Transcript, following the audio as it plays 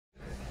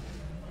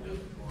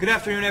Good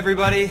afternoon,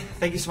 everybody.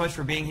 Thank you so much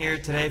for being here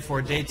today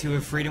for day 2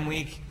 of Freedom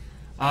Week.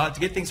 To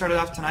get things started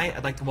off tonight,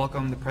 I'd like to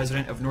welcome the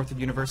president of Northwood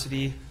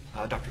University,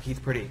 Dr.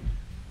 Keith Priddy.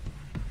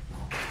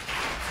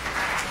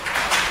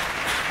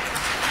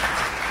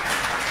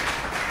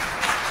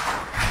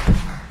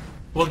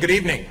 Well, good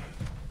evening.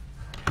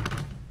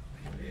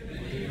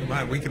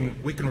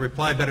 We can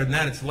reply better than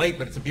that. It's late,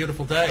 but it's a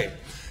beautiful day.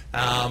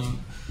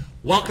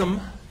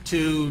 Welcome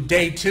to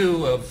day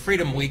 2 of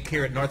Freedom Week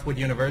here at Northwood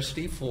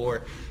University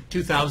for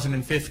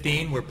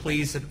 2015. We're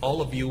pleased that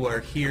all of you are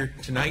here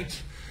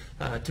tonight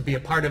to be a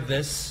part of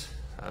this.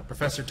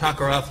 Professor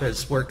Tokarev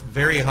has worked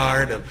very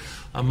hard,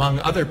 among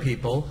other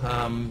people,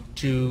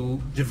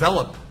 to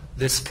develop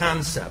this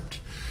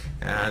concept.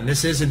 And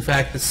this is, in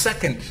fact, the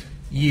second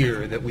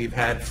year that we've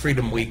had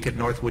Freedom Week at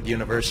Northwood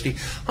University.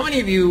 How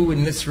many of you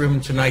in this room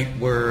tonight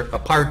were a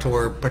part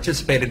or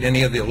participated in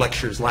any of the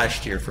lectures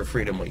last year for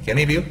Freedom Week?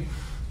 Any of you?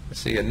 I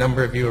see a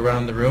number of you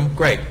around the room.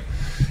 Great.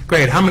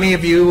 Great. How many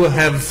of you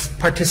have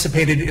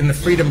participated in the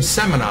Freedom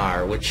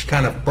Seminar, which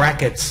kind of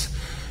brackets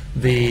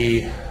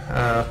the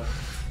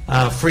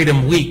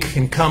Freedom Week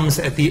and comes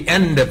at the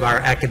end of our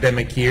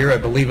academic year? I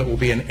believe it will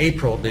be in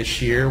April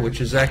this year, which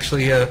is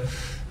actually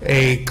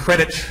a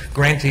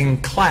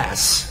credit-granting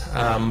class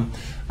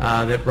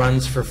that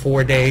runs for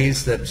 4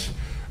 days that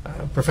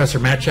Professor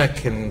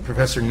Matchek and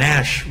Professor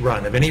Nash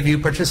run. Have any of you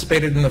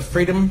participated in the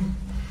Freedom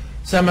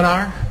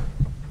Seminar?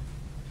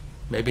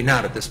 Maybe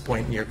not at this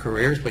point in your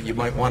careers, but you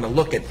might want to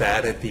look at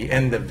that at the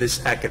end of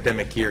this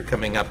academic year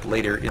coming up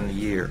later in the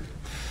year.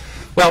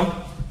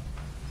 Well,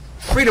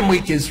 Freedom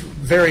Week is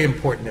very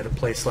important at a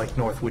place like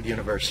Northwood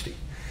University,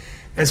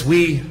 as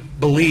we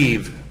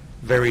believe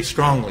very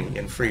strongly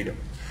in freedom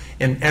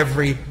in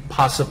every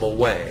possible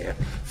way.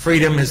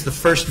 Freedom is the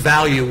first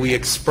value we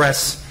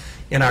express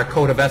in our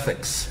code of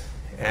ethics,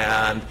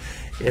 and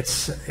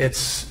it's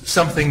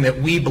something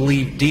that we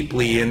believe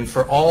deeply in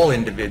for all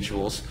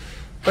individuals,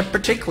 but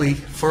particularly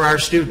for our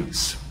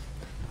students.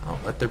 Oh,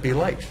 let there be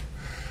light.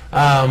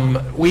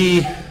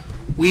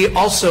 We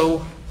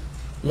also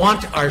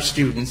want our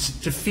students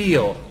to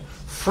feel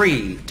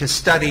free to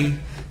study,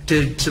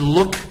 to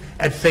look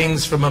at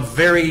things from a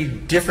very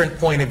different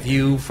point of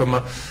view, from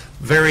a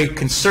very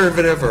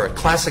conservative or a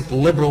classic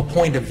liberal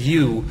point of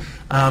view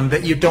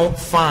that you don't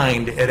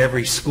find at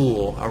every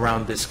school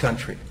around this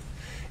country.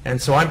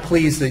 And so I'm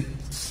pleased that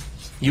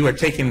you are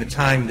taking the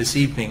time this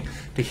evening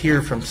to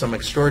hear from some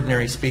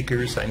extraordinary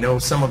speakers. I know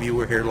some of you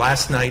were here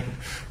last night,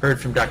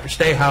 heard from Dr.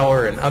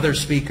 Stehauer and other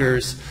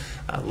speakers.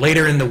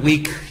 Later in the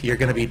week, you're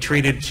going to be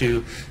treated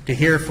to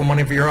hear from one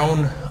of your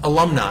own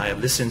alumni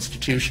of this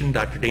institution,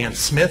 Dr. Dan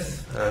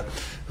Smith,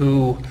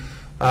 who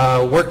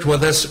worked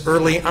with us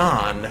early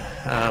on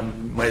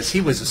as he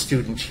was a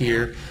student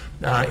here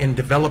in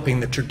developing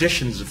the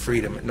traditions of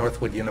freedom at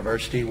Northwood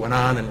University, went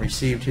on and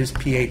received his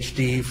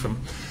PhD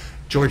from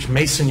George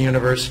Mason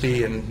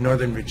University in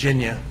Northern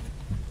Virginia,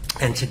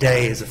 and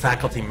today is a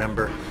faculty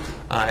member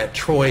at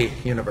Troy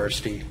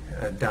University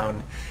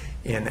down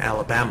in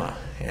Alabama,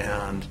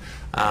 and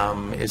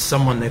is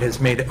someone that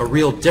has made a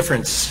real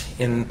difference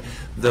in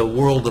the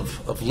world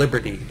of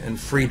liberty and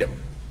freedom.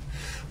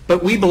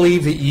 But we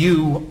believe that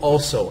you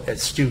also,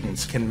 as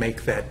students, can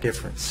make that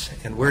difference,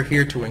 and we're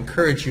here to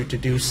encourage you to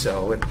do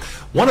so. And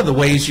one of the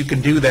ways you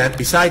can do that,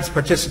 besides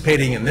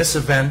participating in this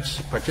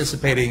event,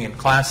 participating in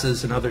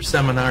classes and other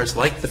seminars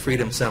like the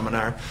Freedom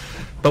Seminar,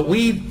 but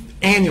we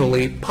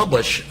annually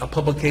publish a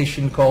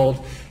publication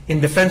called In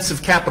Defense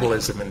of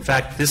Capitalism. In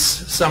fact, this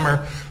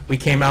summer we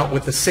came out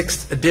with the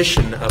 6th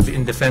edition of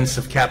In Defense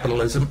of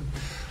Capitalism.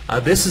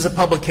 This is a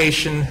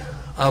publication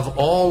of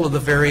all of the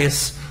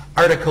various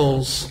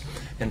articles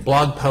and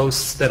blog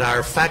posts that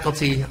our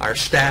faculty, our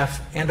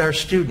staff, and our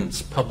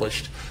students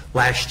published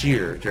last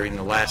year during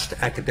the last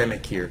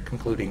academic year,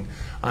 concluding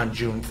on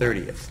June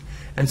 30th.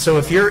 And so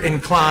if you're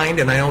inclined,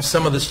 and I know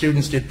some of the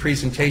students did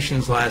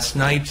presentations last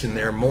night, and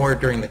there are more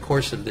during the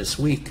course of this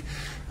week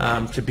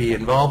to be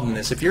involved in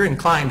this, if you're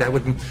inclined, I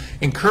would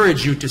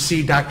encourage you to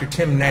see Dr.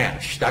 Tim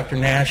Nash. Dr.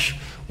 Nash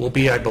will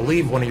be, I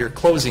believe, one of your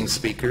closing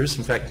speakers,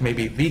 in fact,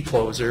 maybe the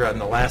closer on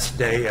the last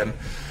day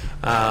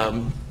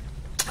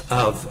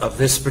of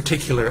this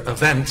particular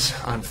event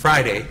on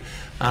Friday.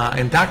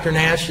 And Dr.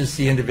 Nash is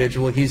the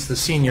individual, he's the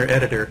senior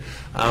editor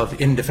of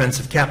In Defense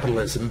of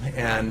Capitalism,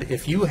 and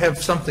if you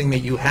have something that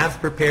you have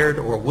prepared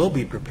or will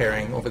be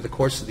preparing over the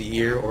course of the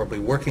year or be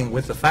working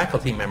with a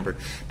faculty member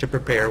to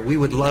prepare, we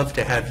would love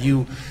to have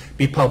you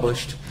be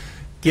published,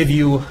 give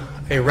you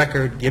a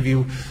record, give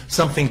you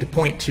something to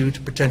point to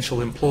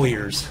potential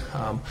employers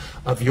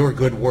of your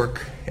good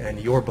work and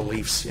your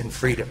beliefs in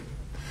freedom.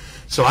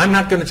 So I'm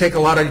not going to take a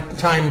lot of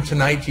time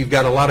tonight. You've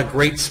got a lot of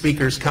great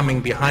speakers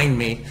coming behind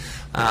me.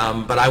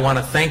 But I want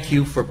to thank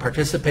you for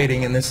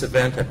participating in this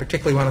event. I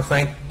particularly want to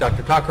thank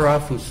Dr.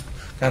 Tokarev, who's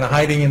kind of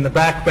hiding in the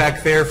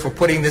back there for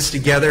putting this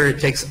together. It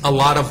takes a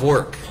lot of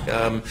work.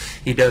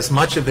 He does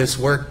much of this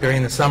work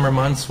during the summer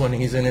months when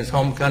he's in his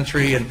home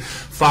country and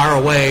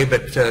far away,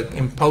 but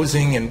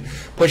imposing and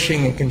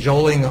pushing and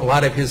cajoling a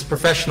lot of his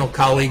professional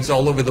colleagues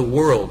all over the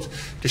world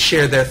to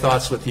share their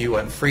thoughts with you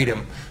on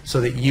freedom so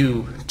that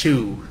you,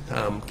 too,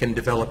 can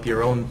develop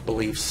your own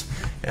beliefs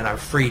and are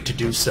free to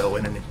do so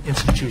in an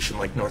institution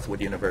like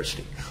Northwood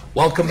University.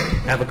 Welcome.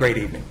 Have a great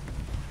evening.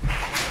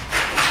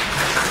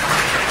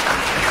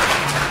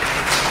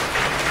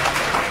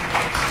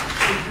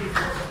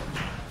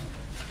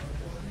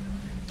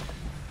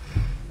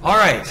 All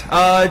right,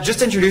 just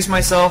to introduce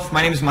myself,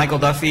 my name is Michael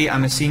Duffy.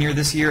 I'm a senior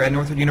this year at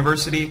Northwood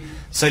University,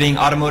 studying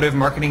automotive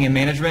marketing and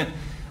management.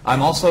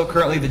 I'm also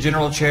currently the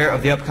general chair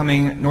of the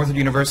upcoming Northwood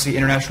University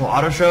International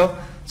Auto Show,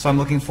 so I'm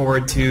looking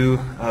forward to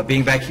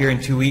being back here in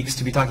 2 weeks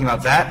to be talking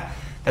about that.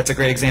 That's a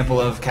great example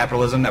of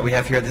capitalism that we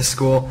have here at this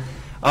school.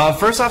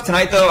 First off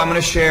tonight, though, I'm going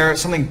to share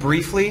something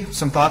briefly,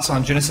 some thoughts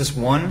on Genesis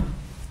 1,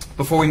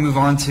 before we move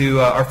on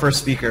to our first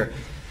speaker.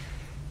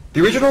 The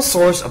original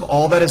source of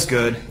all that is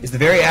good is the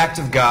very act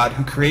of God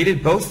who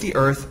created both the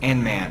earth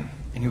and man,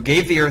 and who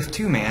gave the earth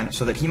to man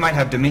so that he might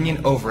have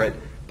dominion over it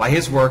by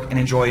his work and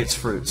enjoy its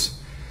fruits.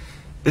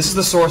 This is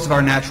the source of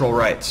our natural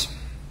rights.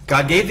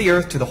 God gave the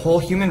earth to the whole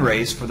human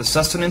race for the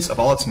sustenance of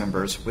all its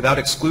members, without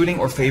excluding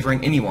or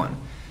favoring anyone.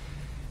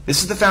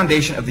 This is the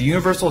foundation of the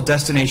universal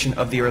destination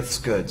of the earth's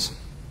goods.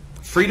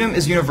 Freedom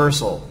is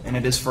universal, and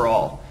it is for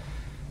all.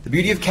 The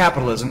beauty of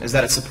capitalism is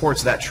that it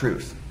supports that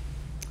truth.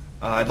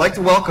 I'd like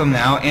to welcome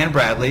now Anne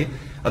Bradley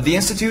of the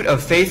Institute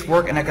of Faith,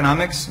 Work, and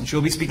Economics, and she'll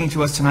be speaking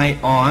to us tonight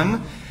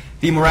on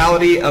the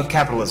morality of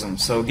capitalism.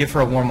 So give her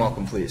a warm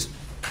welcome, please.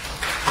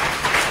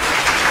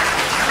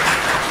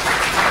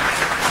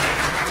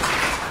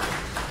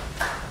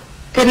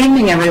 Good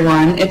evening,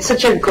 everyone. It's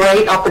such a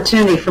great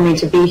opportunity for me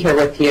to be here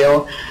with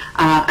you.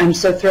 I'm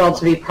so thrilled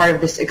to be part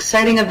of this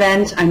exciting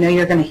event. I know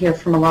you're going to hear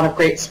from a lot of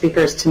great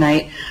speakers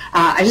tonight.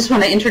 I just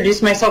want to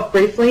introduce myself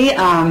briefly.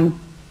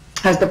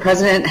 As the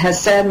president has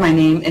said, my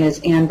name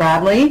is Anne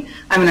Bradley.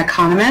 I'm an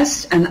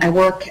economist, and I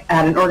work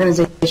at an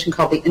organization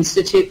called the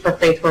Institute for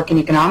Faith, Work, and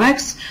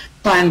Economics.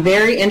 So I'm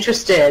very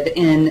interested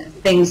in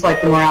things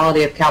like the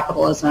morality of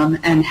capitalism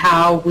and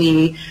how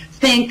we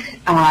think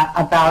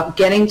about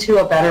getting to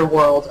a better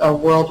world, a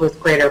world with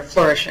greater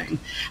flourishing.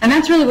 And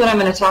that's really what I'm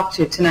going to talk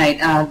to tonight.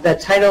 The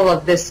title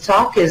of this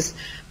talk is,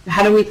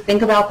 how do we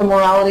think about the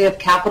morality of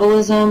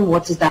capitalism?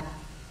 What does that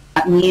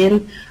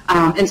mean?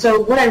 And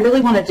so what I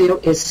really want to do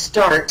is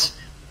start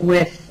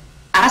with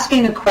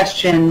asking a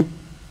question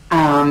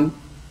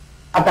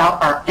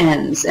about our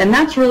ends. And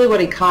that's really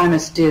what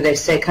economists do. They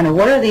say kind of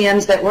what are the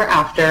ends that we're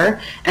after,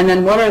 and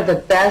then what are the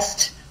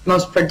best,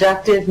 most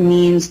productive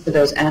means to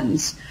those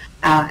ends.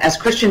 As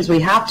Christians, we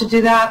have to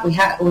do that.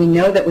 We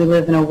know that we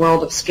live in a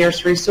world of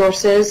scarce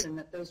resources, and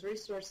that those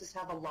resources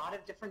have a lot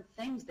of different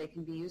things they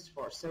can be used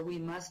for. So we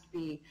must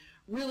be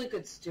really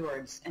good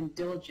stewards and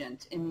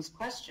diligent in these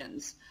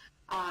questions.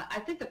 I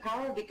think the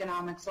power of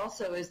economics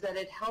also is that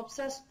it helps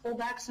us pull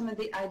back some of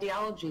the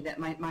ideology that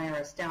might mire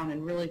us down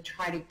and really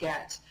try to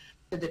get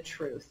to the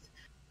truth.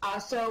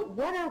 So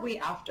what are we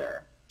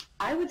after?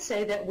 I would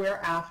say that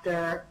we're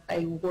after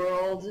a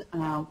world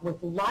with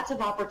lots of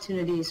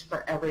opportunities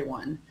for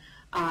everyone.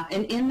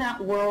 And in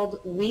that world,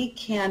 we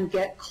can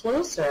get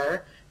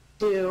closer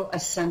to a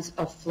sense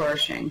of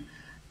flourishing.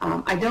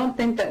 I don't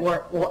think that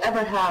we'll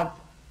ever have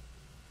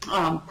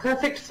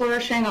perfect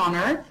flourishing on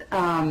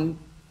Earth.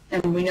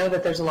 And we know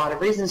that there's a lot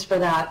of reasons for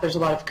that. There's a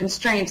lot of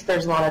constraints.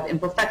 There's a lot of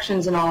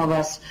imperfections in all of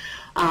us.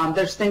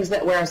 There's things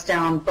that wear us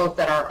down, both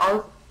that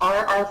are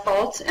our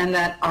fault and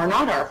that are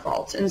not our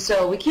fault. And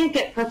so we can't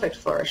get perfect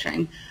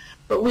flourishing.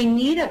 But we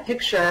need a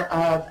picture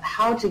of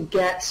how to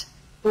get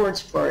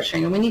towards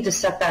flourishing, and we need to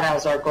set that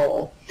as our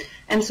goal.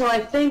 And so I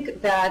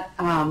think that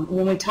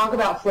when we talk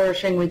about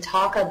flourishing, we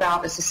talk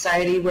about a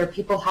society where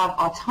people have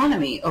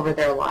autonomy over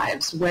their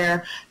lives,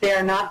 where they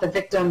are not the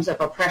victims of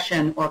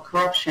oppression or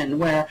corruption,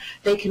 where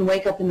they can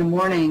wake up in the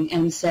morning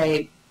and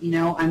say, you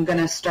know, I'm going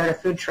to start a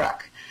food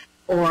truck,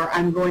 or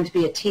I'm going to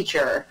be a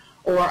teacher,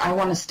 or I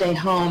want to stay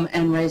home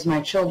and raise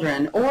my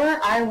children, or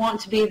I want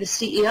to be the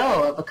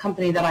CEO of a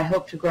company that I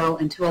hope to grow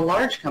into a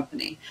large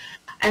company.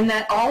 And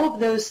that all of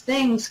those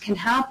things can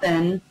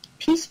happen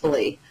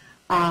peacefully.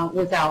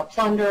 Without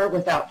plunder,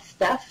 without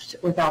theft,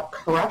 without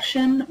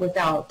corruption,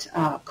 without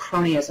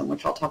cronyism,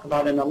 which I'll talk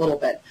about in a little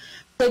bit.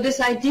 So this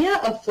idea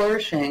of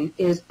flourishing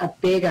is a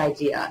big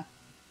idea.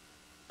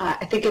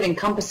 I think it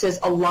encompasses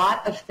a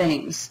lot of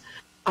things.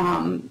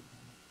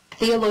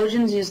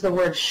 Theologians use the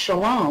word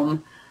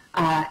shalom,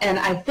 and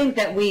I think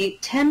that we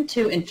tend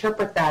to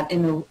interpret that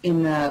in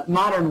the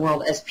modern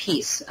world as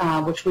peace,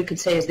 which we could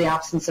say is the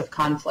absence of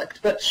conflict.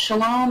 But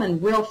shalom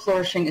and real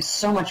flourishing is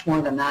so much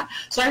more than that.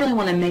 So I really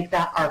want to make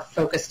that our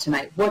focus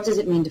tonight. What does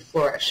it mean to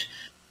flourish?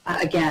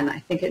 Again, I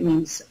think it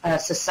means a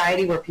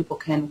society where people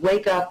can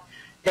wake up,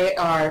 they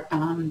are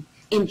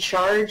in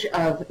charge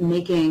of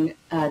making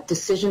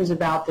decisions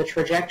about the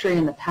trajectory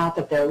and the path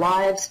of their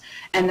lives,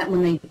 and that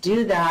when they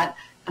do that,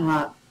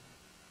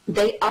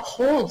 they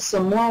uphold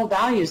some moral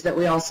values that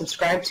we all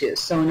subscribe to.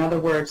 So in other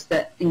words,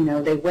 that, you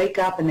know, they wake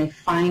up and they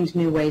find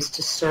new ways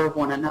to serve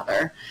one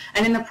another.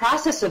 And in the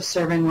process of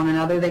serving one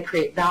another, they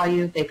create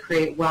value, they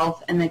create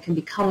wealth, and they can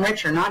become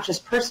richer, not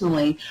just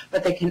personally,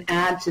 but they can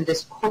add to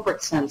this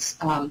corporate sense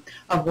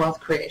of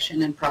wealth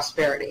creation and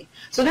prosperity.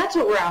 So that's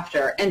what we're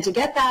after. And to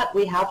get that,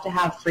 we have to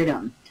have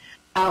freedom.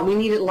 We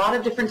need a lot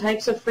of different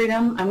types of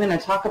freedom. I'm going to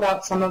talk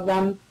about some of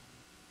them.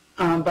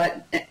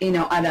 But, you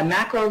know, at a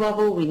macro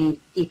level, we need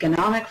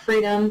economic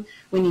freedom,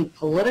 we need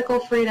political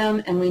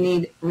freedom, and we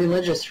need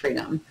religious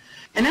freedom.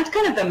 And that's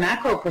kind of the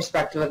macro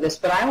perspective of this,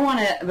 but I want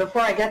to,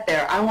 before I get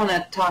there, I want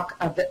to talk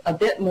a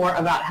bit more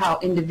about how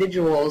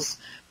individuals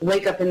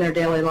wake up in their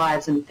daily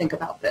lives and think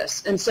about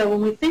this. And so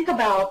when we think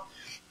about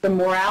the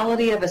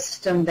morality of a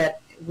system that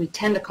we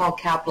tend to call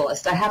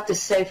capitalist, I have to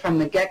say from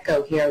the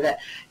get-go here that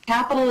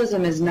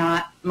capitalism is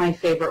not my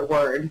favorite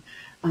word.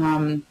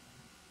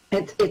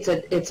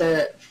 It's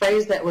a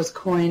phrase that was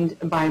coined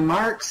by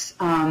Marx,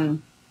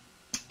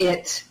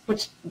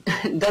 which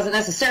doesn't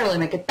necessarily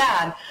make it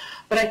bad,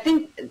 but I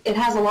think it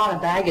has a lot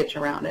of baggage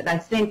around it. I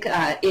think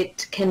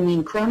it can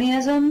mean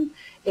cronyism,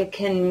 it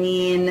can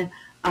mean,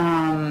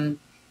 or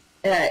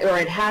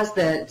it has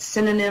the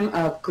synonym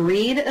of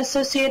greed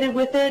associated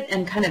with it,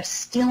 and kind of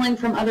stealing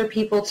from other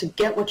people to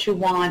get what you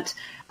want,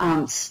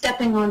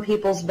 stepping on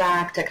people's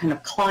back to kind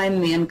of climb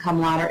the income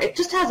ladder. It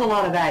just has a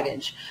lot of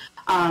baggage.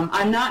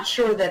 I'm not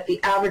sure that the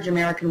average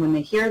American, when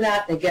they hear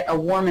that, they get a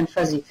warm and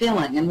fuzzy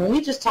feeling. And when we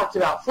just talked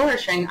about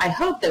flourishing, I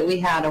hope that we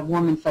had a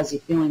warm and fuzzy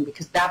feeling,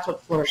 because that's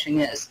what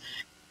flourishing is.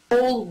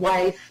 Whole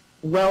life,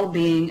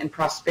 well-being, and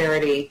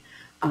prosperity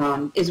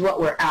is what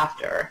we're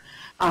after.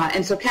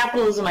 And so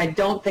capitalism, I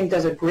don't think,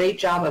 does a great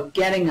job of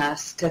getting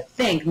us to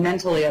think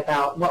mentally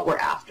about what we're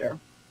after.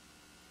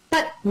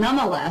 But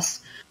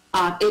nonetheless,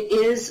 it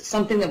is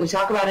something that we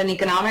talk about in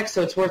economics,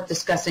 so it's worth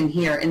discussing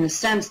here, in the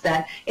sense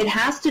that it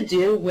has to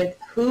do with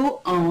who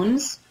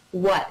owns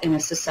what in a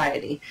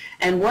society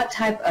and what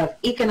type of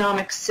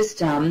economic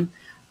system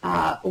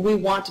we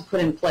want to put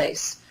in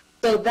place.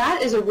 So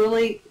that is a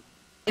really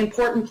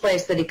important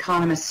place that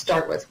economists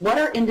start with. What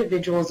are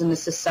individuals in the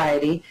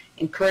society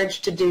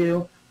encouraged to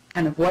do?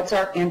 Kind of what's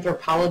our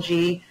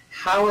anthropology?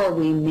 How are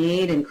we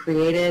made and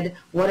created?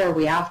 What are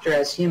we after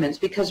as humans?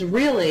 Because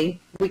really,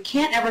 we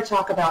can't ever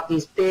talk about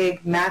these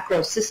big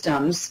macro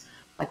systems,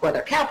 like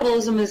whether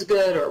capitalism is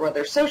good or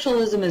whether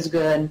socialism is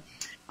good,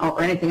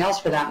 or anything else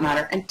for that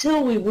matter,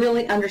 until we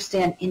really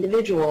understand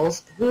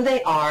individuals, who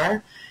they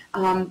are,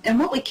 and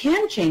what we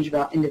can change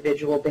about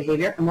individual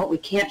behavior and what we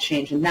can't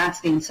change. And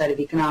that's the insight of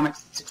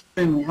economics that's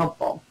extremely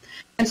helpful.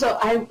 And so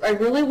I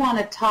really want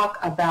to talk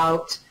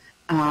about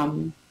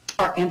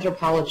our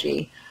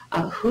anthropology.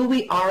 Who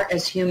we are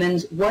as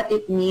humans, what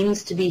it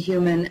means to be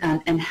human,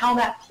 and how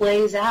that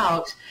plays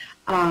out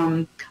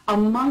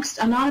amongst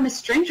anonymous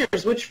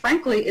strangers, which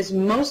frankly is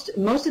most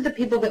of the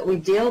people that we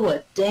deal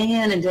with day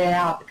in and day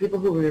out, the people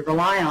who we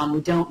rely on,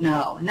 we don't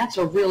know. And that's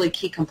a really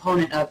key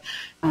component of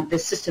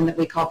this system that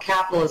we call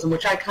capitalism,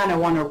 which I kind of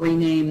want to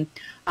rename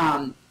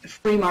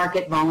free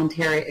market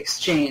voluntary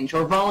exchange,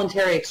 or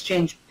voluntary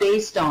exchange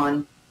based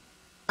on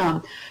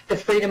the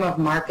freedom of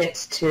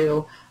markets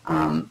to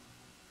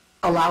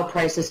allow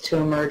prices to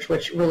emerge,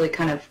 which really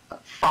kind of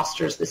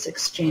fosters this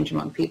exchange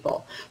among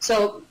people.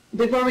 So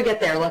before we get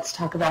there, let's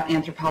talk about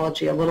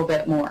anthropology a little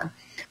bit more.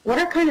 What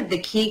are kind of the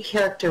key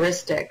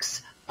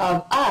characteristics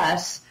of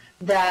us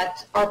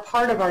that are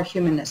part of our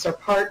humanness, or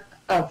part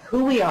of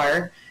who we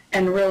are,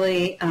 and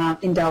really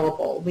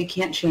indelible? We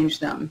can't change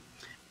them.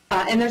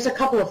 And there's a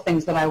couple of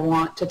things that I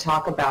want to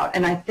talk about.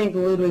 And I think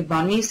Ludwig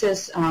von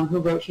Mises, who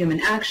wrote Human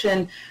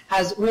Action,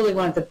 has really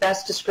one of the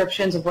best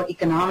descriptions of what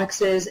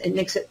economics is. It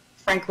makes it,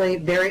 frankly,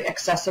 very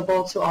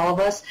accessible to all of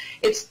us.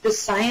 It's the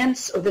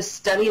science or the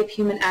study of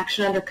human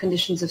action under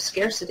conditions of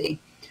scarcity.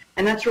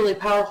 And that's really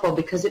powerful,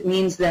 because it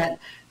means that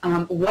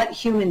what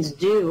humans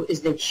do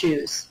is they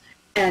choose.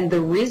 And the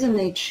reason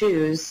they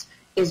choose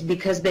is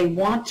because they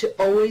want to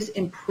always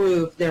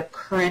improve their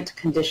current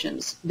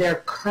conditions, their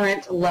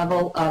current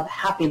level of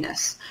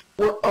happiness.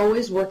 We're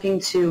always working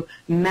to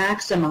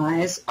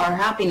maximize our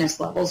happiness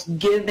levels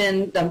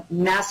given the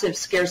massive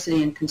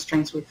scarcity and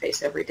constraints we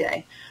face every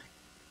day.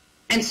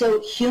 And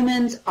so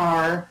humans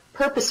are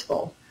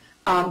purposeful.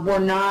 We're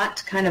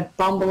not kind of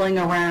bumbling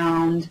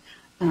around,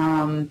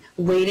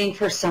 waiting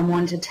for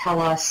someone to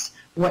tell us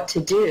what to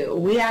do.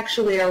 We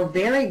actually are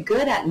very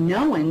good at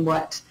knowing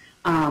what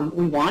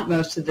we want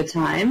most of the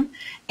time,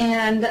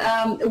 and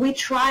we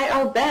try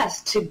our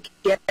best to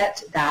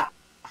get that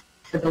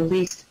for the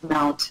least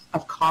amount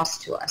of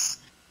cost to us.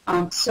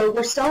 So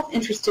we're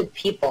self-interested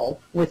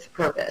people with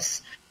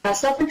purpose.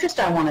 Self-interest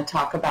I want to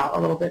talk about a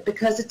little bit,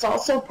 because it's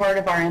also part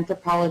of our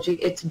anthropology.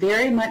 It's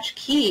very much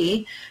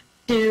key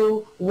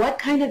to what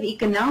kind of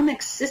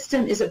economic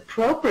system is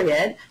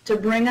appropriate to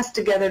bring us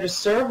together to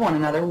serve one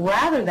another,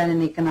 rather than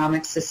an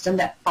economic system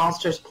that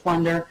fosters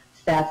plunder,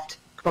 theft,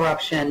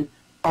 corruption,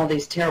 all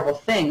these terrible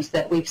things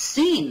that we've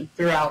seen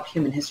throughout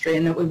human history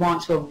and that we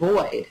want to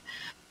avoid.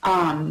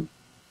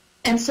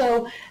 And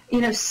so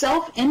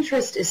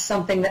self-interest is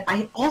something that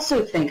I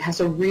also think has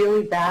a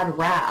really bad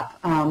rap.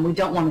 We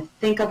don't want to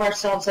think of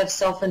ourselves as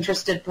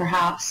self-interested,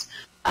 perhaps,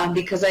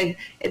 because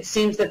it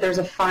seems that there's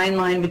a fine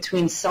line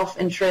between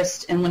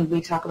self-interest and when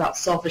we talk about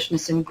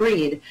selfishness and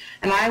greed.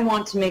 And I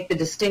want to make the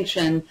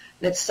distinction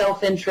that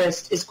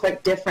self-interest is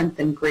quite different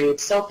than greed.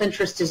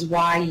 Self-interest is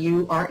why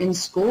you are in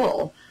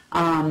school.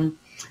 And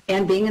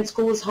being in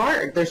school is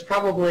hard. There's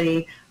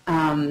probably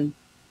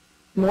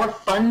more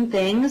fun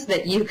things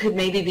that you could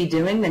maybe be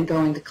doing than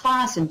going to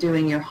class and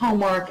doing your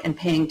homework and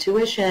paying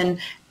tuition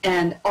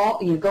and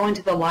you go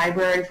into the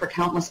library for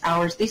countless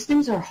hours. These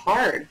things are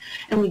hard,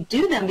 and we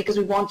do them because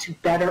we want to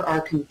better our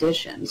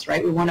conditions,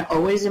 right? We want to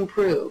always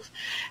improve.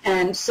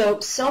 And so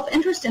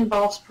self-interest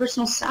involves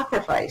personal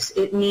sacrifice.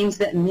 It means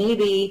that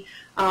maybe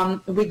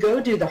we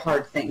go do the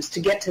hard things to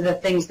get to the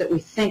things that we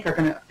think are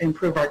going to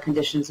improve our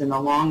conditions in the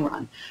long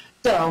run.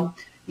 So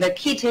the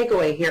key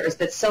takeaway here is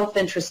that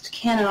self-interest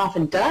can and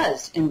often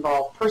does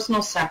involve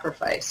personal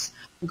sacrifice.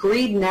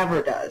 Greed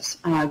never does.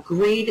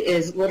 Greed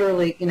is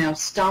literally,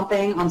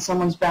 stomping on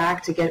someone's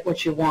back to get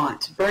what you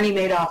want. Bernie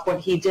Madoff, what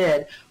he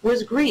did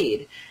was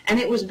greed, and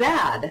it was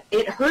bad.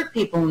 It hurt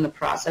people in the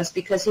process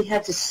because he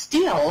had to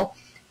steal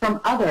from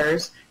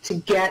others to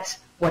get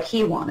what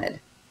he wanted.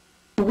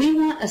 We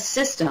want a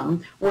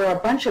system where a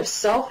bunch of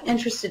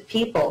self-interested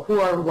people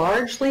who are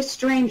largely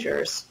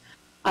strangers,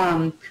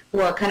 who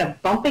are kind of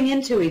bumping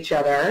into each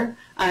other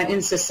in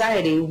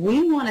society,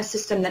 we want a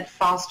system that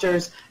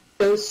fosters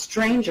those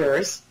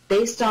strangers,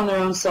 based on their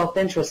own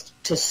self-interest,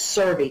 to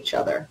serve each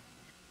other,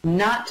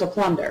 not to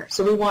plunder.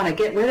 So we want to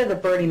get rid of the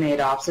Bernie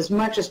Madoffs as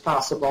much as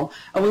possible,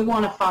 and we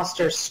want to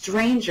foster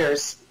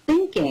strangers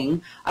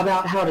thinking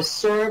about how to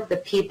serve the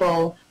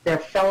people, their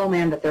fellow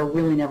man that they're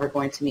really never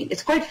going to meet.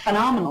 It's quite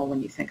phenomenal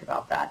when you think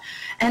about that.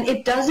 And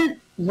it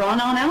doesn't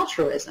run on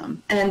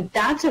altruism. And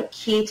that's a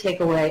key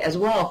takeaway as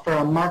well for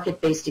a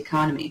market-based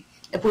economy.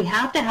 If we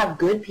have to have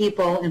good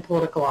people in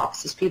political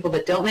offices, people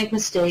that don't make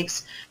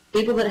mistakes,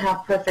 people that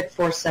have perfect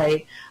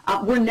foresight,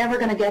 we're never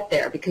going to get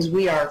there because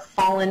we are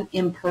fallen,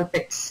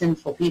 imperfect,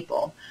 sinful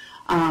people.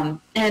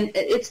 And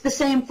it's the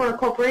same for a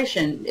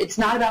corporation. It's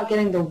not about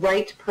getting the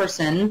right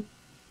person,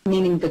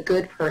 meaning the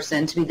good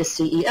person, to be the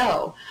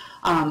CEO.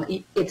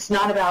 It's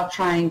not about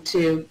trying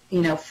to,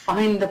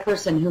 find the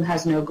person who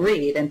has no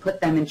greed and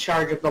put them in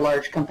charge of the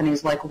large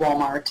companies like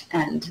Walmart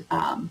and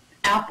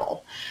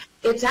Apple.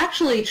 It's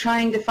actually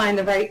trying to find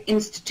the right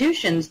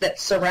institutions that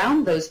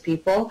surround those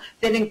people,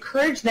 that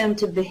encourage them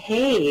to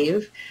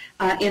behave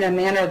in a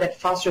manner that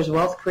fosters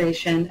wealth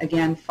creation,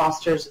 again,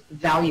 fosters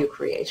value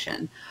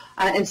creation.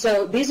 And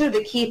so these are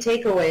the key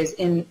takeaways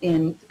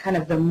in kind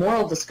of the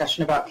moral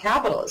discussion about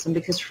capitalism,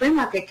 because free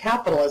market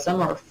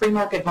capitalism, or free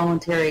market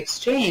voluntary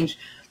exchange,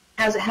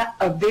 has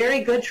a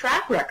very good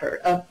track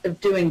record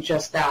of doing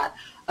just that,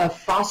 of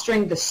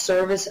fostering the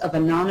service of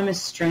anonymous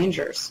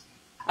strangers,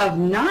 of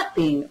not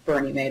being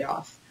Bernie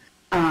Madoff,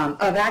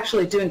 of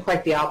actually doing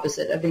quite the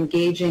opposite, of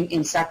engaging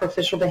in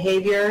sacrificial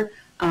behavior,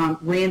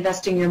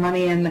 reinvesting your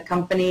money in the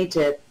company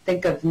to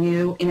think of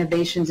new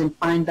innovations and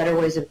find better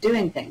ways of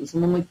doing things.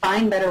 And when we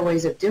find better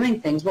ways of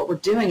doing things, what we're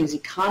doing is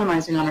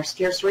economizing on our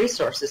scarce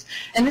resources.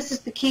 And this is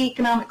the key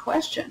economic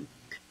question,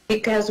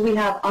 because we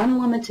have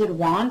unlimited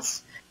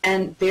wants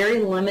and very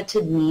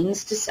limited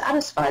means to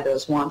satisfy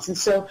those wants. And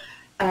so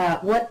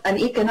what an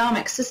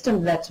economic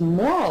system that's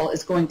moral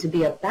is going to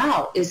be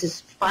about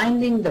is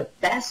finding the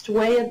best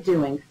way of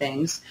doing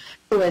things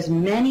so as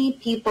many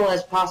people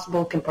as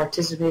possible can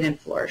participate in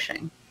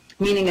flourishing,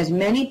 meaning as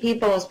many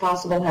people as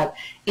possible have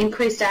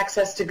increased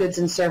access to goods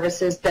and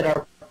services that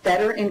are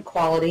better in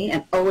quality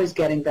and always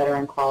getting better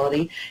in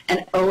quality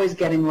and always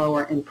getting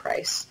lower in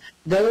price.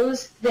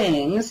 Those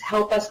things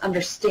help us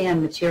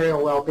understand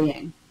material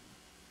well-being.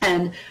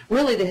 And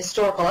really the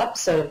historical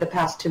episode of the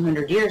past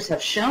 200 years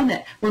have shown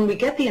that when we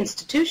get the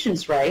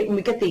institutions right, when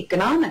we get the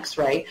economics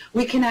right,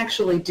 we can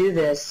actually do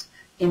this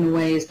in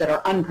ways that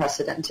are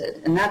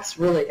unprecedented. And that's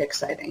really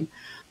exciting.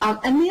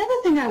 And the other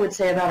thing I would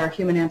say about our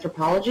human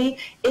anthropology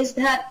is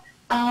that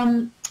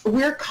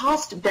we're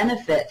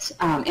cost-benefit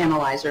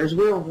analyzers.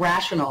 We're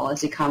rational,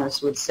 as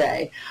economists would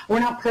say. We're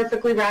not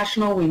perfectly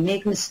rational. We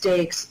make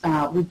mistakes.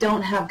 We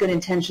don't have good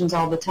intentions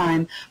all the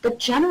time. But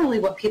generally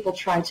what people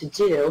try to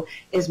do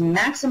is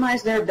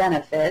maximize their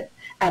benefit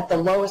at the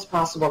lowest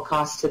possible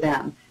cost to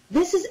them.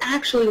 This is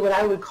actually what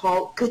I would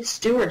call good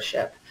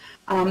stewardship.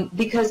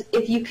 Because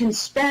if you can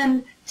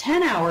spend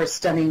 10 hours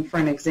studying for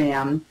an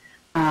exam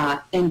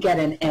and get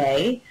an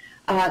A,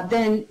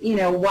 then,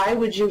 why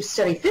would you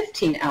study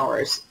 15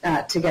 hours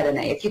to get an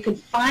A? If you can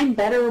find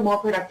better, more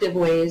productive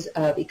ways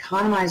of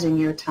economizing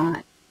your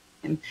time,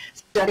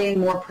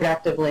 studying more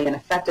productively and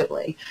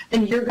effectively,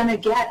 then you're going to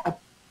get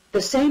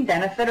the same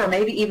benefit or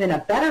maybe even a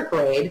better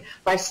grade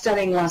by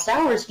studying less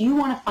hours. You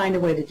want to find a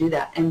way to do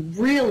that. And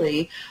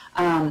really,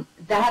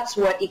 that's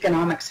what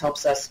economics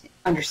helps us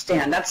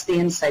understand. That's the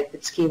insight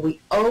that's key.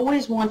 We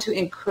always want to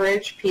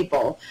encourage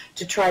people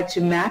to try to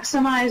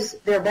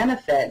maximize their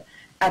benefit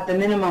at the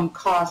minimum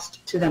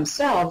cost to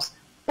themselves,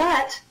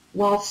 but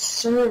while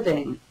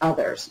serving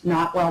others,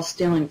 not while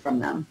stealing from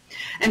them.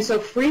 And so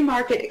free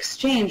market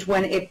exchange,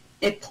 when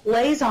it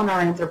plays on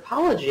our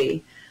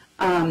anthropology,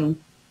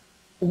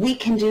 we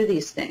can do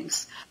these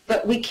things.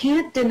 But we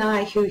can't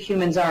deny who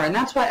humans are. And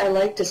that's why I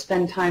like to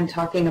spend time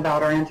talking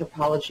about our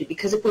anthropology,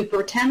 because if we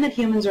pretend that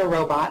humans are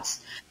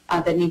robots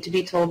that need to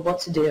be told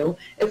what to do,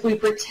 if we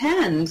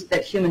pretend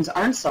that humans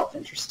aren't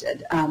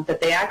self-interested,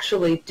 that they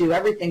actually do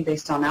everything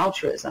based on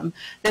altruism,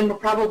 then we're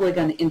probably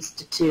going to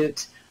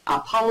institute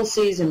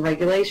policies and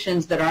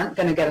regulations that aren't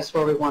going to get us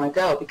where we want to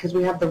go, because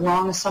we have the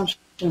wrong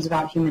assumptions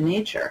about human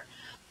nature.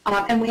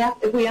 And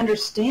if we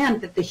understand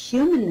that the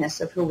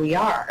humanness of who we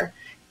are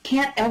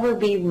can't ever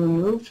be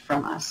removed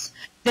from us,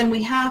 then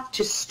we have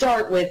to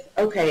start with,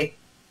 okay,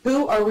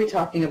 who are we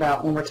talking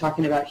about when we're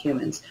talking about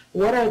humans?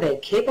 What are they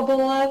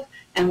capable of,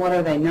 and what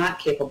are they not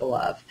capable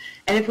of?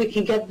 And if we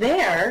can get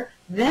there,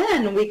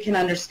 then we can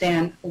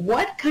understand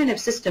what kind of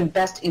system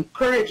best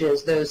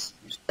encourages those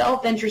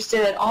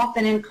self-interested,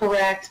 often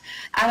incorrect,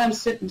 Adam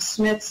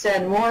Smith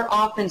said, more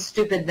often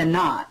stupid than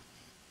not.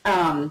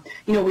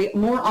 We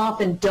more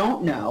often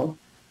don't know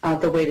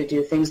the way to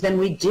do things than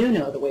we do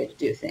know the way to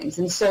do things.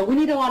 And so we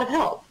need a lot of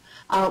help.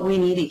 We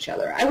need each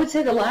other. I would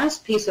say the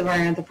last piece of our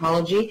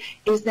anthropology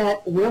is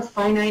that we're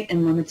finite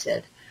and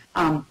limited.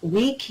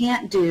 We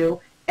can't do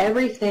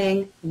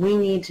everything we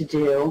need to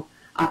do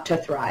to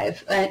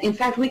thrive. In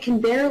fact, we can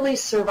barely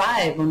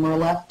survive when we're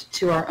left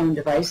to our own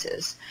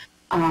devices.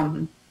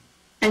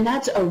 And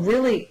that's a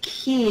really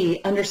key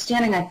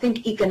understanding. I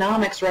think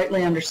economics,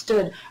 rightly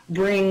understood,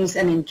 brings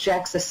and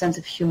injects a sense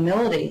of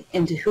humility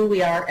into who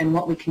we are and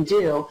what we can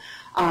do.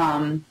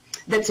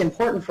 That's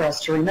important for us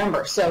to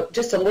remember. So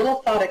just a little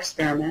thought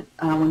experiment.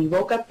 When you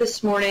woke up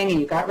this morning and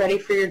you got ready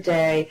for your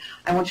day,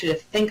 I want you to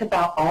think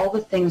about all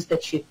the things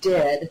that you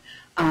did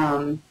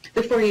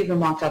before you even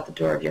walked out the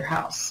door of your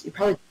house. You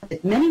probably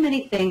did many,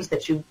 many things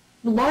that you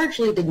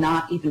largely did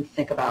not even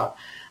think about.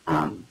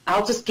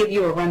 I'll just give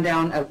you a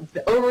rundown of the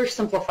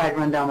oversimplified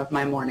rundown of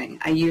my morning.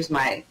 I use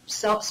my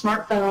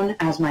smartphone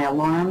as my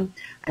alarm.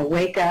 I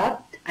wake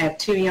up. I have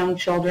 2 young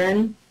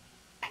children.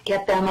 I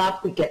get them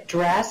up. We get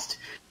dressed.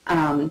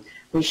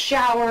 We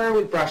shower.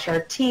 We brush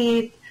our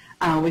teeth.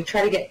 We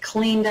try to get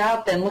cleaned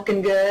up and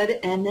looking good,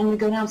 and then we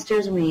go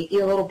downstairs and we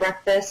eat a little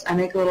breakfast. I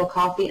make a little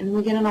coffee, and then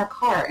we get in our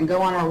car and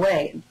go on our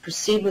way and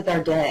proceed with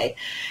our day.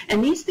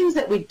 And these things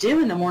that we do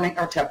in the morning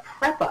are to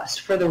prep us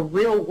for the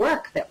real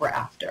work that we're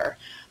after.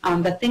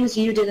 The things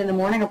you did in the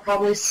morning are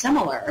probably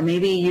similar. Or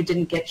maybe you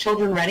didn't get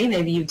children ready,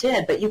 maybe you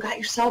did, but you got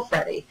yourself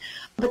ready.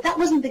 But that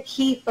wasn't the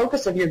key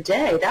focus of your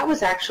day. That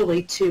was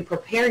actually to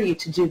prepare you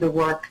to do the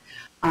work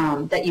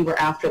that you were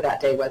after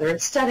that day, whether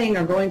it's studying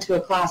or going to a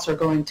class or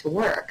going to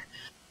work.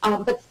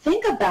 But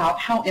think about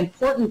how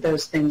important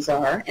those things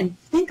are, and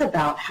think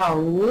about how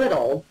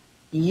little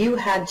you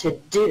had to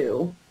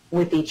do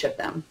with each of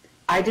them.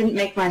 I didn't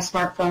make my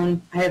smartphone.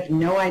 I have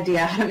no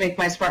idea how to make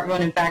my smartphone.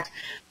 In fact,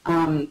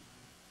 when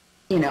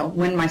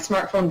my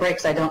smartphone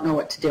breaks, I don't know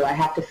what to do. I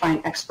have to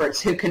find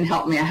experts who can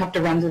help me. I have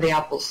to run to the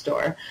Apple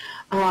store.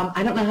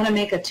 I don't know how to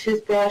make a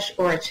toothbrush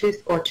or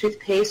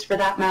toothpaste for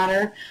that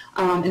matter.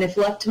 And if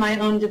left to my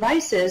own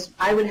devices,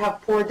 I would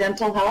have poor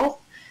dental health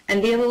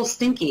and be a little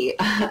stinky,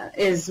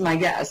 is my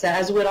guess,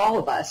 as would all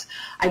of us.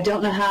 I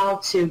don't know how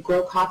to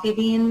grow coffee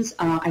beans.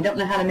 I don't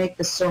know how to make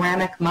the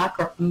ceramic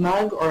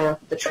mug or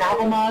the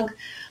travel mug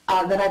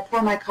that I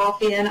pour my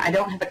coffee in. I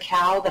don't have a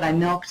cow that I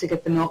milk to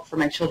get the milk for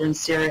my children's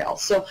cereal.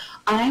 So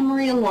I'm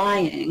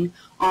relying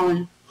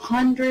on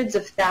hundreds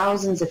of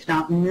thousands, if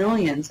not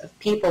millions, of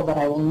people that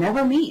I will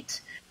never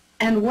meet.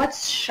 And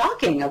what's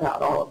shocking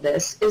about all of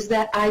this is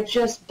that I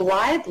just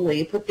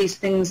blithely put these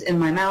things in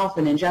my mouth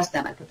and ingest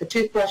them. I put the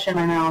toothbrush in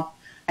my mouth.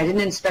 I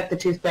didn't inspect the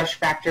toothbrush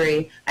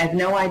factory. I have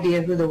no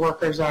idea who the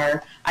workers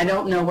are. I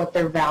don't know what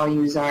their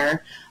values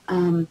are.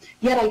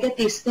 Yet I get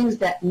these things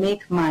that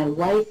make my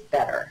life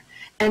better.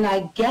 And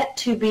I get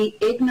to be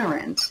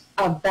ignorant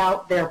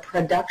about their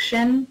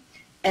production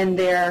and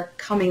their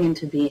coming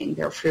into being,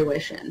 their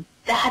fruition.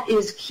 That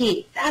is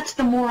key. That's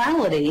the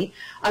morality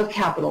of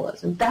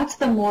capitalism. That's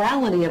the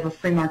morality of a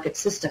free market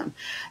system.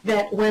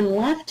 That when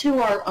left to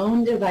our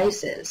own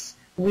devices,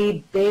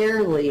 we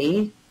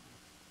barely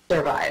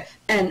survive,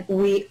 and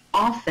we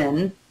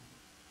often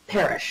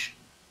perish.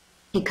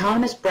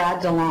 Economist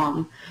Brad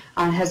DeLong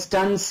has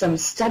done some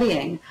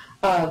studying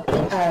of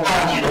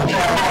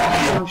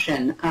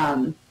consumption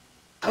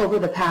over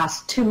the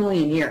past 2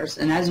 million years.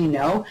 And as you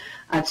know,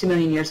 2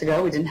 million years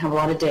ago, we didn't have a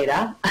lot of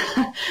data.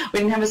 We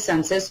didn't have a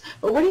census.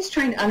 But what he's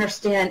trying to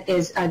understand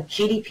is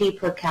GDP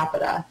per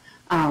capita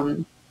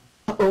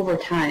over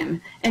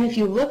time. And if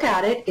you look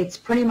at it, it's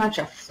pretty much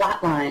a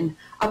flat line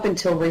up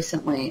until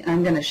recently. And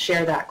I'm going to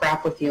share that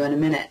graph with you in a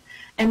minute.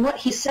 And what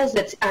he says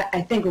that's,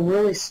 I think,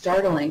 really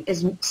startling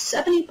is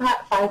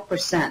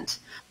 75%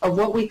 of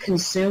what we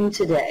consume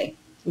today,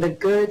 the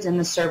goods and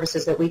the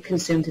services that we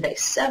consume today,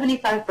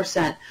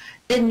 75%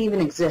 didn't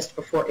even exist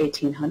before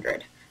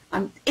 1800.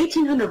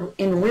 1800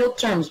 in real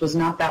terms was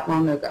not that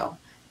long ago.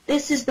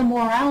 This is the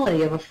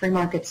morality of a free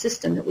market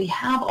system, that we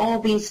have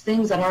all these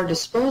things at our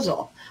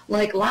disposal,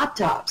 like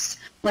laptops,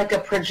 like a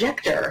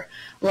projector,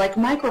 like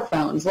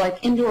microphones, like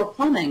indoor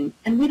plumbing,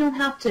 and we don't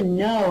have to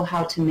know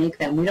how to make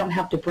them. We don't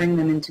have to bring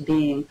them into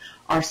being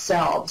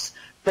ourselves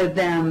for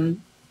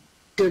them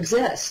to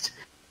exist.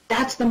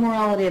 That's the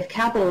morality of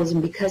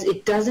capitalism, because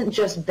it doesn't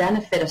just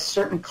benefit a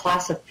certain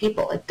class of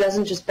people. It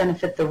doesn't just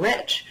benefit the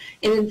rich.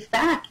 It, in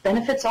fact,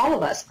 benefits all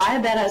of us. I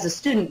bet as a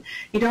student,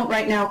 you don't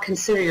right now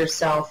consider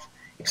yourself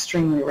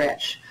extremely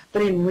rich.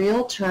 But in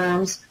real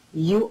terms,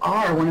 you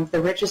are one of the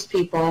richest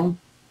people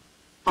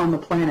on the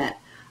planet.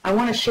 I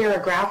want to share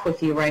a graph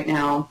with you right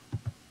now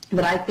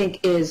that I think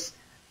is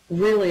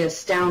really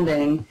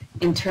astounding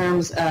in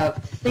terms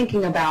of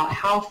thinking about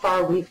how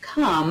far we've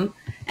come.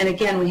 And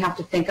again, we have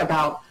to think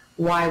about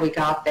why we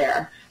got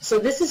there. So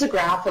this is a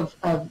graph of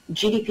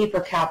GDP per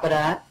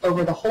capita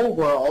over the whole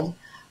world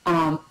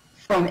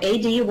from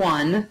AD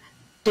 1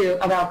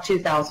 to about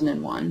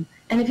 2001.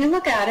 And if you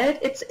look at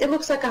it, it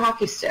looks like a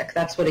hockey stick.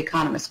 That's what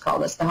economists call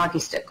this, the hockey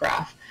stick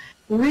graph.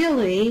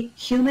 Really,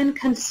 human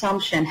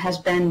consumption has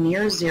been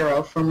near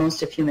zero for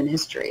most of human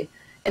history.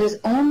 It has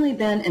only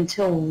been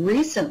until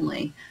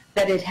recently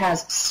that it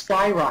has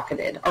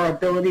skyrocketed, our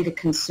ability to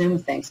consume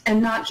things,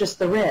 and not just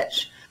the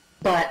rich,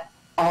 but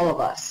all of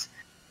us.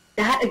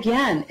 That,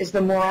 again, is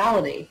the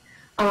morality.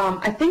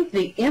 I think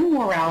the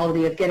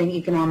immorality of getting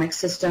economic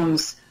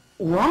systems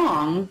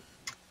wrong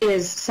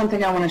is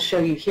something I want to show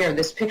you here.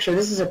 This picture,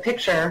 this is a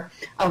picture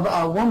of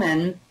a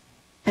woman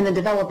in the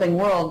developing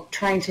world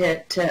trying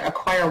to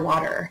acquire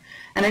water.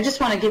 And I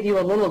just want to give you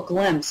a little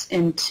glimpse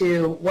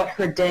into what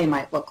her day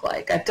might look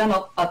like. I've done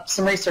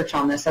some research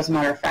on this, as a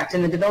matter of fact.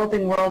 In the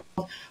developing world,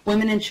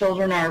 women and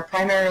children are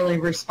primarily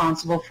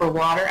responsible for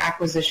water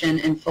acquisition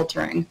and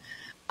filtering.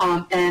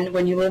 And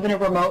when you live in a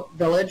remote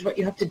village, what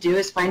you have to do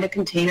is find a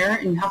container,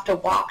 and you have to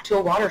walk to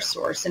a water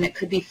source, and it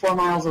could be 4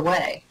 miles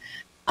away.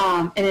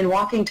 And in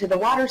walking to the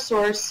water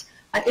source,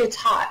 it's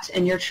hot,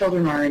 and your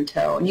children are in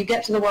tow. And you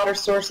get to the water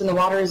source, and the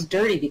water is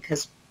dirty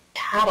because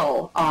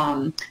cattle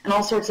and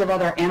all sorts of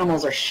other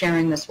animals are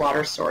sharing this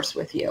water source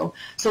with you.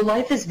 So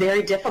life is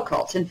very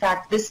difficult. In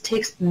fact, this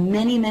takes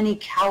many, many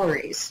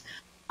calories.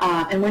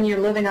 And when you're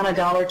living on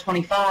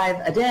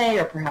 $1.25 a day,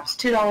 or perhaps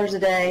 $2 a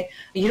day,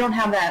 you don't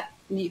have that.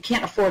 You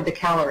can't afford the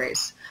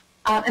calories.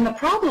 And the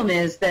problem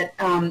is that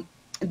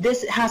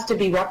this has to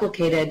be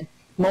replicated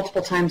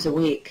multiple times a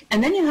week.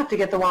 And then you have to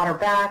get the water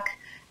back,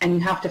 and you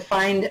have to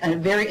find a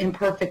very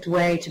imperfect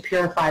way to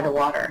purify the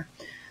water.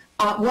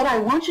 What I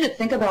want you to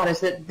think about is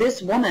that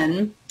this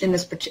woman in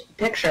this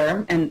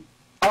picture, and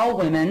all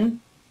women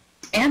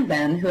and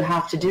men who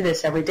have to do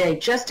this every day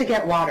just to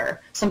get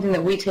water, something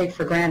that we take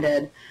for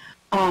granted,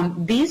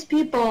 these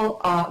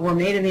people were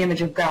made in the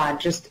image of God,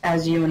 just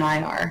as you and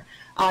I are.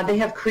 They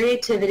have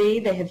creativity,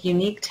 they have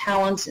unique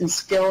talents and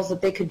skills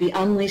that they could be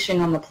unleashing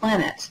on the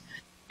planet.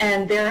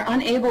 And they're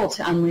unable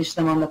to unleash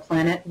them on the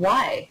planet.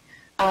 Why?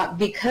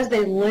 Because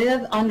they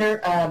live under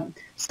a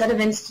set of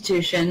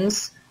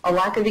institutions, a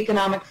lack of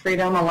economic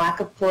freedom, a lack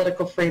of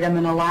political freedom,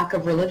 and a lack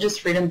of religious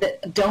freedom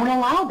that don't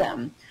allow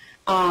them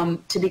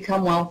to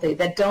become wealthy,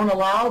 that don't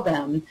allow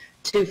them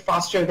to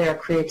foster their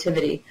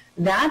creativity.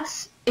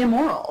 That's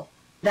immoral.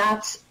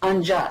 That's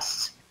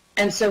unjust.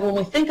 And so when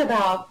we think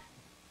about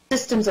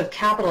systems of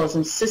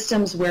capitalism,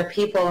 systems where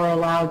people are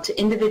allowed to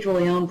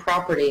individually own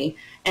property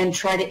and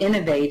try to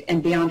innovate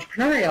and be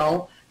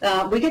entrepreneurial,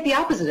 we get the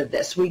opposite of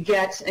this. We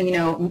get, you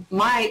know,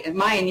 my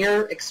and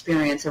your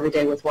experience every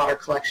day with water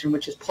collection,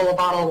 which is pull a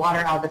bottle of water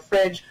out of the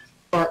fridge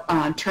or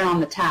turn on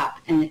the tap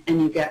and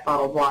you get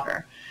bottled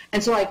water.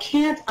 And so I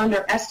can't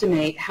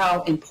underestimate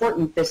how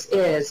important this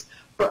is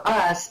for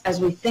us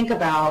as we think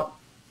about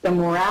the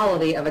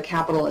morality of a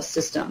capitalist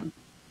system.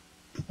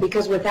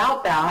 Because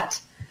without that,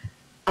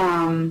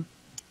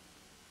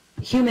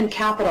 human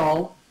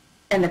capital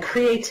and the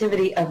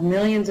creativity of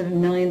millions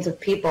and millions of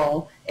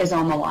people is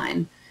on the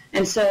line.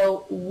 And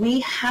so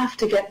we have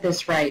to get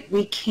this right.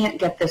 We can't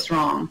get this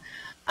wrong.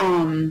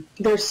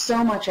 There's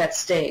so much at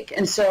stake.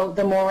 And so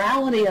the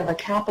morality of a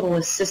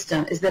capitalist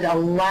system is that it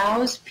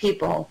allows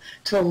people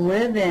to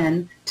live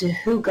in to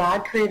who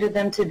God created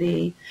them to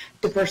be,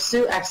 to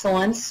pursue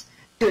excellence,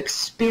 to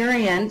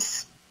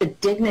experience the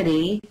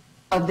dignity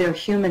of their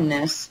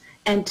humanness,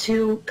 and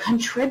to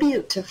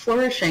contribute to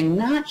flourishing,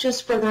 not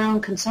just for their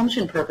own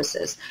consumption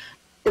purposes.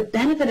 The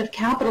benefit of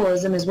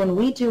capitalism is when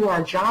we do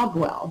our job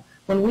well,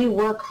 when we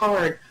work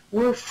hard,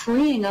 we're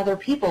freeing other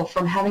people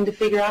from having to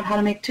figure out how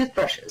to make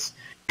toothbrushes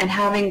and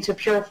having to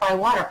purify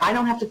water. I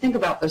don't have to think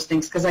about those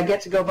things because I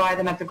get to go buy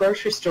them at the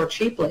grocery store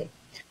cheaply.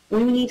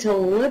 We need to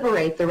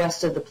liberate the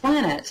rest of the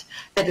planet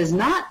that is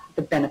not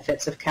the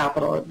benefits of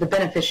capital, the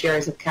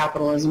beneficiaries of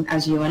capitalism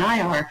as you and I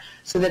are,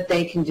 so that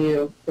they can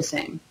do the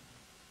same.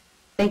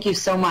 Thank you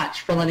so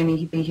much for letting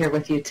me be here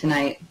with you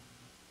tonight.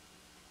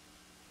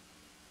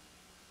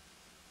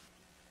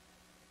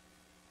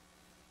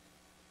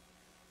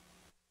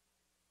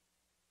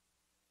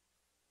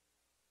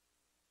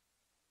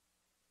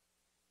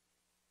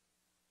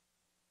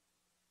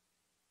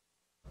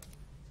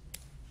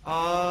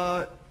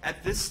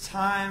 at this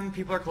time,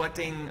 people are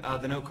collecting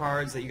the note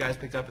cards that you guys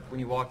picked up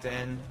when you walked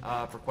in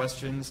for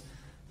questions.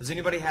 Does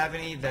anybody have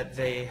any that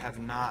they have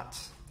not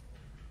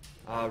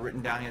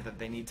written down yet that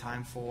they need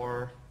time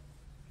for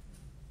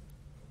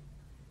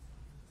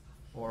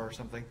or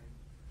something?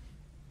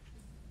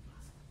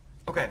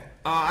 Okay,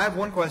 I have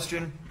one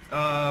question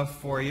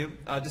for you.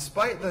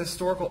 Despite the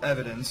historical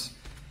evidence,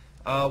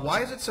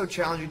 why is it so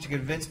challenging to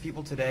convince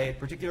people today,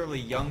 particularly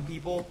young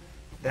people,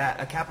 that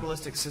a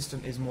capitalistic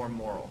system is more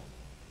moral?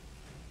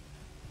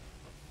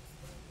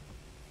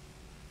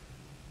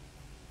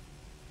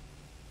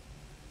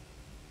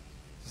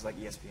 This is like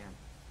ESPN.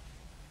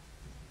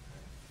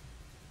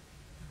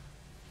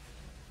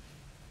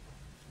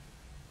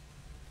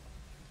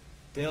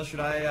 Dale, should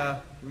I, you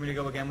want me to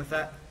go again with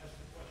that?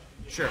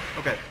 Sure,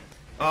 okay.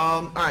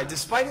 All right,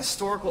 despite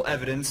historical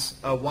evidence,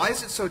 why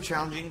is it so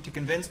challenging to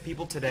convince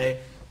people today,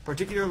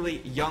 particularly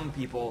young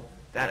people,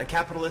 that a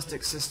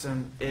capitalistic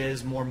system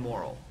is more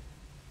moral?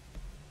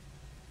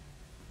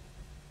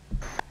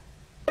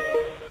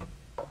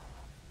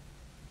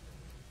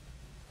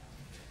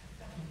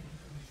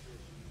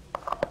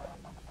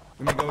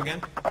 Let me go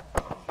again?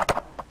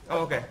 Oh,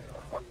 okay.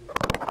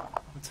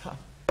 What's up?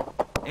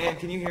 Ann,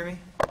 can you hear me?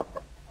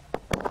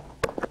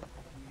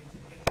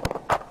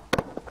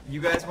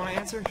 You guys want to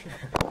answer? Sure.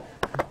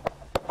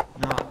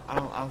 No, I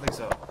don't think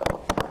so.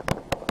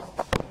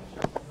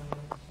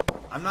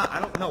 I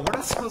don't know. We're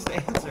not supposed to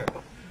answer.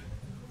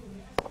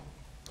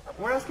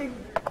 We're asking.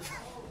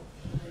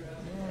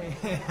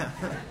 Yeah.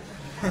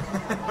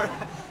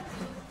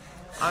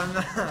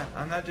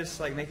 I'm not just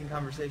like making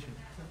conversation.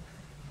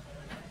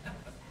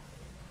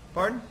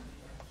 Pardon?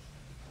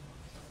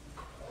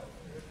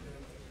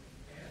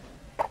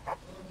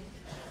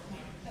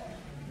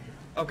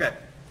 Okay.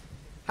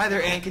 Hi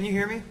there, Ann. Can you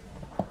hear me?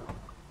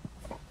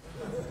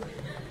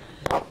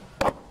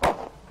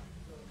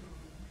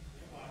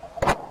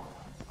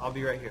 I'll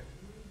be right here.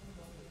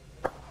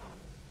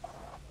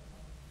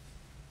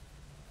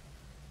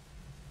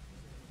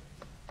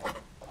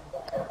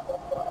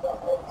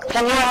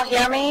 Can you all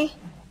hear me?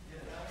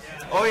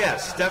 Oh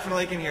yes,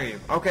 definitely can hear you.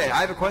 Okay,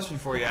 I have a question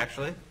for you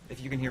actually,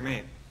 if you can hear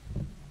me.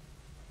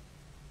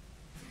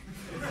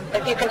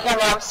 If you can hear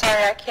me, I'm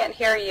sorry, I can't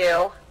hear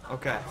you.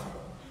 Okay.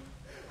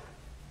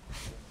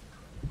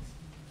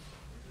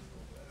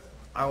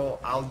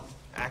 I'll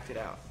act it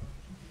out.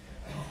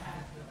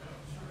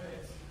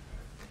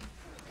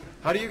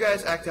 How do you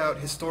guys act out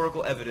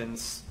historical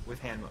evidence with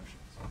hand motions?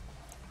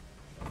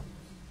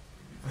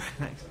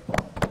 Thanks.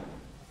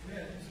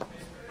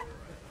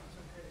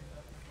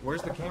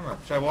 Where's the camera?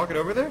 Should I walk it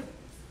over there?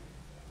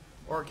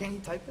 Or can he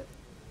type it?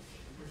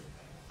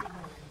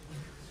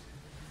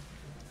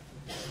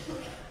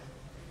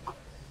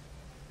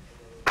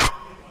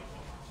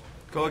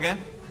 Go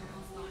again?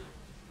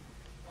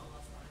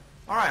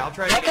 Alright, I'll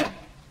try it again.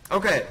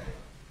 Okay.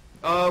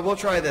 We'll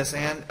try this,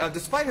 Anne.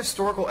 Despite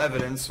historical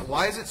evidence,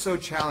 why is it so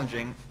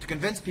challenging to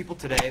convince people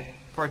today,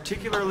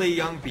 particularly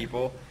young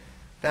people,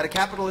 that a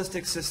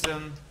capitalistic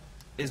system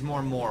is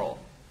more moral?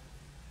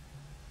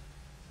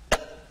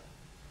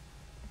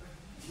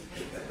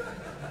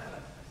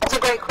 That's a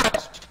great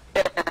question.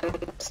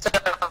 So,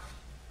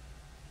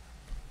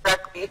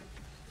 correctly,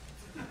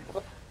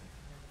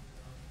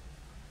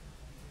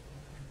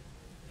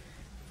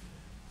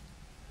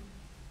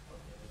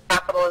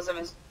 capitalism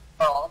is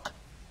moral.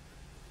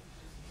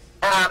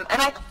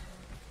 And I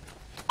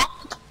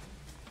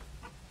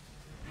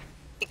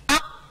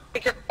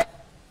think you're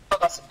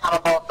us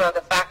accountable for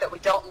the fact that we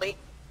don't lead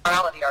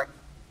morality argument.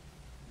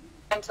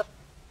 And to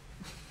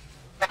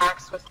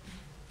facts with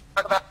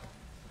talk about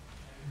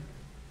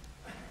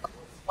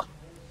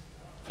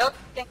don't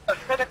think of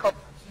critical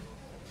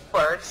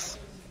words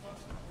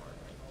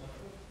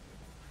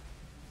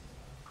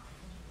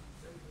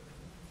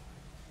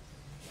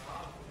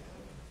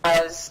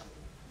as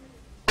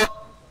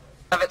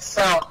of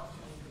itself.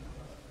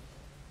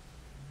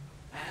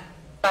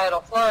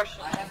 Societal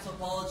flourishing. I have to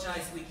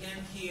apologize, we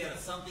can't hear.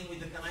 Something with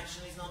the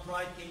connection is not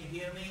right. Can you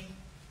hear me?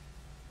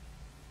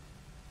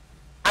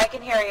 I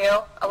can hear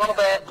you a little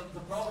bit. The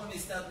problem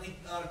is that we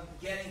are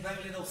getting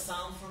very little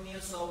sound from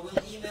you, so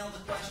we'll email the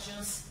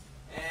questions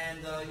and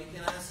you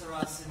can answer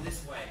us in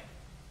this way.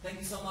 Thank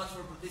you so much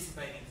for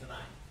participating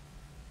tonight.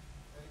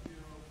 Thank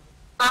you.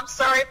 I'm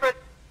sorry for...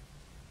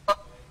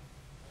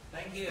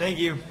 Thank you. Thank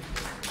you.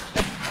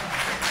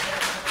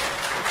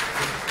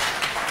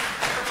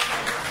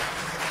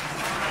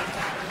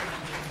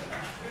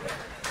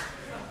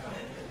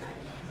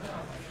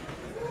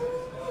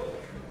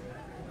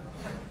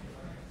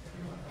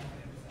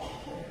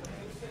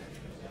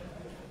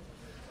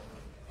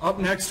 Up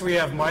next we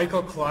have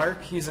Michael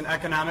Clark. He's an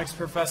economics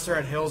professor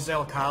at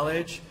Hillsdale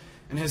College,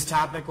 and his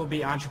topic will be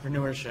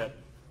entrepreneurship.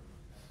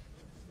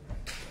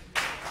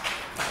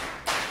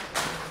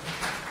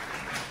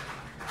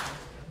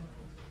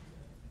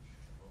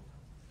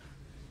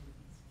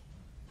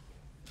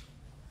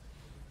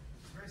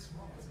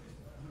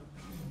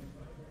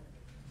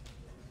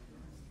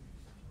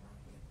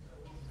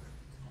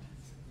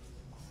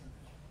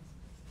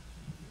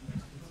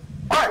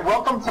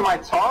 welcome to my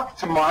talk,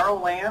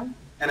 Tomorrowland,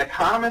 an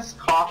economist's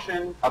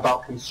caution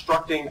about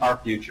constructing our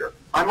future.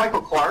 I'm Michael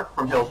Clark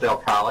from Hillsdale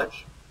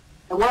College,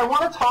 and what I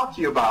want to talk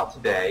to you about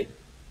today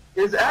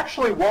is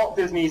actually Walt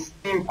Disney's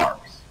theme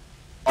parks.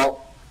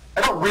 Well, I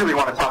don't really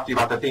want to talk to you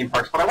about the theme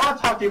parks, but I want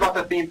to talk to you about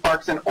the theme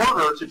parks in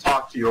order to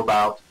talk to you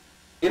about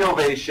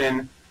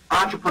innovation,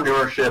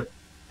 entrepreneurship,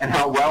 and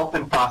how wealth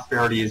and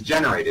prosperity is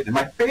generated. And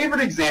my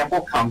favorite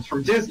example comes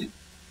from Disney.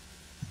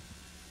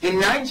 In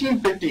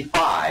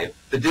 1955,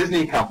 the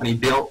Disney Company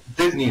built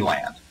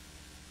Disneyland.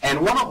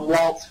 And one of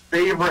Walt's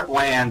favorite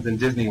lands in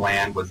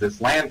Disneyland was this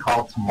land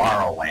called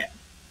Tomorrowland.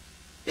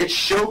 It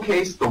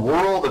showcased the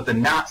world of the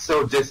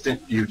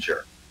not-so-distant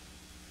future.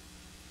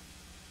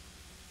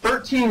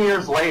 13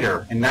 years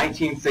later, in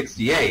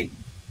 1968,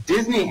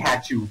 Disney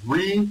had to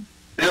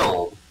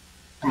rebuild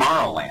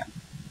Tomorrowland.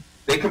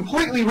 They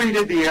completely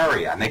redid the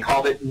area, and they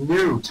called it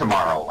New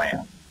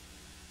Tomorrowland.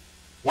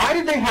 Why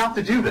did they have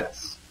to do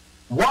this?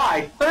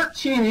 Why,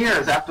 13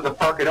 years after the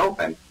park had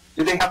opened,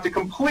 did they have to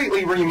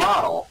completely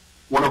remodel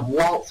one of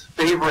Walt's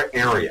favorite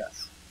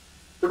areas?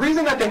 The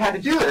reason that they had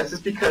to do this is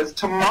because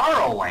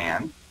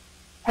Tomorrowland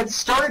had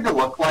started to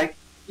look like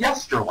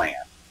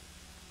Yesterland.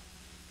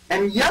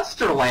 And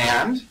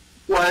Yesterland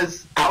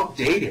was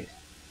outdated.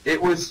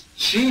 It was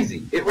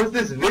cheesy. It was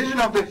this vision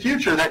of the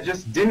future that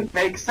just didn't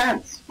make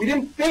sense. We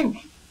didn't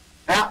think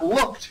that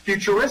looked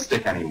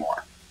futuristic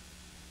anymore.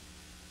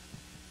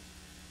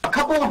 A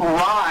couple of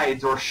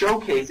rides or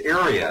showcase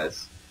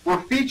areas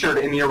were featured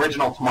in the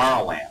original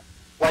Tomorrowland,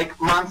 like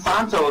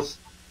Monsanto's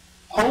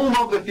Home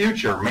of the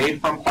Future,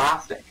 made from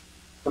plastic.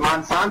 The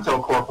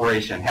Monsanto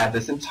Corporation had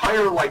this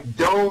entire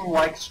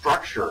dome-like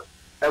structure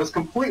that was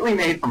completely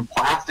made from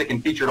plastic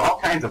and featured all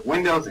kinds of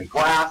windows and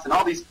glass and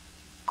all these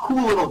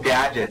cool little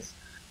gadgets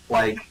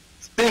like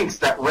sinks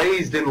that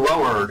raised and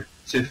lowered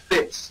to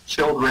fit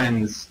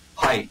children's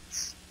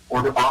heights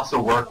or to also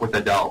work with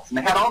adults. And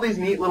they had all these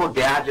neat little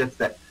gadgets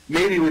that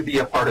maybe would be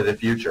a part of the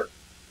future.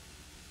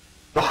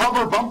 The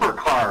hover bumper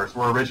cars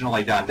were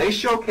originally done. They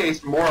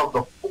showcased more of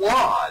the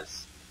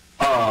flaws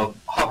of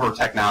hover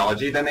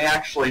technology than they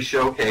actually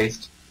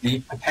showcased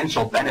the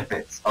potential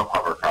benefits of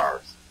hover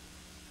cars.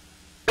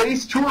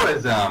 Space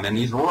tourism and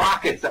these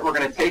rockets that were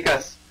going to take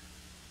us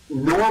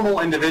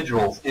normal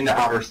individuals into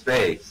outer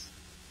space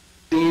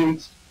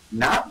seemed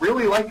not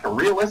really like a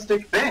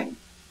realistic thing.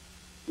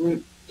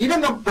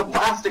 Even the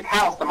plastic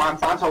house, the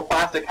Monsanto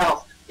plastic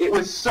house, it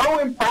was so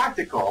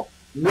impractical,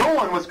 no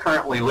one was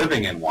currently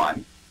living in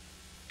one.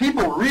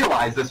 People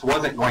realized this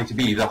wasn't going to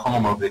be the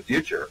home of the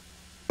future.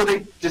 So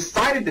they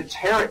decided to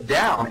tear it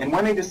down, and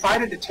when they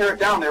decided to tear it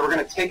down, they were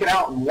going to take it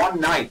out in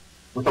one night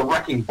with a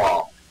wrecking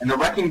ball. And the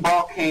wrecking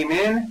ball came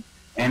in,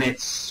 and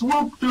it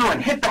swooped through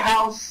and hit the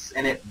house,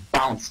 and it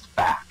bounced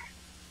back.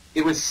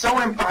 It was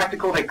so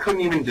impractical they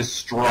couldn't even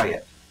destroy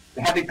it.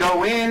 They had to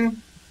go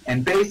in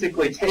and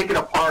basically take it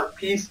apart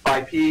piece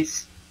by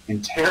piece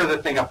and tear the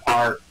thing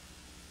apart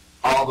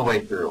all the way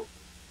through.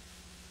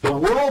 The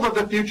world of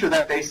the future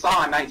that they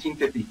saw in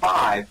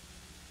 1955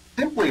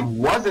 simply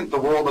wasn't the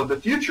world of the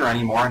future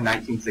anymore in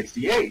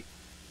 1968.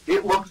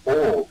 It looked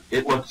old,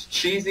 it looked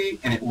cheesy,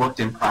 and it looked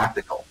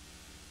impractical.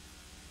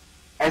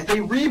 As they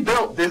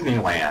rebuilt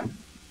Disneyland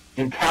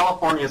in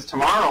California's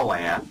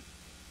Tomorrowland,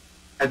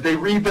 as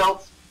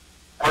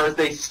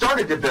they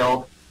started to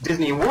build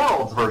Disney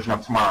World's version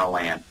of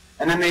Tomorrowland,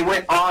 and then they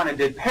went on and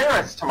did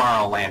Paris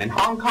Tomorrowland and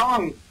Hong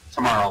Kong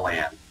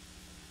Tomorrowland,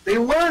 they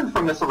learned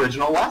from this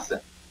original lesson.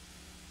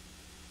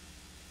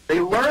 They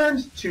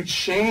learned to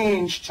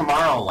change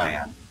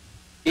Tomorrowland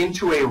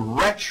into a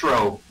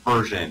retro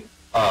version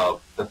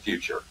of the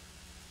future.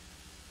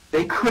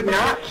 They could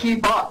not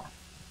keep up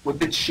with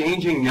the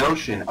changing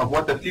notion of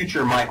what the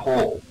future might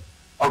hold,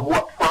 of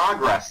what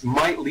progress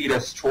might lead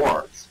us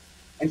towards.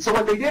 And so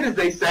what they did is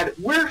they said,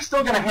 we're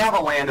still going to have a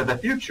land of the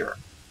future,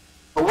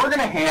 but we're going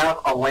to have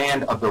a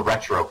land of the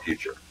retro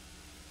future.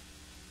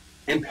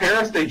 In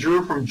Paris, they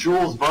drew from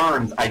Jules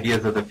Verne's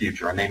ideas of the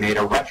future, and they made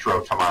a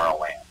retro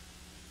Tomorrowland.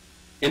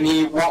 In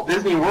the Walt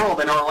Disney World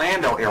in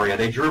Orlando area,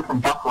 they drew from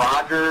Buck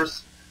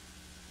Rogers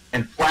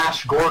and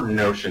Flash Gordon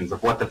notions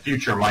of what the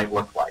future might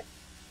look like.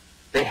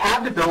 They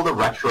had to build a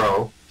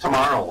retro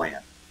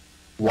Tomorrowland.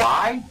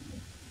 Why?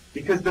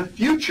 Because the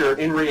future,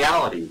 in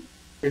reality,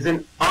 is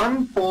an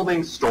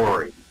unfolding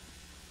story,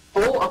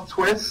 full of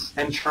twists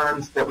and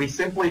turns that we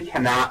simply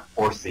cannot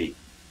foresee.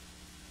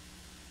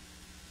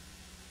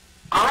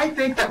 I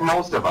think that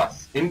most of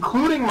us,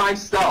 including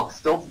myself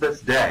still to this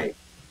day,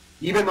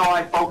 even though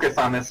I focus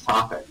on this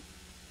topic,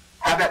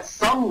 have at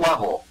some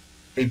level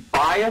a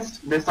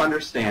biased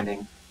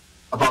misunderstanding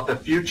about the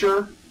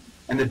future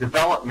and the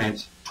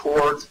development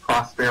towards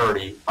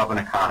prosperity of an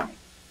economy.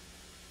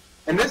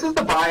 And this is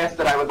the bias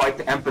that I would like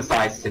to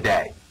emphasize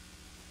today.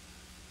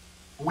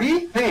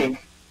 We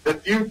think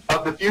of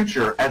the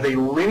future as a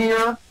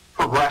linear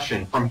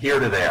progression from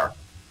here to there,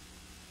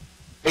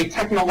 a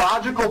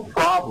technological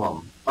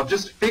problem of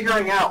just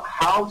figuring out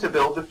how to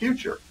build the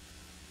future.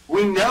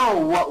 We know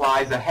what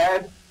lies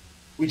ahead.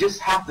 We just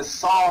have to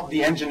solve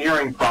the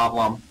engineering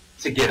problem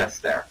to get us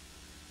there.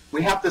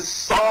 We have to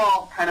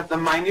solve kind of the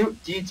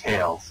minute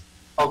details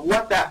of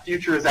what that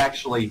future is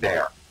actually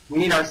there. We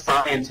need our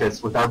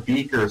scientists with our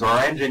beakers, or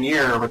our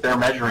engineer with their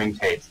measuring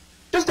tapes,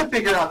 just to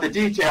figure out the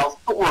details,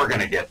 but we're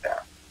going to get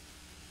there.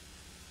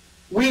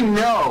 We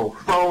know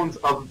phones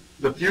of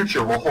the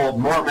future will hold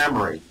more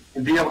memory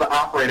and be able to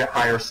operate at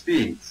higher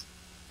speeds.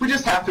 We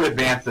just have to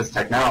advance this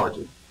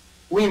technology.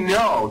 We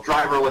know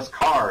driverless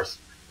cars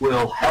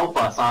will help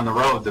us on the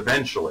roads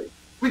eventually.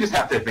 We just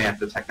have to advance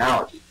the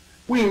technology.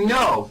 We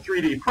know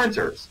 3D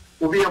printers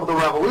will be able to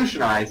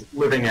revolutionize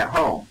living at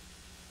home.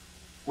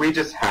 We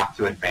just have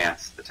to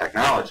advance the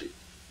technology.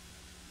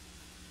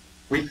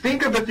 We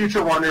think of the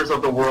future wonders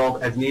of the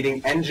world as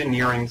needing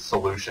engineering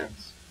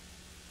solutions,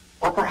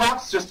 or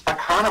perhaps just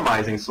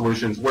economizing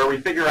solutions where we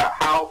figure out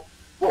how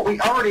what we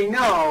already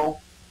know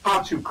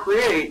how to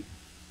create,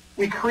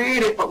 we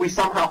create it, but we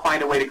somehow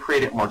find a way to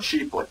create it more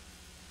cheaply.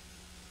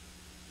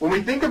 When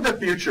we think of the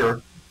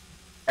future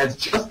as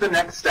just the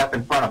next step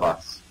in front of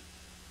us,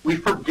 we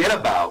forget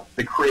about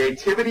the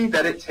creativity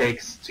that it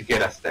takes to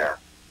get us there.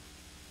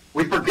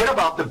 We forget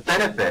about the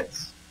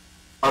benefits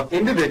of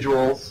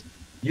individuals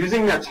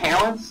using their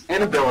talents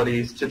and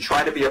abilities to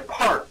try to be a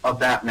part of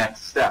that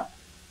next step.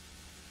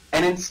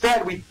 And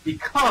instead, we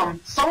become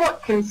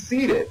somewhat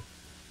conceited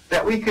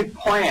that we could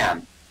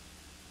plan,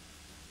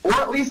 or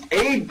at least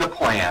aid the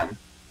plan,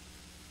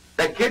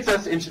 that gets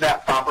us into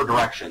that proper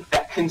direction,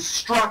 that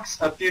constructs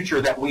a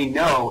future that we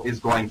know is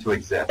going to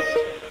exist.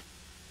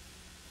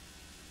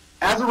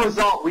 As a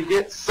result, we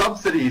get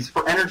subsidies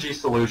for energy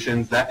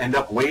solutions that end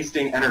up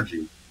wasting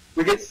energy.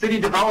 We get city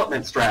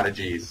development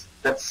strategies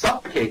that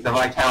suffocate the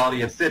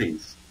vitality of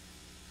cities.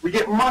 We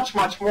get much,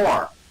 much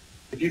more.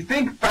 If you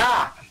think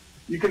back,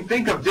 you can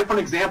think of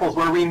different examples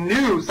where we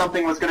knew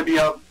something was going to be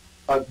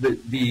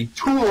the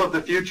tool of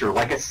the future,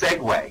 like a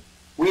Segway.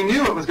 We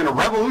knew it was going to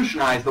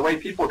revolutionize the way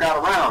people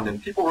got around,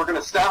 and people were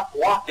going to stop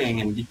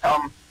walking and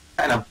become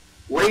kind of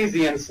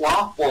lazy and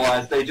slothful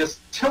as they just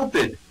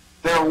tilted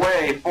their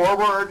way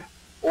forward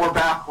or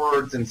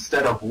backwards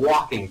instead of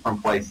walking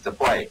from place to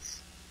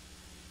place.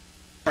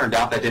 Turned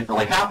out that didn't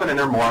really happen, and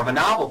they're more of a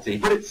novelty.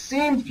 But it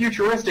seemed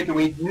futuristic, and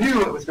we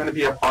knew it was going to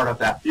be a part of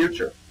that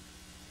future.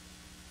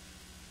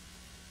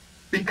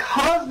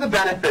 Because the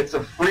benefits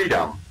of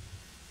freedom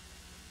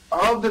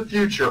of the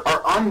future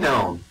are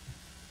unknown,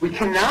 we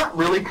cannot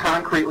really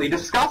concretely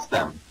discuss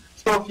them.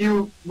 So if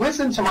you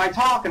listen to my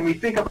talk and we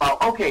think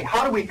about, okay,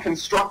 how do we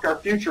construct our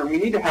future, and we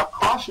need to have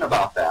caution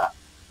about that,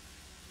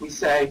 we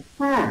say,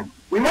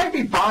 we might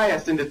be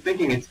biased into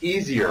thinking it's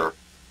easier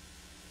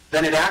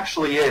than it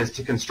actually is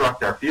to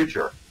construct our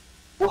future.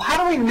 Well,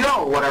 how do we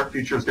know what our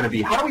future is going to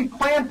be? How do we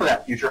plan for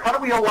that future? How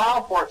do we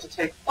allow for it to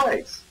take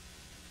place?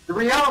 The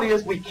reality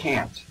is we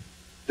can't.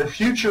 The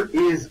future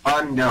is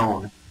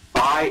unknown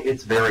by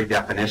its very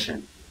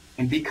definition.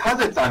 And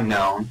because it's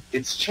unknown,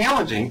 it's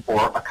challenging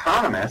for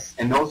economists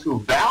and those who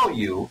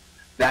value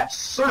that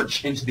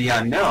search into the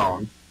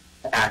unknown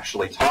to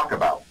actually talk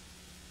about.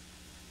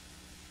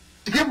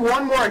 To give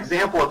one more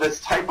example of this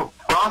type of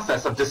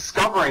process of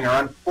discovering or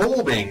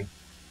unfolding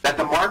that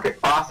the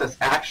market process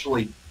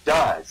actually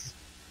does,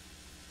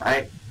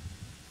 right?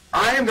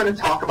 I am going to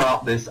talk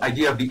about this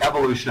idea of the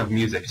evolution of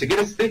music to get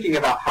us thinking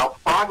about how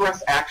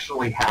progress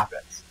actually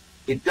happens.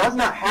 It does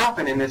not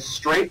happen in this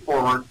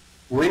straightforward,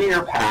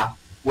 linear path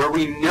where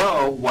we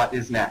know what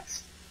is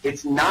next.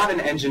 It's not an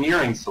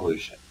engineering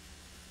solution.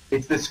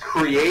 It's this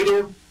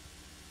creative,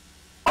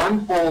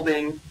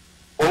 unfolding,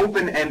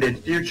 open-ended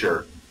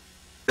future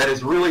that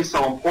is really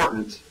so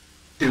important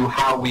to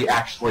how we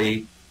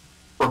actually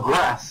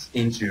progress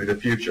into the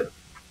future.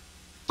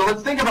 So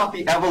let's think about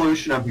the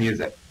evolution of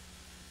music.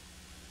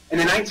 In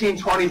the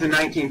 1920s and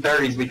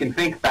 1930s, we can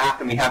think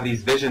back and we have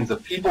these visions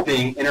of people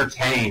being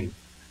entertained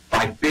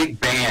by big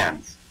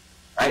bands.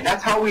 Right?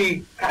 That's how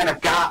we kind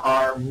of got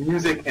our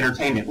music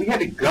entertainment. We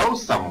had to go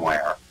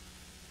somewhere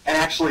and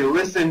actually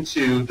listen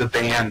to the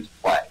band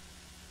play.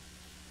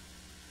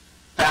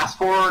 Fast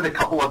forward a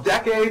couple of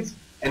decades,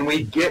 and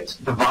we get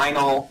the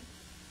vinyl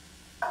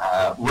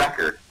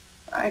record.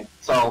 Right?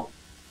 So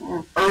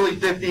early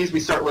 50s, we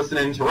start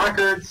listening to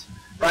records,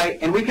 right?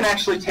 And we can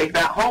actually take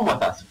that home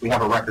with us. If we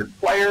have a record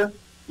player,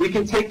 we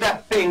can take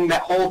that thing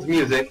that holds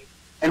music,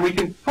 and we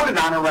can put it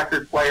on a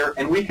record player,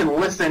 and we can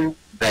listen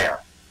there,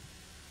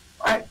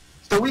 right?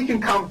 So we can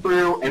come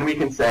through, and we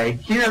can say,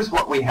 here's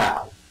what we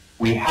have.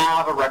 We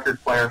have a record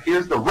player.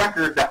 Here's the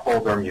record that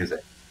holds our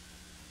music.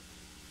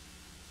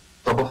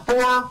 So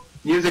before,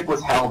 music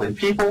was held in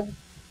people.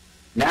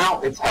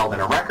 Now it's held in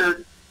a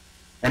record.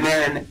 And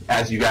then,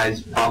 as you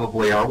guys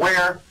probably are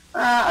aware,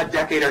 a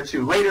decade or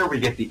two later, we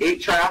get the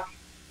 8-track.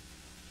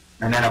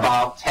 And then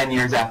about 10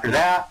 years after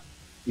that,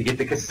 we get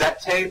the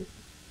cassette tape.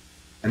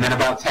 And then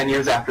about 10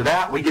 years after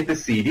that, we get the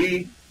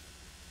CD.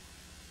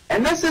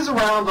 And this is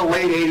around the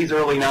late 80s,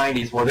 early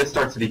 90s, where this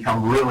starts to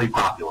become really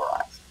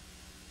popularized.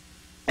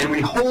 And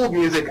we hold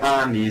music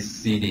on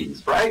these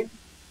CDs, right?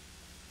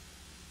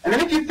 And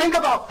then if you think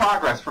about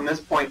progress from this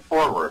point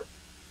forward,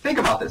 think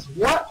about this.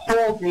 What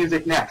holds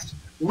music next?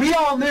 We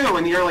all knew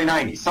in the early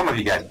 90s, some of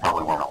you guys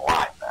probably weren't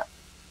alive then,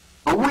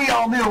 But we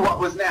all knew what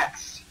was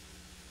next.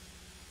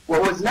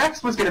 What was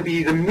next was going to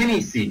be the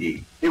mini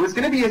CD. It was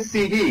going to be a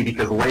CD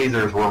because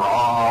lasers were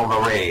all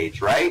the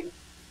rage, right?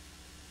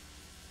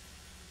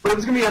 But it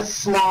was going to be a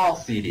small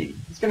CD.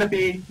 It's going to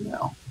be,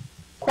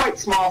 quite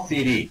small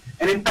CD.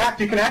 And in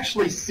fact, you can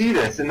actually see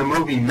this in the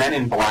movie Men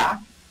in Black,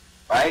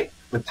 right?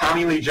 With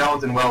Tommy Lee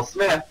Jones and Will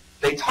Smith.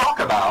 They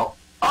talk about,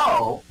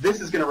 oh, this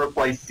is going to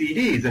replace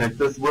CDs, and it's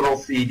this little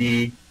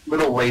CD,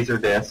 little laser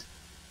disc.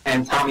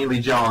 And Tommy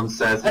Lee Jones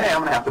says, hey, I'm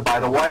going to have to buy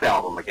the White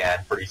Album again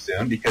pretty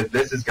soon because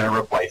this is going to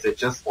replace it,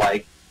 just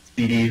like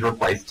CDs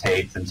replaced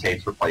tapes, and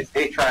tapes replaced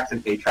 8-tracks,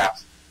 and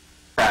 8-tracks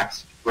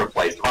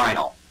replaced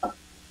vinyl.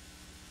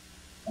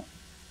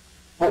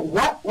 But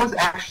what was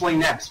actually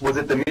next? Was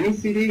it the mini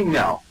CD?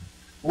 No.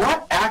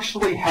 What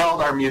actually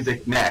held our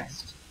music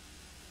next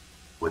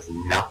was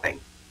nothing.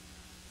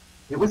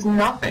 It was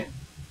nothing.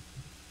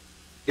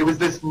 It was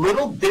this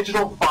little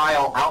digital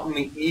file out in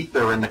the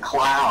ether in the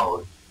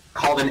cloud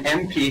called an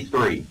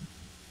MP3.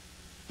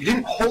 You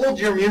didn't hold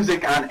your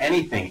music on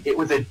anything. It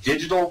was a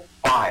digital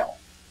file.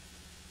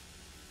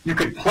 You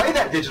could play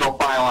that digital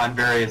file on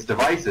various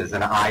devices,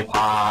 an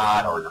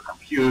iPod or your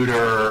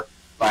computer,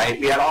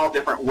 right? We had all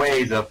different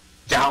ways of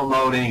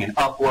downloading and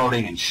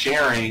uploading and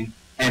sharing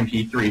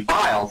MP3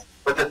 files,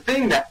 but the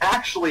thing that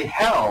actually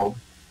held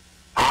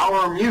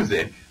our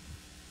music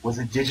was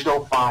a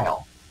digital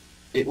file.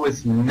 It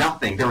was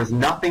nothing. There was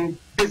nothing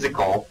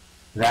physical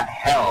that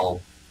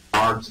held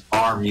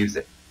our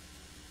music.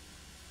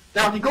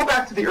 Now, if you go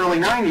back to the early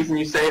 90s and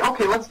you say,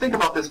 okay, let's think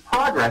about this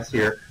progress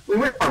here. We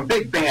went from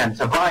big band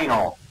to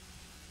vinyl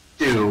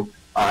to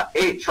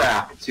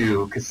 8-track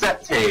to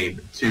cassette tape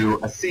to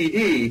a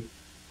CD.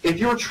 If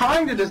you were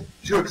trying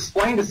to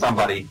explain to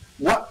somebody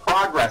what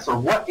progress or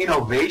what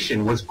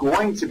innovation was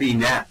going to be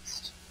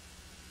next,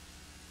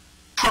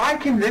 try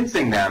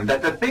convincing them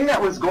that the thing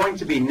that was going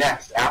to be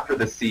next after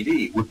the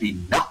CD would be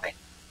nothing.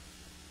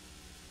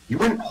 You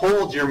wouldn't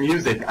hold your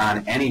music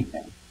on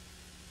anything.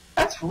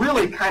 That's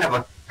really kind of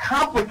a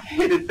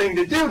complicated thing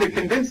to do to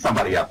convince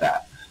somebody of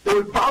that. They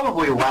would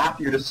probably laugh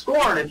you to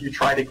scorn if you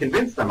try to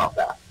convince them of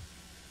that.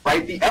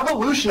 Right? The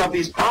evolution of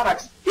these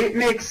products, it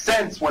makes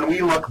sense when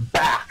we look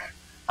back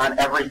on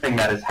everything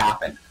that has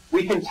happened.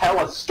 We can tell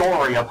a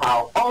story of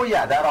how, oh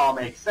yeah, that all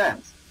makes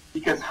sense.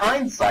 Because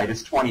hindsight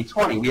is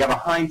 20/20. We have a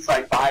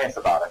hindsight bias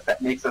about us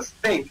that makes us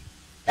think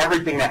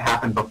everything that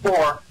happened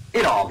before,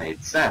 it all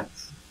made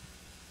sense.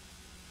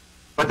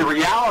 But the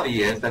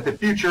reality is that the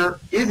future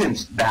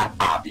isn't that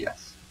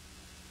obvious,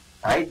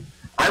 right?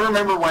 I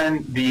remember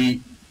when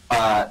the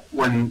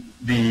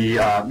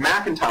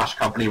Macintosh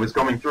company was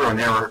going through and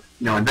they were,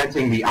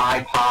 inventing the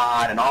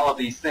iPod and all of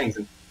these things.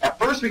 And at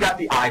first we got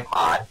the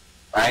iPod,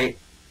 right?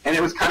 And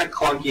it was kind of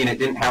clunky and it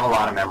didn't have a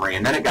lot of memory.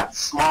 And then it got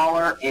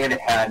smaller and it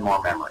had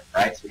more memory,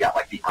 right? So we got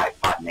like the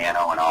iPod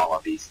Nano and all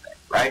of these things,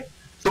 right?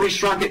 So we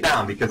shrunk it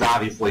down because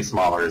obviously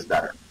smaller is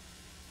better.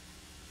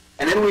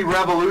 And then we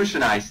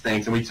revolutionized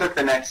things and we took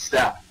the next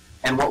step.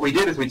 And what we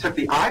did is we took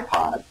the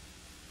iPod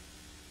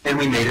and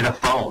we made it a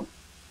phone.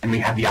 And we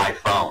had the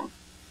iPhone,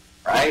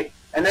 right?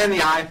 And then the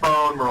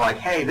iPhone, we're like,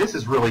 hey, this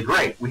is really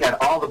great. We had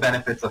all the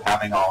benefits of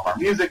having all of our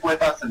music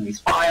with us in these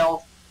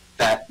files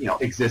that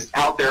exist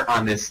out there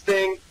on this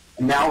thing.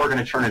 And now we're going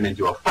to turn it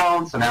into a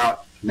phone. So now it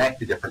can connect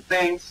to different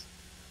things.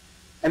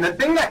 And the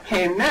thing that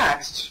came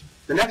next,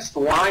 the next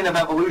line of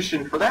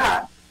evolution for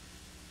that,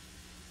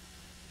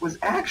 was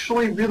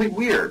actually really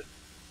weird.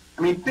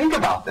 I mean, think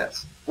about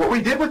this. What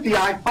we did with the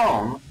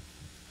iPhone,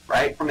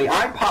 right, from the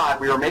iPod,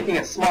 we were making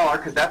it smaller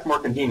because that's more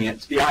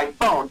convenient, to the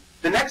iPhone.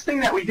 The next thing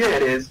that we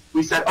did is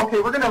we said,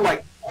 okay, we're going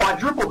to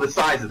quadruple the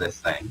size of this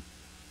thing,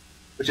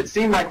 which it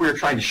seemed like we were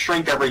trying to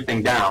shrink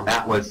everything down.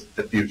 That was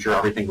the future.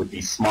 Everything would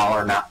be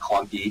smaller, not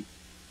clunky,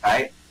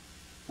 right?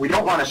 We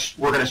don't want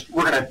to, we're going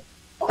to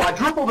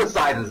quadruple the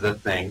size of this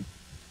thing,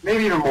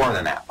 maybe even more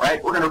than that,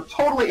 right? We're going to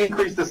totally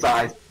increase the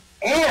size,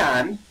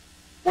 and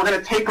we're going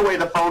to take away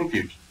the phone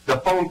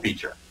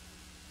feature.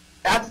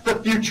 That's the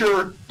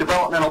future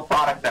developmental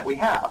product that we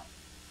have.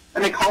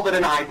 And they called it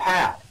an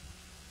iPad,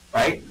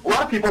 right? A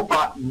lot of people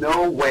thought,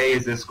 no way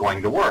is this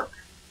going to work.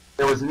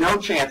 There was no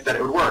chance that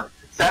it would work.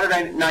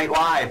 Saturday Night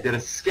Live did a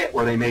skit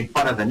where they made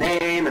fun of the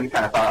name and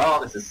kind of thought,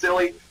 oh, this is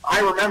silly.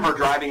 I remember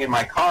driving in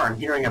my car and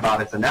hearing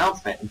about its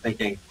announcement and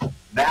thinking,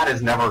 that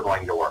is never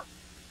going to work,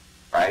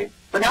 right?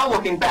 But now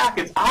looking back,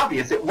 it's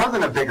obvious it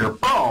wasn't a bigger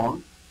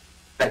phone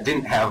that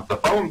didn't have the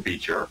phone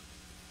feature.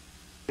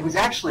 It was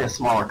actually a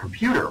smaller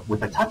computer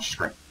with a touch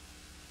screen,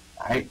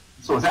 right?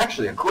 So it was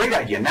actually a great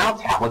idea. Now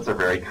tablets are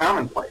very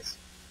commonplace.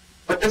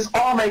 But this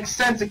all makes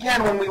sense.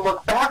 Again, when we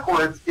look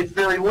backwards, it's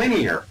very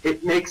linear.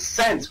 It makes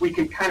sense. We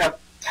can kind of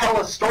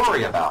tell a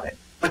story about it.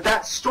 But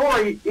that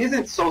story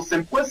isn't so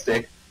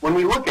simplistic when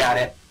we look at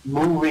it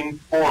moving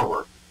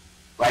forward,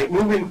 right?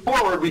 Moving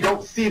forward, we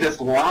don't see this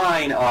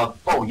line of,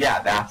 oh,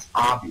 yeah, that's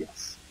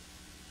obvious,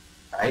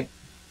 right?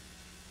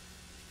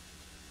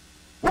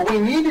 What we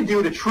need to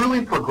do to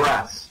truly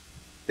progress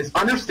is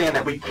understand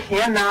that we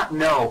cannot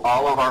know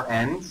all of our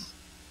ends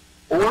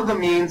or the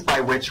means by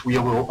which we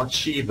will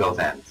achieve those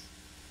ends.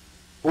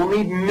 We'll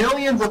need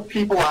millions of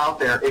people out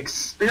there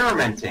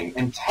experimenting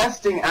and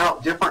testing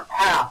out different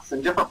paths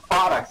and different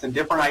products and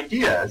different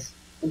ideas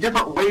and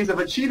different ways of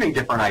achieving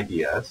different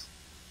ideas.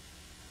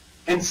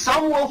 And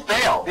some will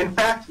fail. In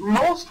fact,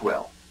 most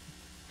will.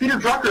 Peter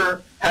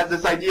Drucker has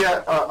this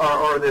idea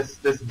or this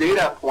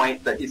data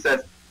point that he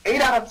says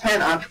 8 out of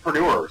 10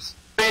 entrepreneurs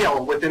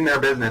fail within their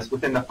business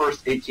within the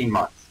first 18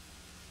 months.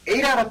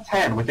 8 out of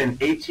 10 within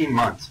 18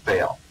 months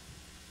fail.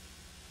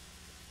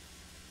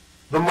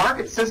 The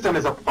market system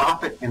is a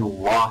profit and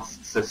loss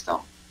system.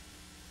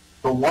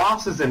 The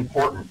loss is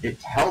important. It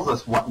tells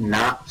us what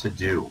not to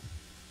do.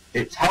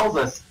 It tells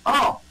us,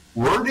 oh,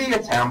 worthy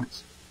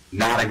attempt,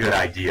 not a good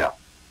idea.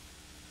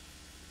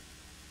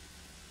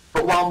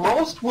 But while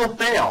most will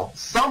fail,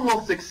 some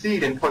will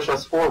succeed and push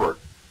us forward.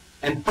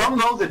 And from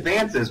those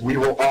advances, we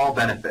will all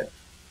benefit.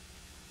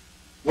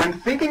 When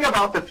thinking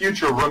about the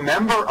future,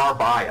 remember our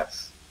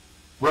bias.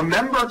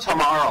 Remember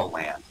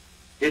Tomorrowland.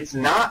 It's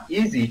not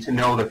easy to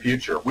know the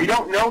future. We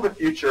don't know the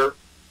future,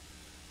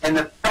 and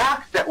the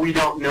fact that we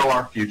don't know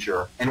our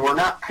future, and we're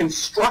not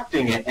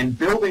constructing it and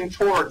building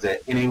towards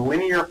it in a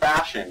linear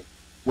fashion,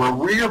 where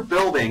we're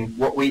building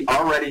what we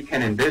already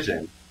can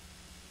envision,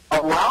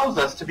 allows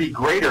us to be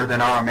greater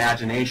than our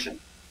imagination.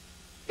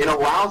 It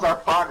allows our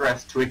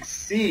progress to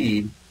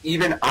exceed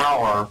even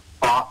our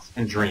thoughts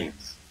and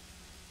dreams.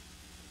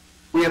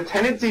 We have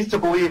tendencies to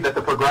believe that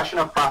the progression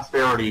of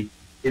prosperity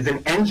is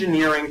an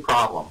engineering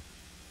problem,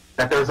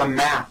 that there's a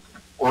map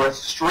or a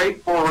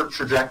straightforward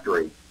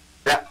trajectory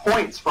that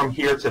points from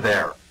here to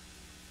there.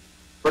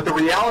 But the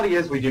reality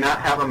is we do not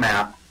have a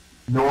map,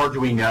 nor do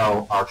we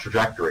know our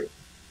trajectory.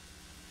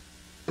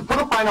 To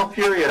put a final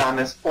period on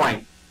this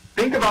point,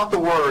 think about the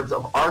words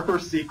of Arthur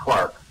C.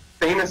 Clarke,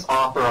 famous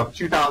author of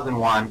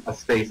 2001: A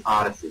Space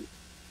Odyssey,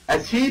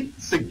 as he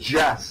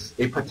suggests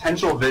a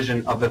potential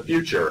vision of the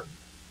future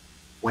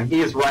when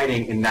he is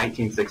writing in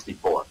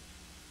 1964.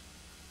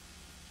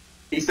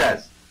 He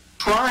says,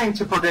 "Trying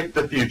to predict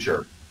the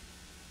future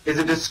is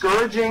a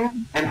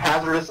discouraging and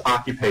hazardous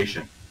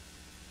occupation.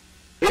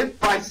 If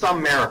by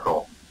some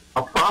miracle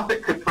a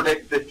prophet could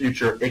predict the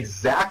future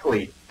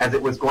exactly as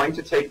it was going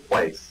to take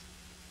place,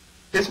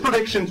 his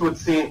predictions would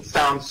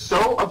sound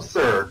so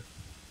absurd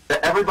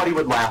that everybody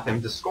would laugh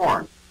him to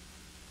scorn.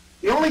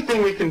 The only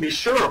thing we can be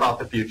sure about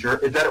the future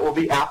is that it will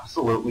be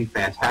absolutely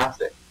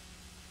fantastic.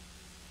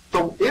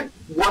 So if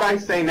what I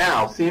say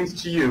now seems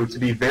to you to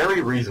be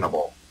very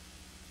reasonable,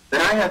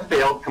 then I have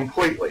failed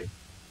completely.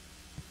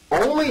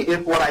 Only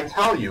if what I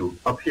tell you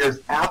appears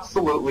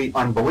absolutely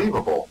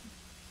unbelievable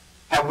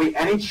have we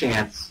any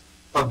chance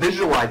of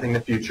visualizing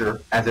the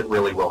future as it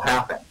really will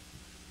happen."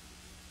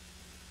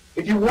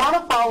 If you want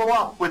to follow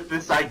up with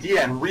this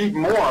idea and read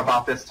more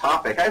about this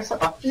topic, I have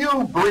a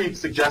few brief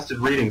suggested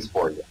readings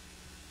for you.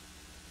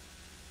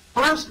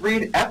 First,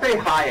 read F.A.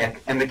 Hayek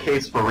and the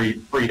Case for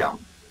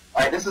Freedom.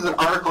 Right, this is an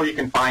article you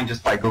can find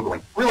just by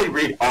Googling. Really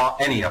read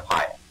any of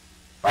Hayek.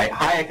 Right?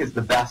 Hayek is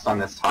the best on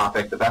this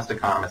topic, the best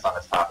economist on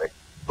this topic.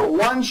 But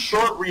one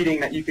short reading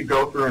that you could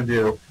go through and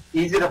do,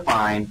 easy to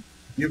find,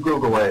 you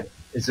Google it,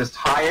 is just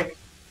Hayek,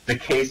 The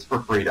Case for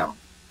Freedom.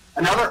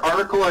 Another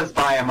article is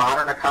by a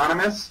modern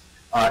economist,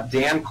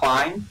 Dan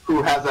Klein,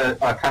 who has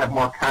a kind of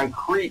more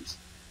concrete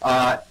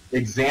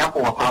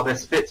example of how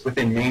this fits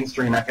within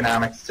mainstream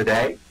economics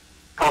today.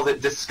 Calls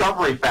it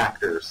Discovery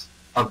Factors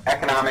of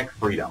Economic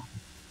Freedom.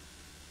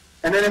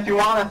 And then if you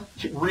want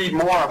to read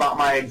more about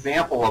my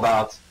example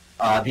about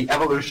the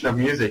evolution of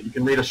music, you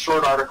can read a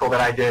short article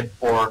that I did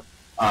for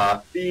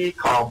Fee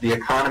called The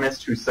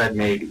Economist Who Said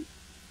Maybe.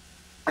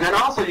 And then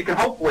also you can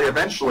hopefully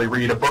eventually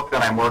read a book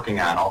that I'm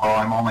working on, although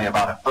I'm only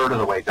about a third of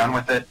the way done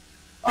with it.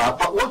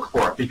 But look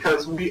for it,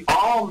 because we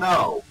all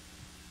know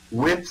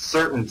with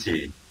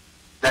certainty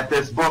that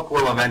this book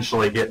will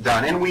eventually get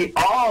done. And we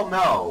all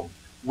know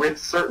with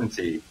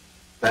certainty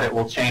that it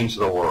will change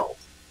the world.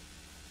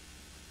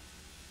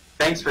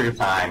 Thanks for your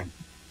time.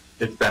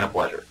 It's been a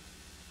pleasure.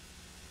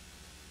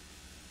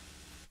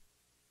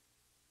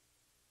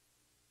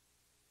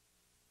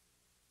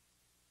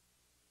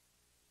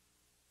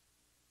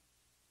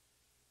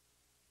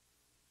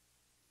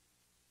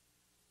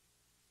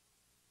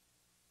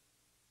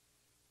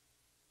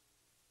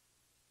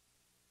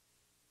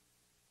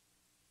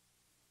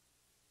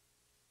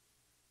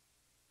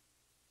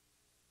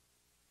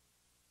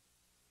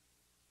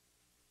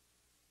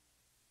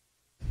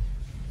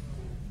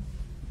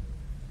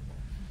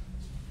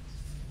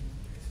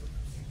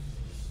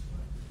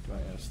 Do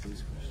I ask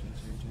these questions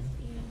here, Jim?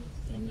 Yeah,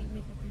 then you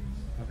make up your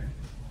own.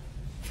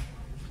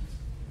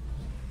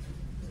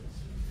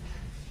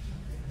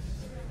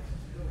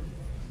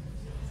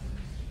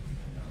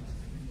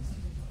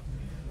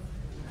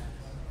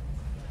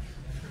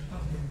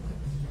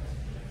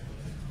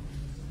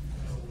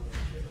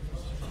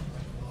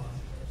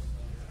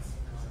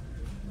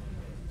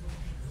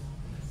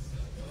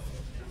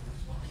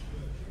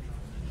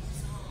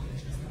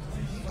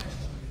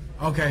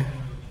 Okay. Okay.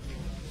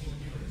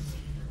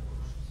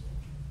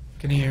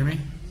 Can you hear me?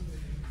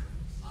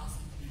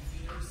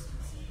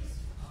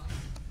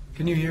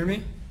 Can you hear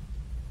me?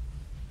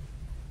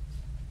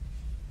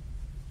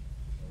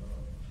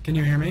 Can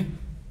you hear me?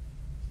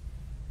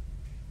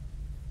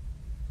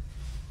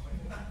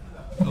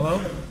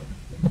 Hello?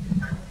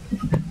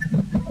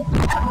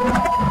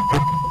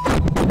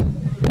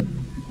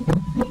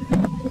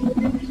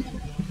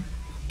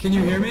 Can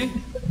you hear me?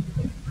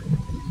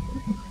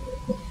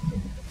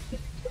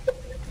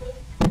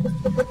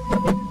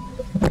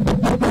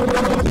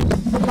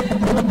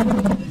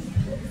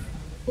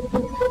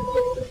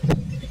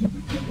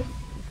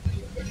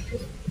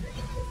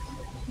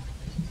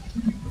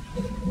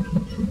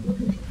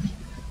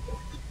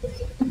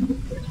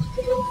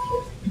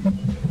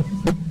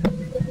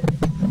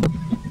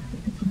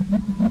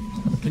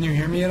 Can you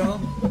hear me at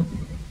all?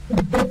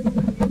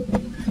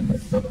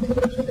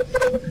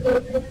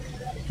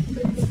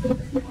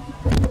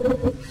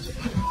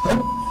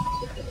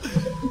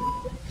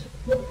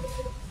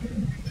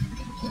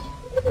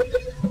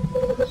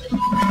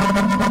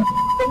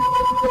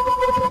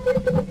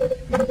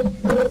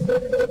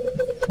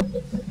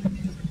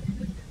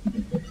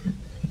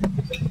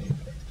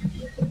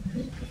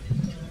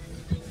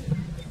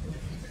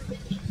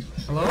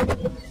 Hello?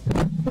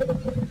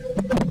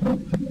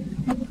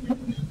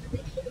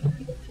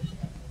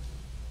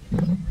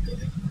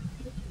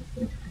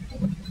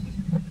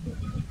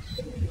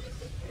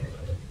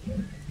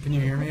 Can you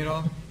hear me at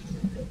all?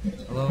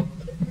 Hello?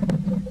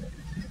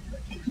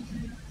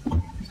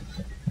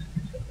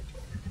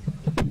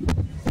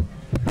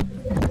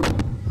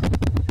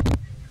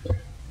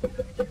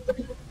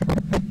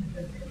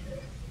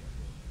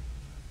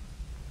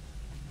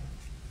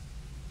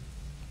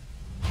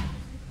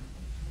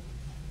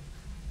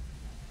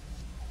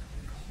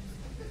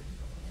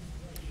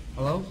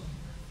 Hello?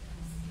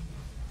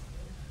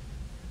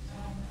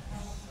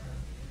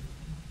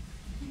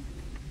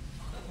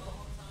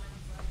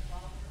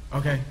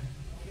 Okay.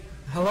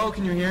 Hello,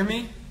 can you hear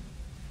me?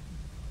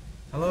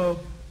 Hello?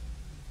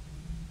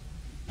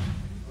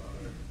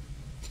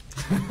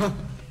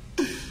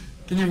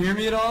 Can you hear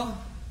me at all?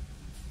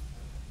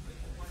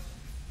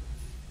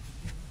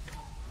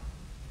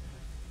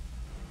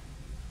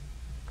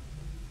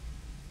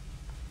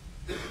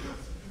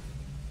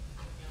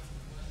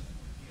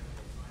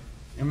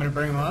 I'm going to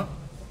bring him up.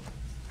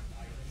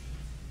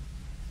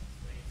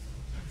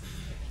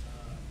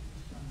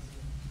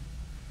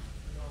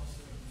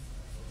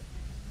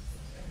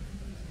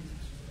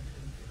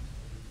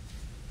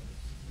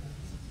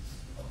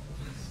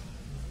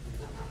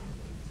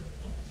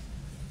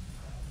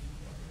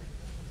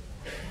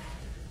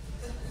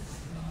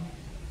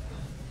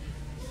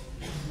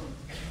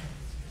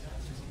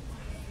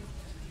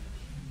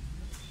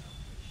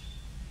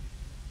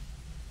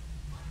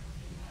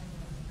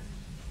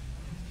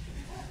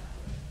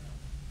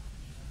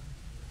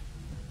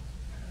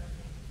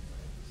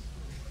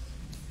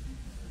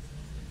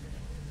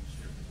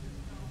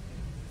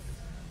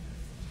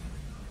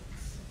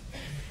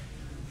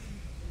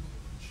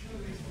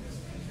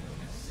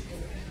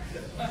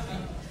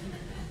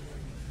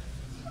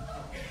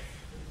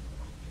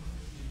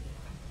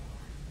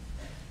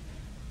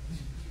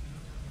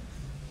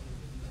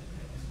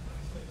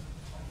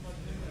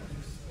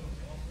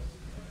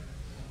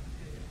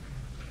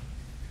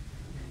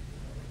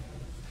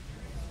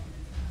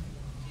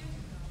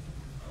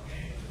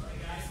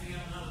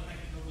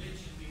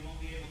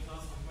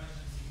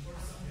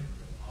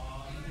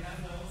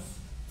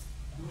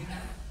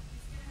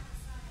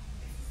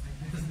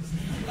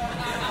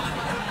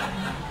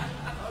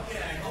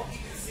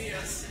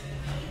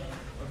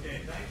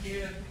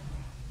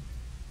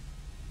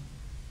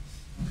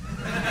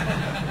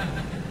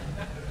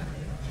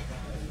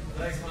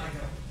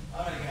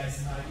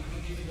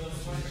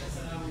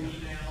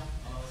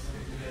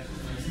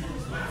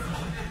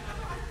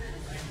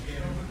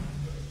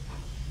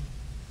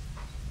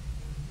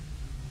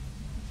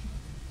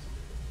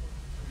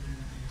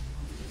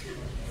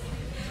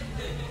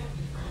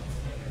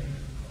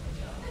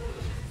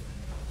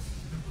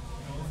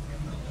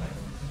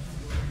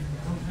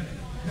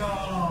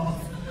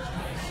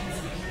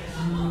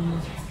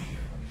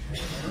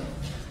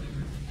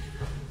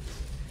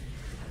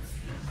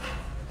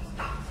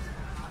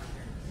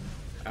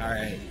 All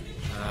right.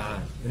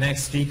 The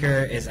next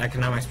speaker is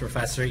economics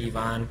professor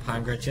Ivan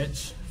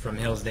Pongracic from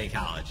Hillsdale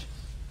College.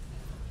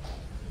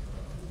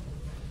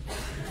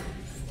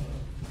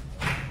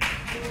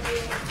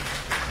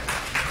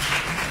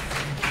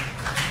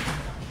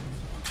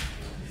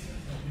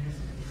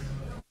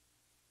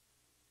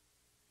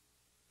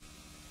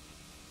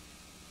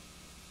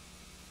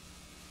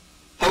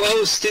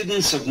 Hello,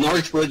 students of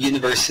Northwood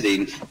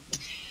University.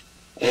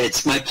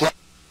 It's my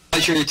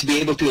pleasure to be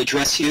able to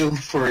address you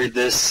for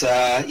this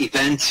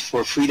event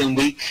for Freedom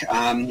Week,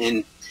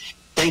 and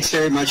thanks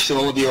very much to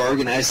all of your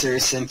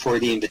organizers and for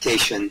the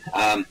invitation.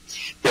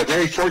 We're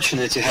very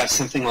fortunate to have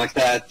something like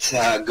that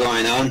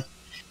going on.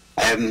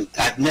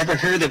 I've never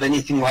heard of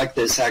anything like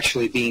this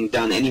actually being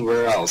done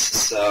anywhere else,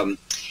 so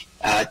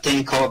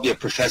thank all of your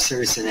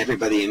professors and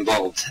everybody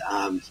involved.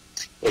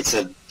 It's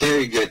a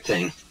very good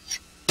thing.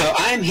 So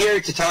I'm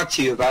here to talk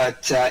to you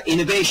about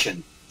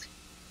innovation.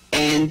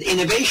 And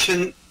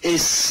innovation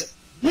is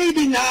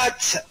maybe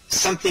not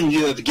something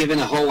you have given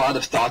a whole lot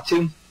of thought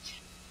to,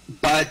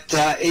 but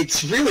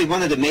it's really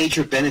one of the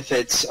major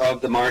benefits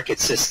of the market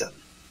system.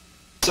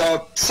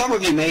 So some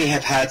of you may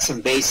have had some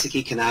basic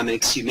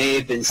economics. You may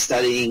have been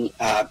studying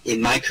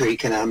in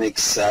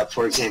microeconomics,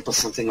 for example,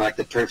 something like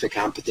the perfect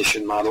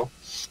competition model.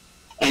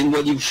 And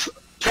what you've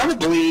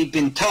probably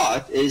been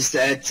taught is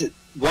that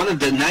one of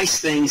the nice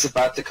things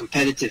about the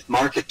competitive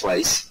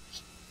marketplace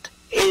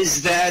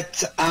is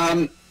that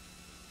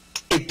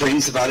it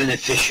brings about an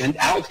efficient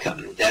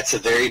outcome. That's a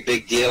very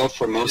big deal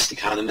for most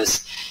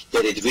economists,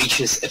 that it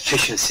reaches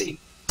efficiency.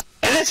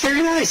 And that's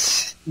very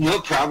nice. No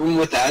problem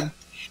with that.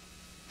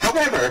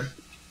 However,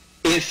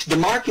 if the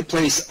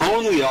marketplace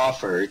only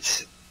offered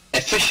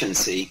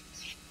efficiency,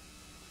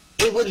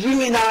 it would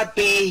really not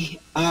be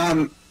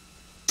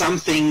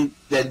something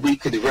that we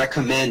could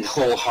recommend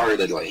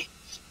wholeheartedly.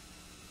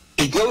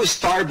 It goes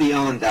far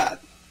beyond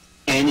that.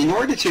 And in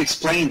order to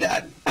explain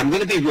that, I'm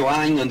going to be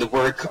relying on the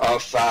work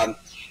of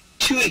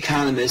two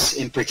economists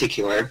in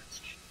particular,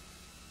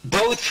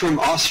 both from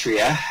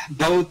Austria,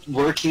 both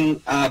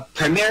working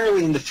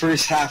primarily in the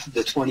first half of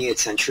the 20th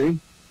century.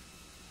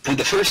 And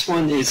the first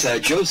one is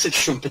Joseph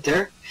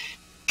Schumpeter,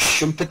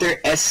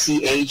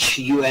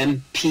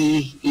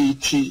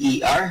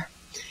 S-C-H-U-M-P-E-T-E-R,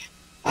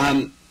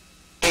 and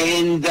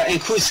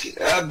who's,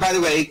 by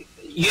the way,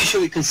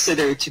 usually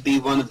considered to be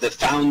one of the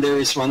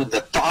founders, one of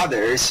the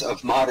fathers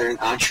of modern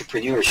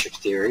entrepreneurship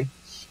theory.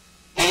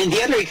 And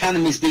the other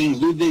economist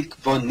being Ludwig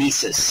von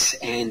Mises.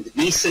 And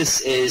Mises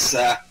is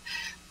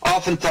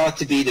often thought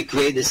to be the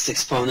greatest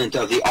exponent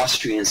of the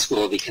Austrian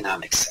School of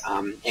Economics.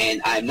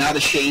 And I'm not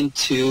ashamed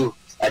to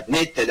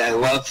admit that I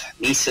love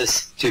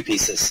Mises to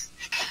pieces.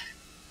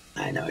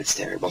 I know it's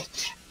terrible.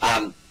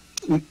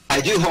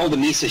 I do hold a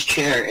Mises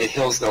chair at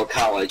Hillsdale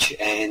College,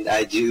 and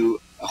I do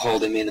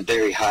hold him in a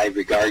very high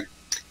regard.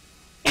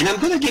 And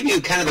I'm going to give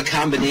you kind of a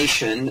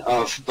combination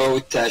of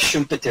both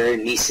Schumpeter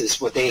and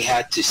Mises, what they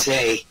had to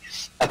say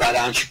about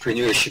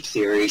entrepreneurship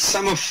theory.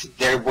 Some of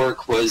their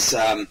work was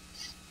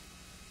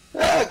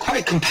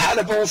quite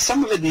compatible,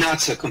 some of it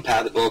not so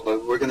compatible,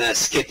 but we're going to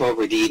skip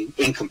over the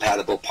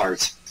incompatible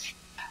parts.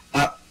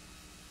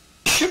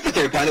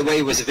 Schumpeter, by the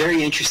way, was a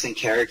very interesting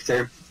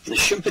character.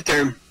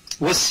 Schumpeter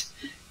was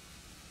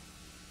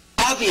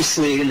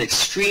obviously an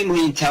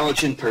extremely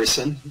intelligent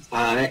person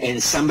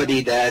and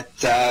somebody that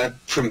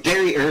from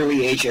very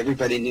early age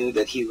everybody knew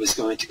that he was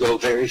going to go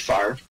very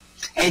far.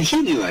 And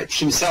he knew it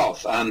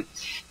himself.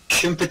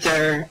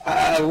 Schumpeter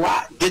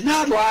did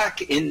not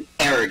lack in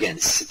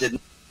arrogance, did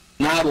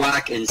not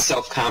lack in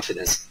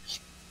self-confidence.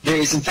 There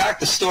is, in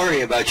fact, a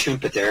story about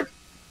Schumpeter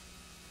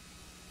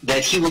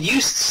that he would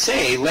used to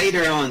say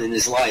later on in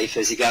his life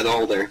as he got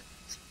older,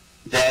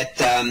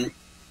 that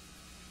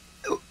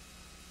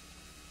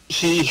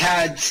he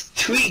had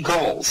three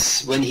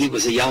goals when he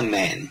was a young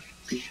man.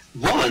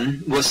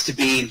 One was to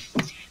be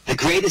the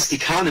greatest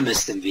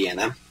economist in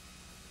Vienna.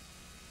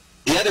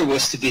 The other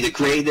was to be the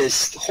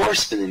greatest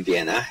horseman in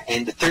Vienna.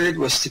 And the third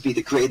was to be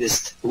the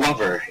greatest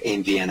lover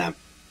in Vienna.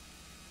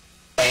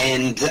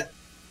 And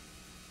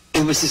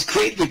it was his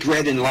great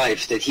regret in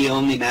life that he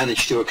only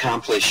managed to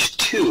accomplish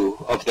two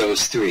of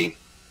those three.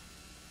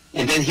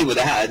 And then he would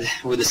add,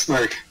 with a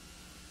smirk,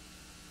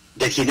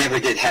 that he never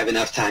did have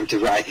enough time to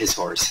ride his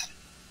horse.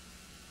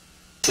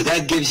 So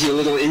that gives you a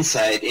little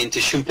insight into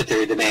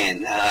Schumpeter the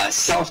man.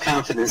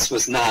 Self-confidence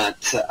was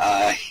not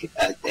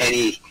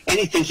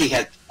anything he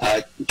had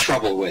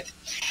trouble with.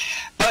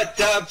 But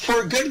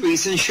for good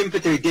reason,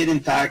 Schumpeter did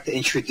in fact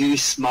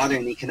introduce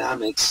modern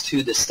economics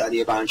to the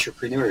study of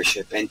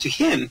entrepreneurship. And to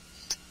him,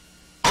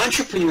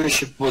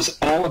 entrepreneurship was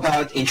all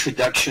about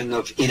introduction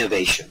of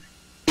innovation.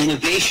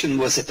 Innovation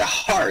was at the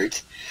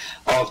heart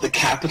of the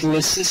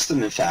capitalist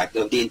system, in fact,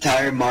 of the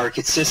entire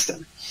market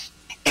system.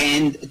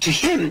 And to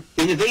him,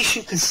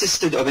 innovation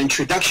consisted of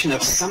introduction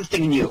of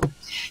something new,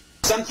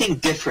 something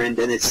different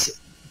than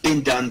it's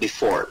been done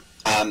before.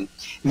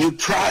 New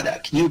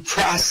product, new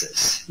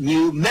process,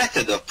 new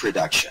method of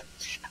production,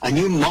 a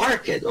new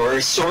market or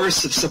a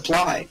source of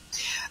supply,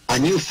 a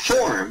new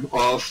form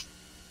of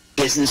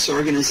business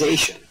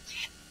organization.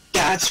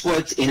 That's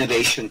what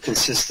innovation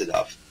consisted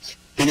of.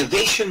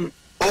 Innovation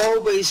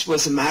always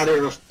was a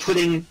matter of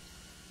putting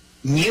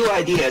new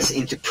ideas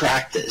into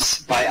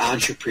practice by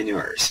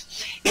entrepreneurs.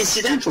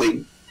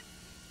 Incidentally,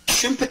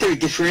 Schumpeter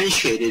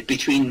differentiated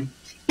between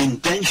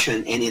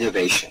invention and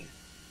innovation.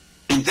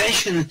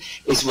 Invention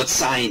is what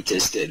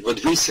scientists did,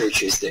 what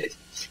researchers did.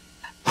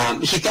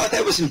 He thought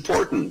that was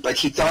important, but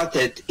he thought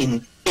that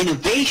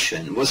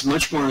innovation was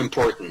much more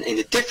important. And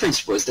the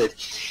difference was that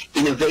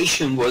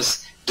innovation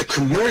was the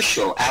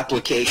commercial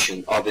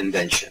application of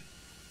invention.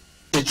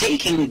 So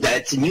taking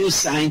that new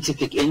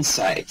scientific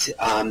insight,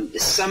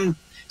 some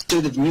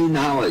sort of new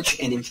knowledge,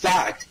 and in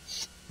fact,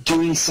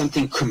 doing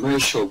something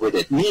commercial with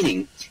it,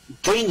 meaning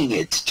bringing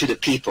it to the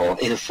people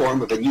in a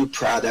form of a new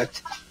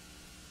product,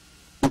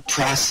 new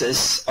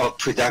process of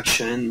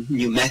production,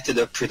 new method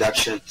of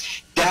production.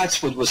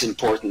 That's what was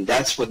important.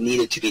 That's what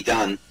needed to be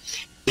done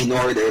in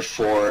order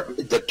for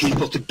the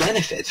people to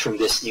benefit from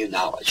this new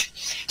knowledge.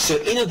 So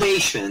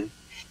innovation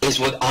is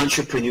what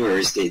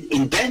entrepreneurs did.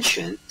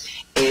 Invention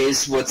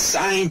is what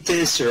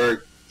scientists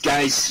or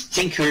guys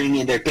tinkering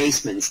in their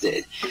basements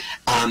did.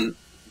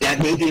 That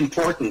may be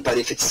important, but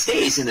if it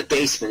stays in the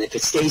basement, if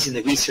it stays in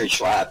the research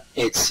lab,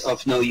 it's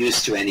of no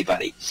use to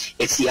anybody.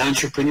 It's the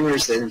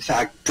entrepreneurs that, in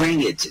fact,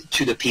 bring it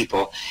to the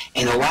people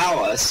and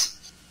allow us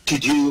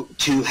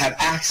to have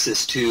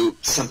access to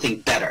something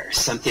better,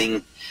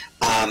 something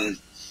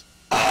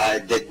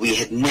that we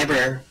had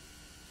never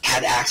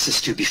had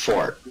access to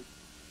before.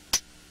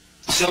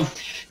 So,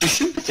 to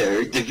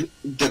Schumpeter,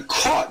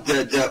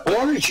 the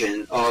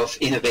origin of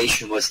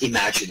innovation was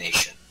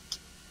imagination.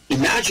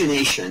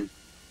 Imagination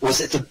was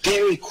at the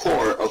very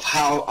core of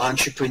how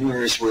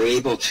entrepreneurs were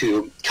able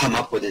to come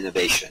up with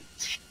innovation.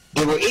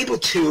 They were able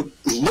to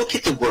look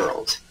at the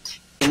world,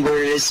 and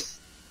whereas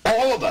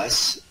all of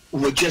us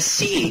would just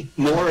see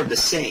more of the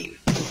same,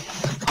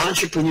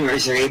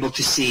 entrepreneurs are able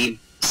to see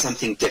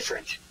something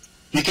different.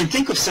 You can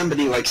think of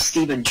somebody like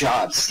Steve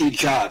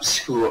Jobs,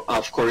 who,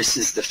 of course,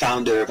 is the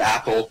founder of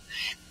Apple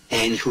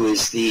and who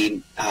is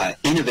the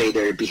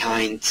innovator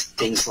behind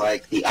things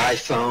like the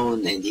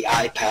iPhone and the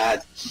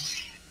iPad.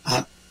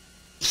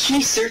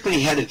 He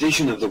certainly had a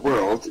vision of the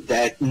world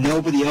that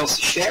nobody else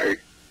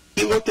shared.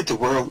 He looked at the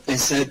world and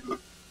said,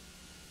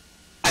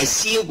 I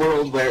see a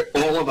world where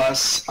all of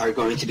us are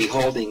going to be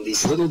holding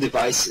these little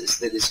devices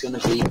that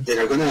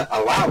are going to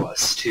allow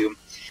us to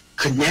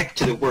connect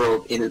to the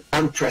world in an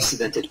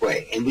unprecedented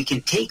way. And we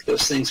can take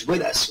those things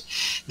with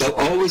us. They'll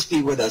always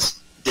be with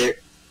us. They're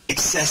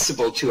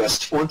accessible to us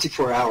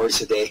 24 hours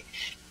a day.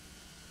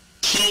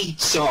 He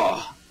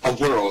saw a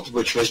world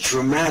which was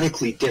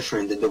dramatically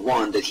different than the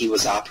one that he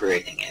was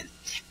operating in.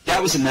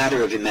 That was a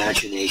matter of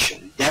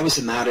imagination. That was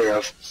a matter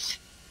of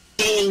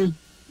seeing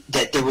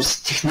that there was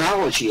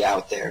technology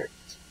out there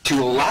to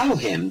allow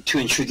him to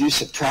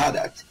introduce a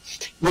product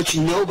which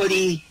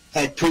nobody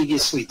had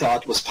previously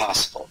thought was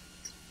possible.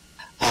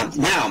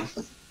 Now,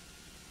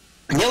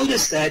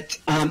 notice that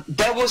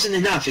that wasn't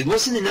enough. It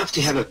wasn't enough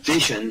to have a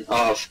vision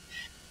of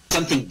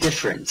something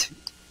different.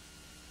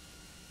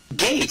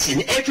 Gates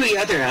and every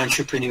other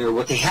entrepreneur,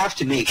 what they have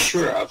to make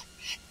sure of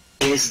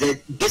is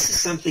that this is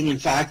something, in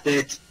fact,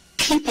 that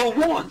people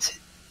want,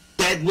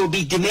 that will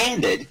be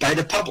demanded by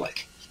the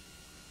public.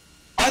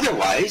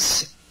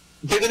 Otherwise,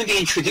 they're going to be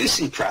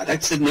introducing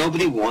products that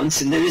nobody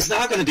wants and that is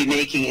not going to be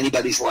making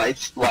anybody's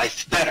life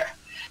better.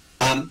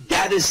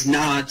 That is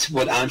not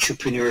what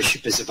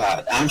entrepreneurship is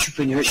about.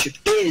 Entrepreneurship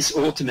is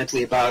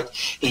ultimately about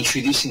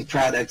introducing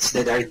products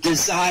that are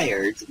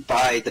desired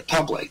by the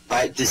public,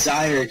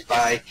 desired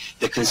by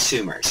the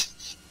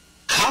consumers.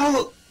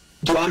 How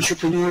do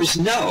entrepreneurs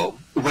know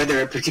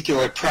whether a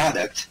particular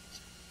product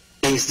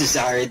is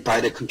desired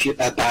by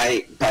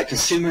by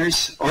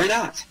consumers or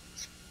not?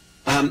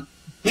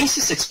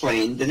 Mises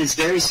explained that it's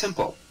very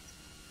simple.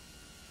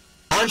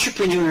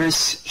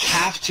 Entrepreneurs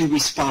have to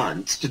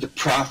respond to the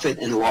profit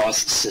and loss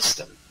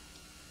system.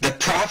 The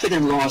profit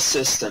and loss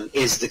system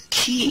is the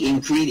key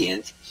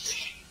ingredient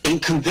in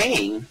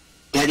conveying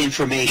that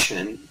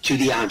information to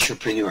the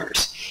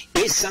entrepreneurs.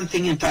 Is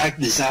something in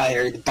fact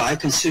desired by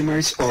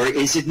consumers or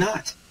is it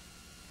not?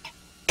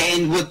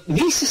 And what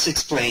Mises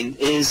explained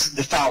is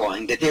the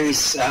following, that there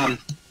is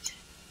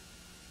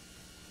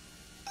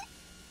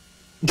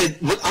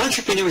what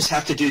entrepreneurs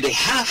have to do, they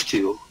have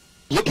to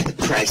look at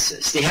the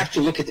prices. They have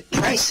to look at the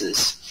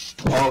prices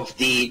of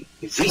the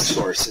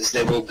resources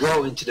that will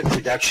go into the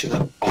production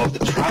of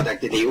the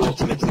product that they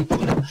ultimately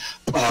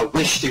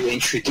wish to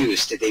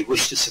introduce, that they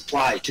wish to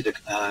supply to the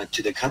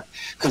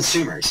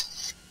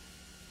consumers.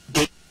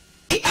 They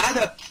add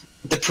up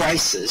the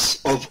prices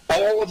of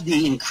all of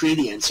the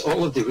ingredients,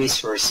 all of the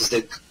resources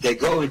that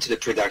go into the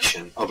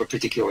production of a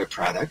particular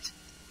product,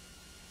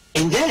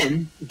 and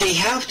then they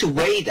have to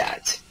weigh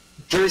that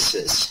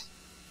versus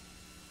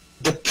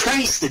the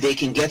price that they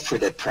can get for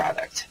that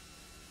product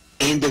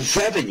and the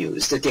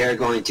revenues that they are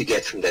going to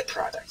get from that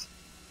product.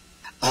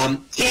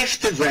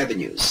 If the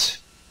revenues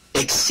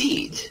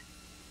exceed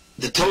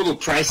the total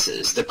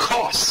prices, the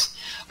costs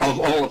of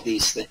all of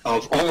these,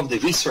 of all of the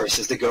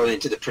resources that go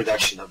into the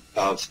production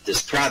of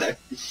this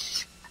product,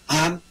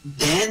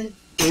 then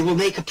they will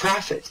make a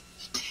profit.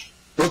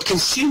 What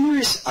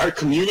consumers are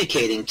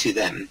communicating to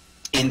them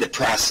in the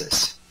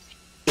process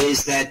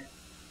is that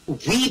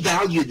we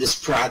value this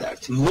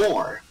product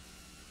more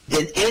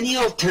than any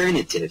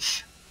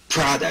alternative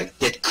product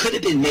that could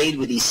have been made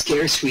with these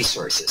scarce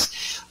resources.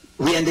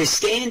 We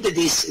understand that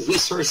these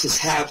resources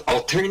have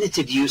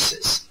alternative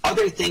uses.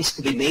 Other things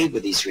could be made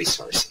with these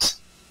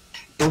resources.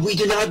 But we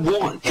do not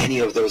want any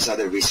of those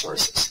other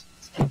resources.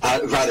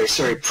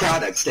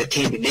 Products that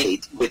can be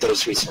made with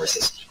those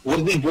resources.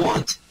 What we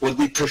want, what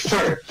we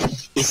prefer,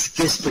 is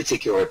this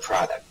particular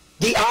product.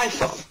 The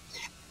iPhone.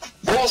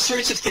 All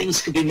sorts of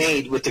things could be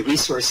made with the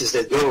resources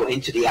that go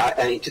into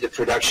the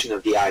production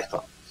of the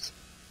iPhone.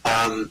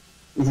 I'm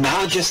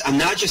not just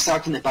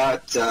talking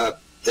about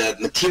the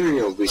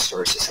material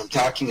resources. I'm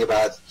talking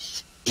about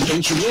the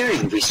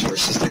engineering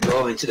resources that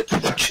go into the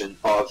production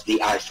of the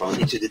iPhone,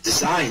 into the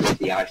design of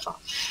the iPhone.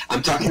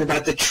 I'm talking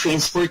about the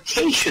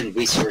transportation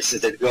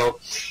resources that go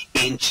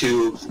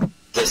into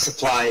the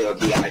supply of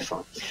the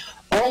iPhone.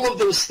 All of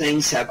those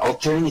things have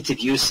alternative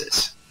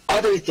uses,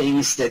 other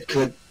things that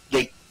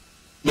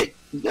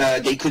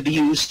they could be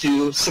used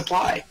to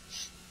supply.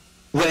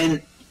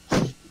 When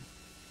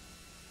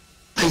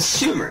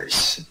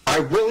consumers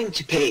are willing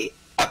to pay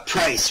a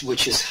price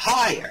which is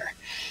higher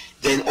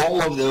than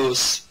all of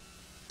those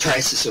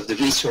prices of the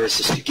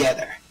resources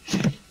together,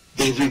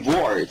 they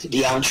reward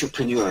the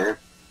entrepreneur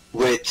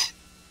with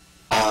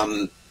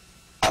a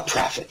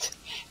profit.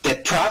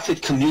 That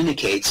profit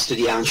communicates to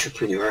the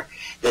entrepreneur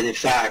that, in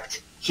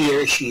fact, he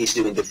or she is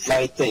doing the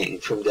right thing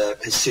from the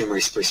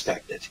consumer's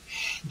perspective.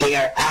 They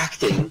are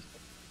acting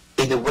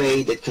in a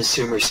way that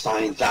consumers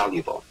find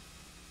valuable.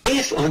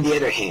 If, on the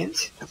other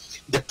hand,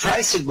 the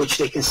price at which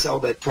they can sell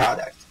that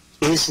product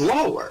is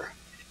lower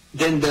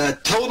than the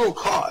total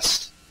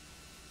cost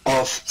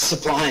of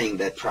supplying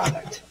that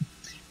product,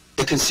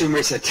 the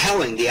consumers are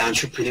telling the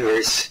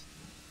entrepreneurs,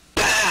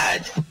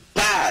 bad,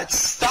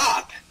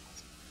 stop.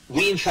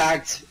 We, in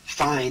fact,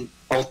 find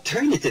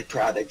alternative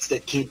products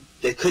that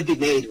could be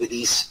made with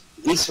these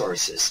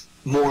resources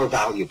more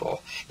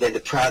valuable than the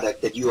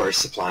product that you are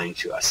supplying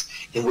to us,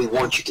 and we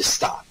want you to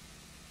stop.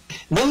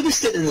 Notice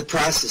that in the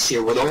process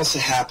here, what also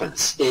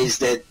happens is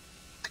that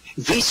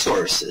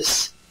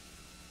resources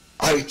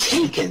are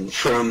taken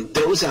from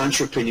those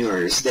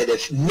entrepreneurs that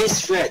have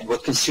misread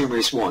what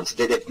consumers want,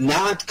 that have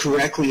not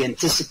correctly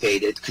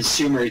anticipated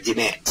consumer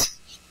demands.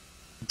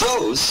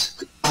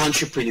 Those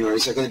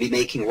entrepreneurs are going to be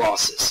making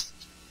losses.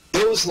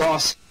 Those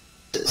losses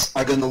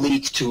are going to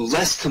lead to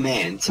less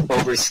command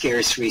over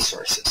scarce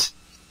resources.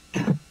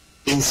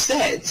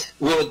 Instead,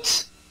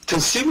 what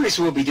consumers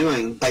will be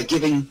doing by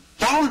giving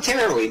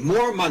voluntarily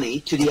more money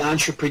to the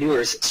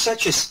entrepreneurs,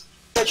 such as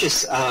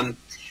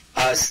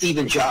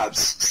Steve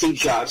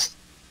Jobs,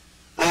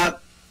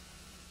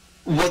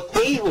 what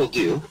they will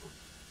do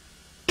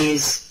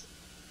is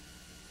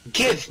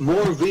give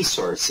more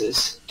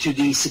resources to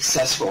the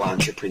successful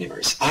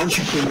entrepreneurs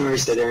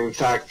that are in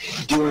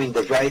fact doing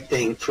the right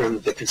thing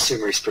from the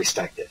consumer's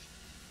perspective.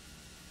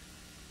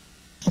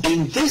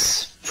 In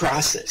this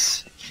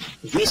process,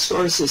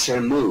 resources are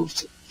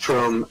moved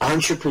from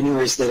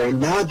entrepreneurs that are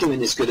not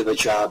doing as good of a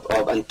job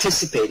of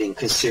anticipating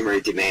consumer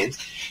demand,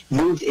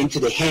 moved into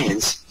the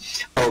hands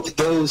of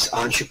those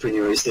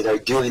entrepreneurs that are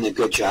doing a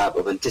good job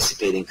of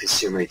anticipating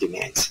consumer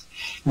demands.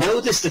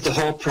 Notice that the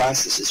whole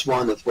process is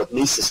one of what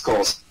Mises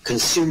calls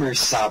consumer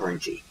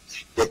sovereignty,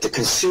 that the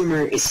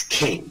consumer is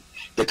king.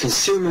 The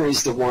consumer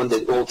is the one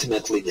that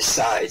ultimately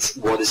decides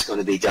what is going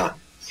to be done.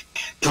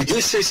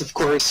 Producers, of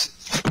course,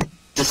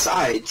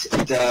 decide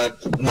the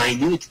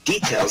minute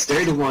details.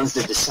 They're the ones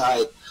that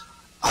decide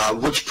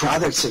which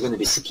products are going to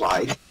be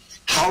supplied,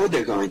 how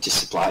they're going to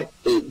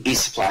be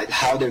supplied,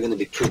 how they're going to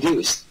be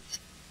produced.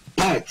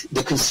 But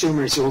the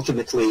consumers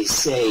ultimately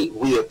say,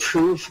 we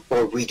approve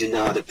or we do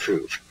not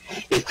approve.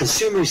 If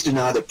consumers do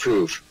not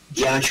approve,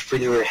 the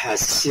entrepreneur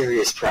has a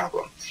serious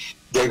problem.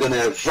 They're going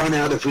to run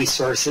out of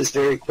resources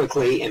very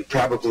quickly and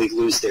probably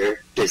lose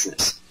their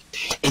business.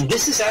 And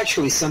this is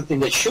actually something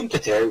that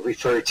Schumpeter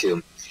referred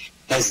to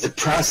as the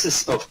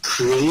process of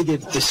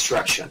creative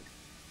destruction.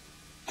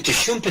 To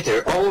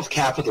Schumpeter, all of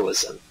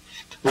capitalism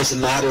was a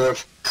matter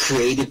of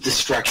creative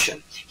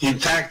destruction. He in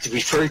fact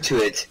referred to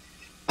it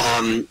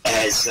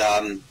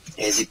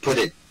as he put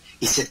it,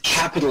 he said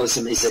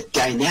capitalism is a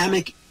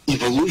dynamic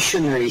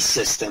evolutionary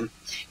system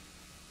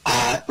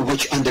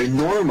which under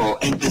normal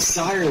and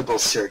desirable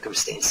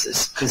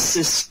circumstances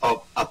consists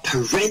of a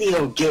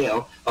perennial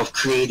gale of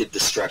creative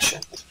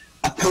destruction.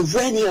 A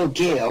perennial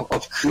gale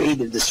of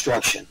creative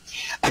destruction.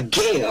 A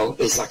gale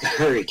is like a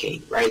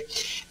hurricane, right?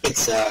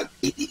 It's a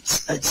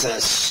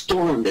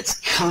storm that's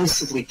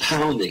constantly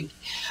pounding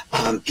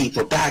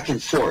people back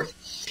and forth.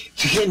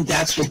 To him,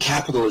 that's what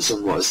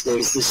capitalism was.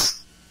 There's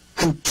this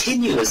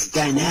continuous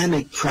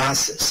dynamic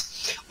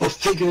process of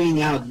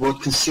figuring out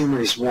what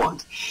consumers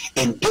want.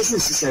 And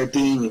businesses are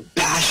being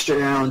bashed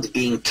around,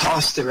 being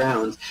tossed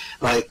around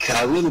like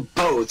little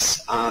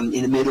boats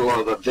in the middle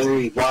of a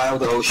very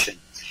wild ocean.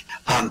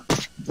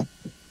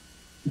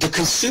 The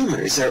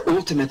consumers are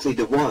ultimately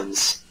the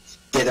ones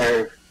that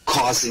are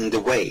causing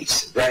the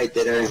waves, right?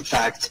 That are in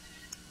fact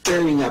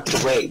stirring up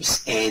the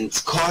waves and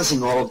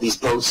causing all of these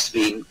boats to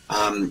be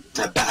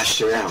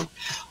bashed around.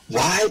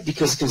 Why?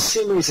 Because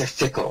consumers are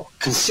fickle.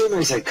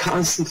 Consumers are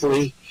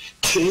constantly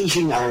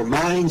changing our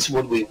minds,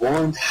 what we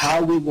want,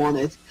 how we want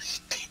it.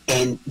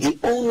 And the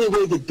only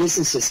way that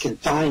businesses can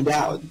find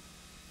out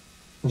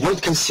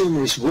what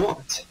consumers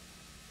want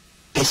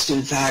is to,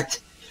 in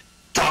fact,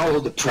 follow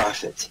the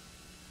profit,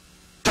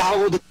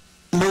 follow the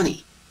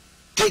money,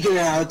 figure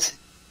out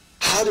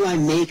how do I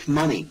make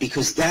money,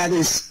 because that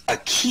is a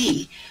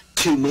key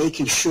to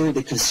making sure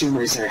that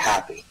consumers are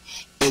happy.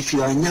 If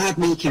you are not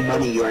making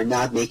money, you are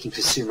not making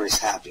consumers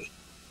happy.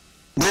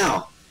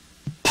 Now,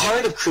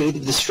 part of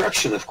creative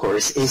destruction, of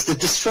course, is the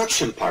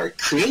destruction part.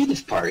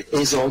 Creative part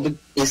is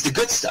the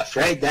good stuff,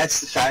 right? That's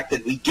the fact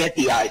that we get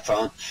the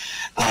iPhone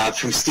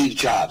from Steve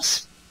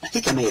Jobs. I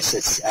think I may have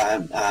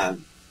said,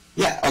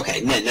 yeah,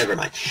 okay, never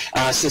mind.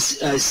 So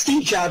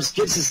Steve Jobs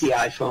gives us the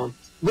iPhone.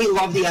 We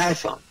love the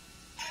iPhone.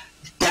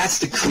 That's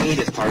the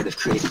creative part of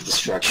creative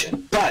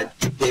destruction. But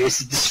there's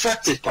the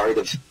destructive part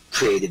of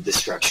creative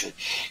destruction.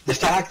 The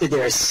fact that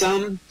there are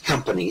some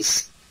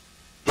companies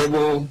that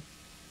will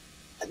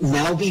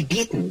now be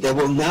beaten, that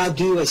will not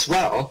do as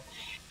well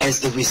as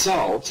the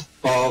result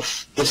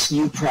of this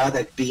new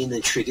product being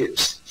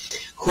introduced.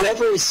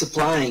 Whoever is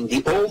supplying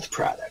the old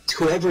product,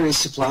 whoever is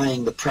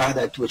supplying the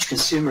product which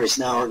consumers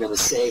now are going to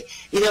say,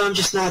 you know, I'm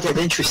just not that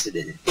interested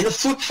in it. In a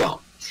flip phone.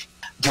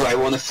 Do I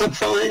want a flip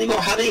phone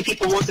anymore? How many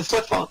people want the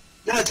flip phone?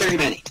 Not very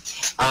many.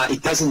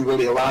 It doesn't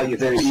really allow you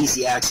very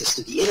easy access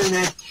to the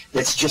internet.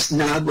 That's just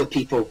not what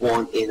people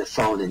want in a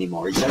phone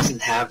anymore. It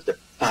doesn't have the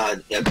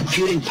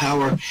computing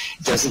power,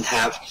 doesn't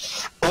have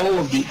all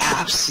of the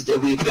apps that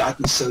we've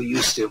gotten so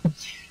used to.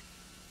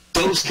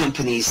 Those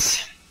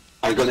companies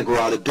are going to go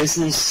out of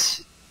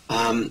business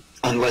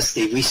unless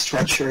they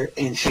restructure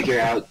and figure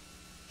out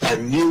a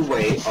new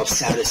way of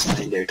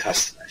satisfying their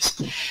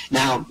customers.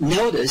 Now,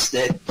 notice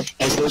that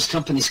as those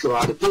companies go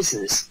out of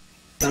business,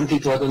 some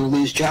people are going to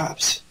lose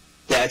jobs.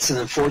 That's an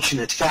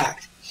unfortunate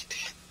fact.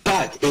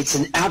 But it's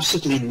an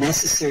absolutely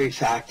necessary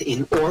fact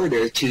in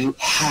order to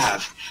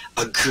have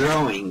a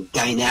growing,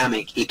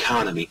 dynamic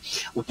economy,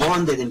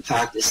 one that, in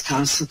fact, is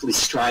constantly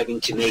striving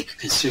to make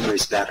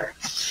consumers better.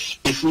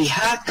 If we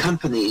had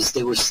companies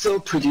that were still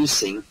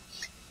producing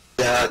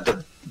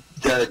the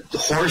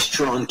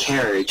horse-drawn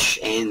carriage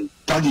and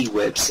buggy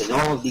whips and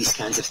all of these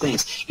kinds of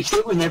things, if they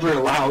were never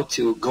allowed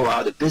to go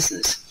out of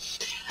business,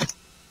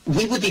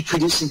 we would be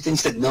producing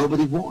things that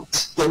nobody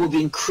wants. They would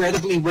be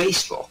incredibly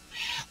wasteful.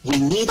 We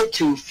needed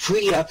to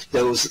free up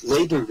those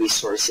labor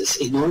resources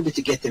in order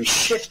to get them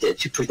shifted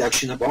to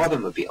production of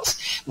automobiles.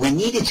 We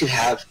needed to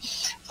have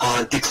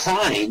a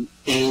decline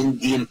in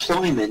the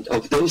employment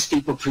of those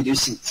people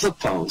producing flip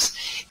phones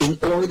in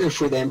order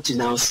for them to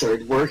now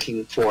start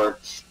working for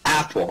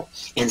Apple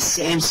and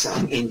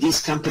Samsung and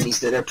these companies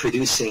that are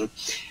producing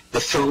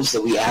the phones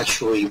that we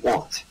actually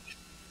want.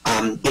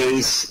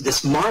 There's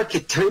this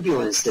market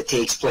turbulence that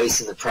takes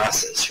place in the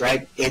process,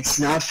 right? It's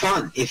not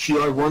fun. If you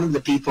are one of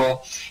the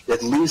people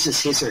that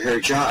loses his or her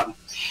job,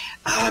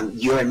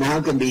 you are now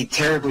going to be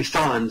terribly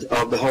fond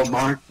of the whole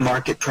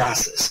market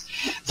process.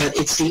 But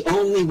it's the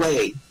only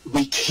way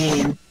we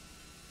can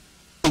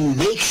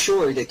make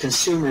sure that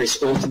consumers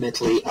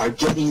ultimately are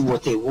getting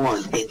what they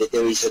want and that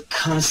there is a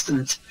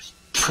constant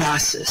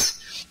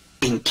process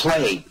in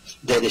play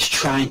that is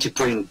trying to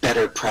bring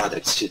better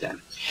products to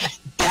them.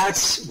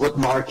 That's what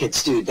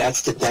markets do.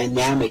 That's the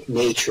dynamic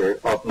nature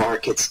of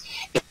markets.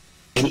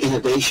 And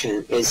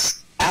innovation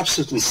is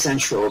absolutely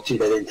central to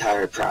that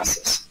entire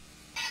process.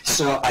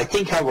 So I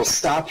think I will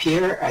stop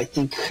here. I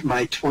think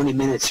my 20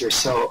 minutes or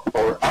so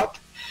are up.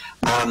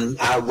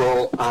 I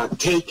will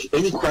take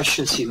any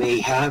questions you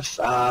may have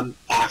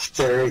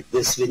after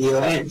this video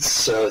ends.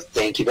 So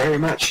thank you very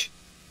much.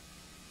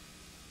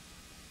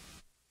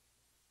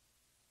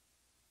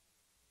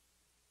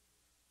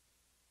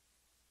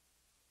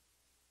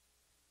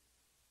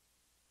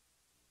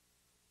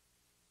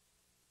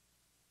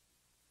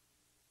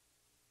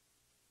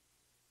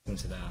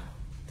 To the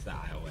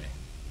aisleway.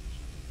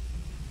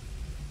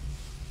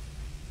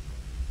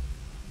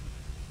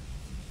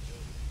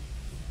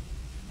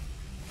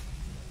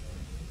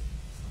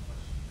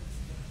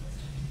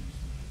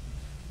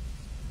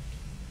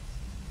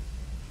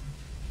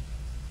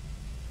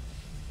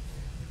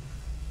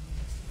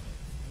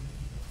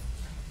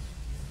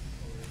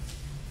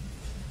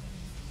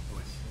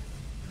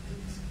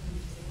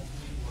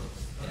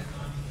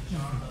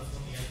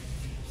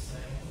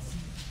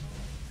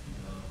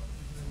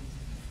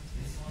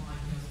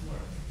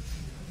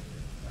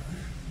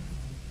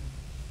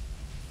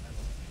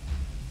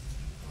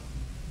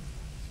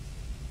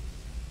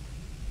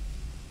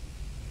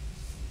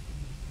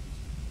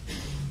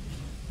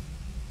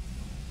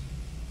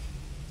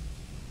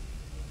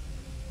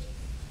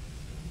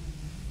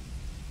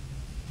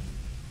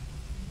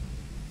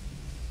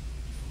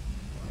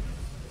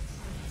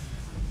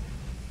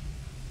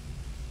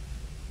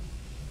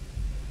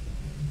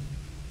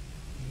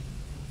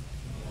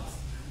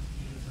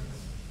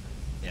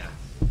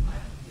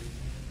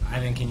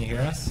 Ivan, can you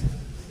hear us?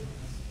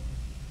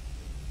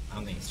 I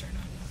don't think it's turned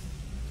on.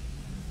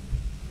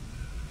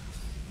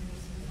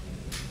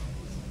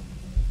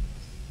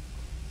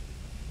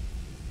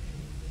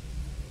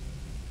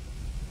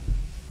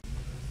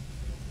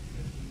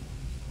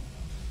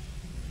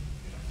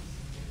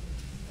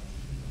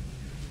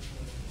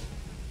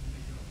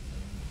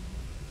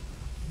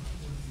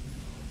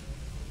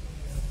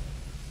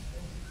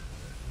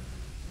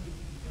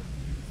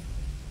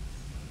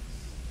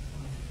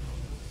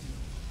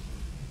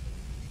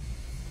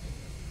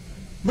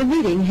 The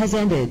meeting has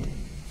ended.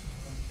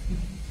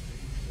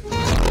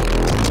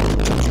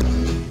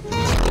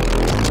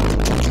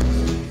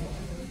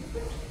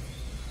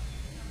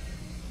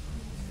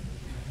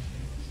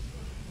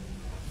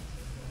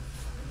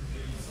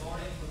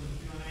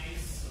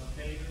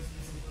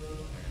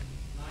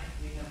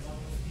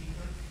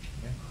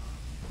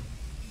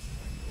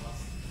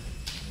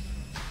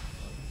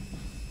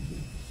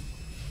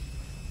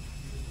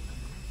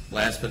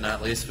 Last but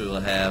not least, we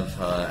will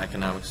have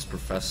economics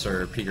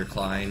professor Peter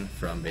Klein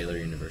from Baylor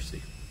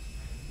University.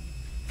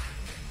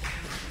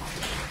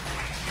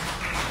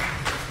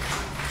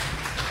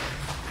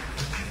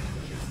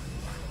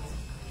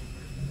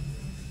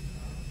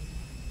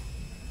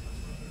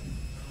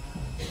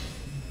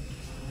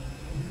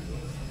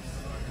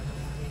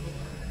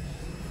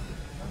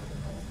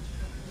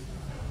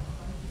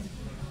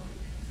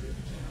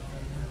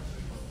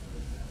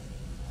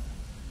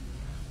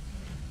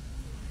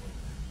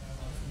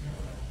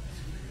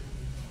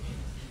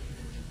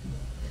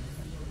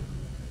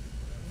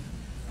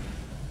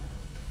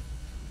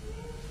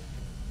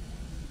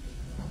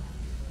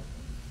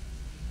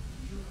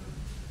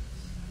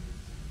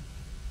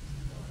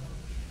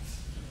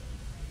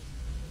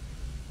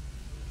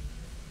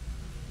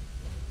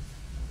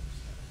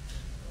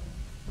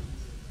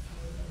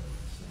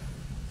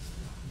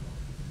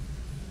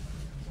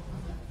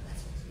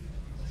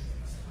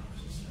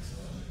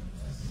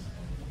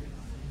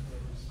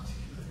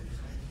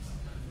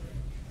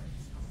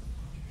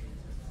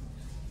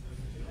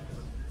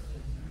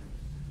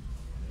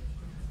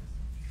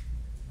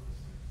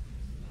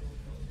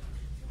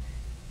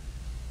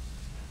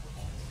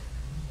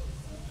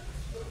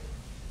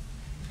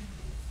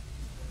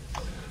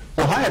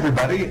 Well, hi,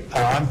 everybody.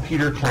 I'm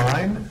Peter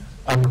Klein.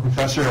 I'm a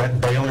professor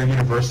at Baylor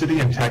University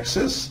in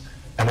Texas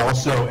and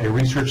also a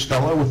research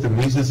fellow with the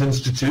Mises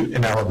Institute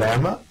in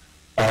Alabama.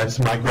 It's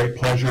my great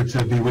pleasure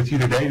to be with you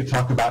today to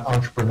talk about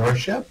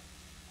entrepreneurship.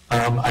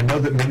 I know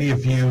that many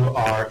of you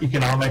are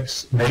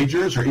economics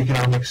majors or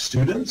economics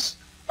students,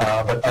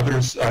 but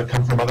others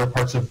come from other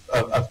parts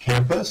of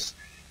campus,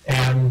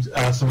 and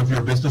some of you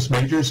are business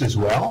majors as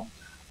well.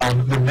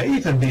 There may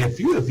even be a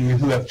few of you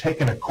who have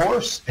taken a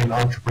course in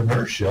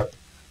entrepreneurship.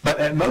 But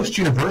at most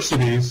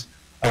universities,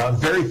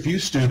 very few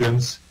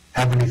students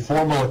have any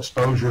formal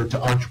exposure to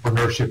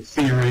entrepreneurship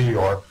theory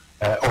or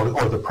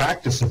the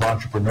practice of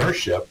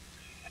entrepreneurship.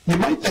 You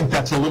might think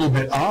that's a little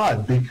bit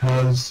odd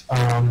because,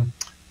 in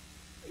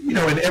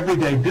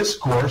everyday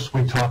discourse,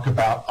 we talk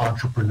about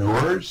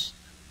entrepreneurs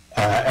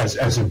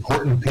as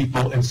important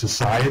people in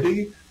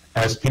society,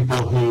 as people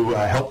who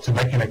help to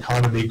make an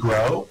economy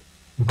grow,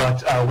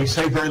 but we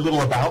say very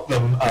little about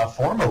them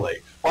formally.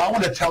 Well, I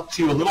want to talk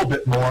to you a little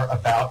bit more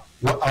about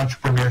what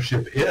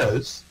entrepreneurship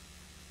is,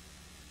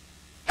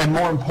 and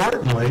more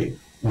importantly,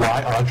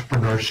 why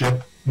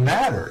entrepreneurship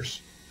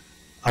matters.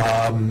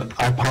 I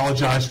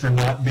apologize for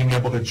not being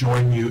able to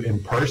join you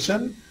in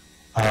person.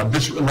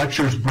 This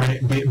lecture is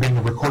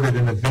being recorded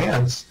in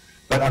advance,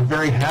 but I'm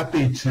very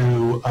happy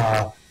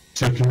to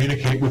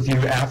communicate with you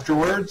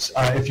afterwards.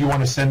 If you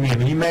want to send me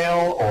an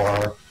email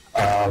or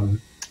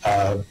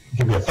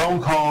give me a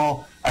phone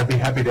call, I'd be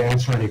happy to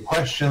answer any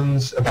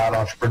questions about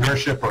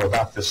entrepreneurship or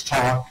about this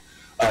talk.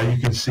 You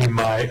can see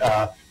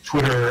my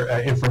Twitter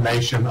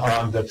information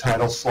on the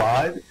title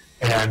slide,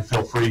 and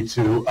feel free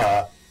to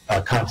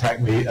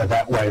contact me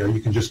that way, or you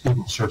can just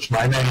Google search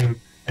my name,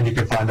 and you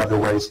can find other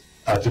ways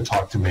to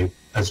talk to me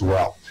as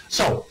well.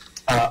 So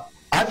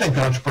I think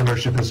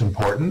entrepreneurship is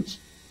important.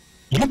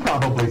 You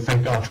probably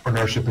think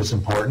entrepreneurship is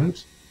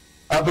important,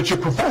 but your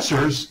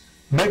professors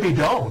maybe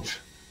don't.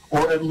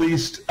 Or at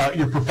least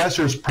your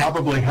professors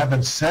probably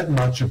haven't said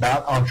much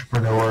about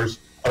entrepreneurs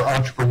or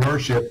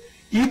entrepreneurship,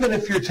 even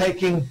if you're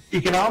taking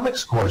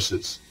economics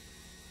courses.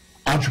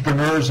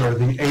 Entrepreneurs are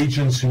the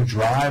agents who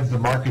drive the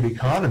market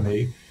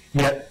economy,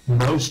 yet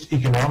most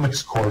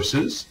economics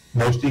courses,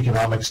 most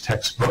economics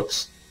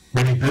textbooks,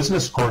 many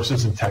business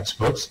courses and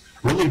textbooks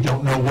really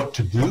don't know what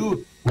to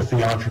do with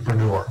the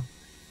entrepreneur.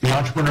 The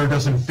entrepreneur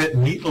doesn't fit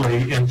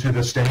neatly into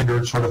the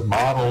standard sort of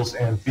models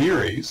and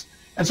theories,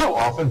 and so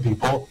often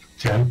people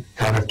tend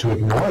kind of to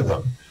ignore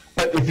them.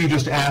 But if you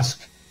just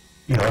ask,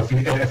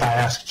 if I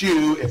asked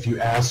you, if you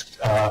asked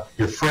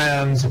your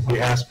friends, if we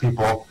asked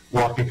people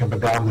walking up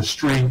and down the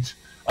street,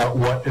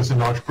 what is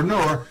an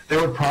entrepreneur, they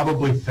would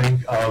probably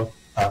think of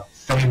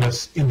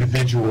famous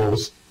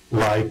individuals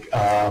like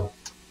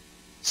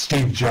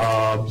Steve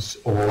Jobs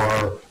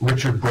or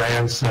Richard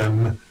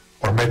Branson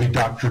or maybe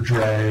Dr.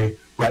 Dre,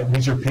 right?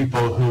 These are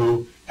people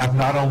who have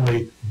not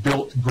only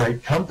built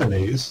great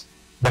companies,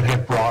 but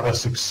have brought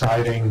us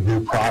exciting new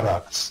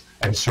products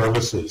and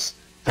services,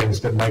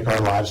 things that make our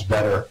lives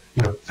better,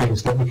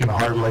 things that we can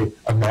hardly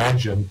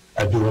imagine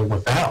doing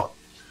without.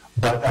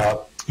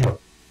 But,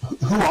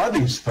 who are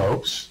these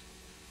folks?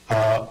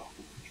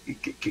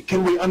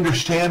 Can we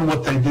understand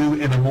what they do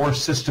in a more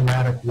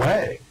systematic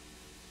way?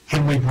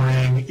 Can we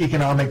bring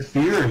economic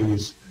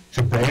theories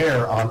to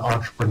bear on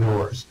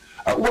entrepreneurs?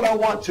 What I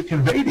want to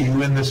convey to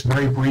you in this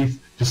very brief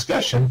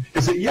discussion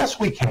is that yes,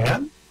 we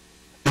can.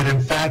 That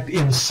in fact,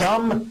 in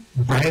some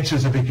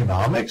branches of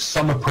economics,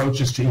 some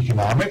approaches to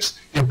economics,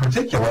 in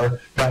particular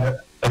that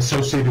are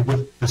associated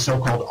with the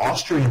so-called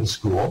Austrian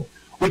school,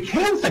 we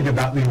can think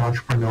about the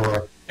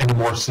entrepreneur in a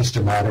more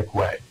systematic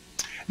way.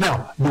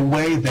 Now, the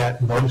way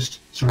that most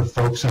sort of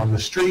folks on the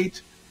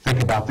street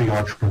think about the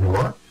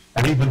entrepreneur,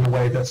 and even the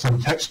way that some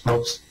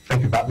textbooks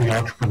think about the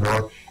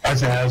entrepreneur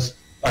as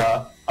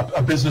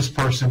a business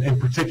person, in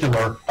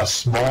particular, a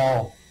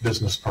small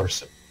business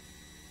person.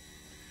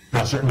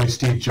 Now, certainly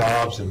Steve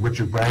Jobs and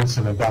Richard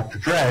Branson and Dr.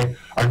 Dre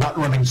are not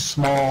running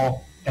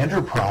small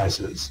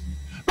enterprises,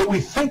 but we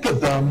think of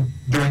them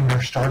during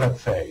their startup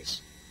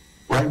phase,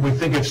 right? We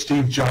think of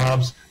Steve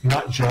Jobs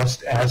not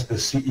just as the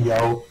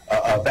CEO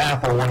of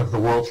Apple, one of the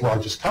world's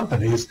largest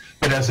companies,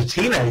 but as a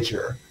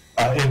teenager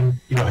in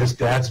his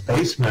dad's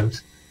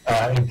basement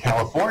in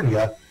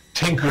California,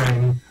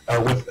 tinkering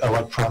with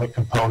electronic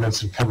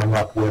components and coming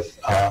up with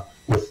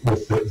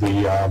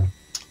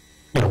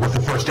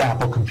the first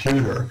Apple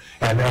computer.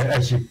 And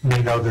as you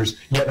may know, there's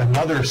yet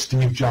another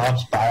Steve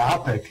Jobs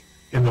biopic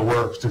in the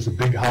works. There's a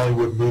big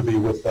Hollywood movie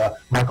with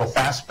Michael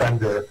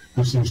Fassbender,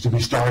 who seems to be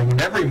starring in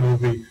every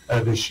movie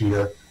this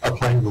year,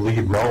 playing the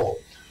lead role.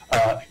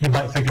 You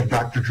might think of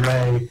Dr.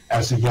 Dre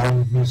as a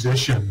young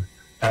musician,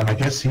 and I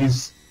guess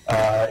he's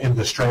in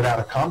the Straight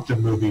Outta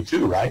Compton movie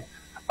too, right?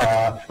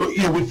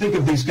 We think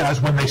of these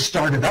guys when they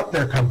started up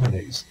their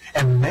companies,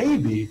 and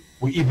maybe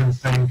we even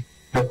think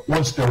that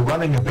once they're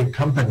running a big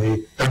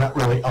company, they're not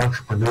really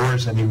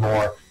entrepreneurs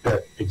anymore.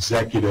 They're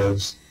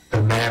executives,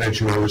 they're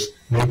managers,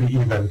 maybe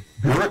even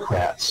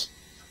bureaucrats.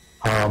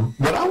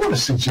 What I want to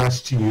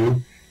suggest to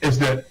you is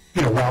that,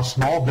 while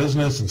small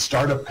business and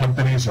startup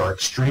companies are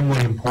extremely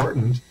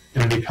important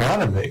in an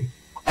economy,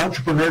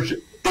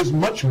 entrepreneurship is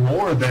much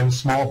more than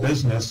small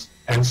business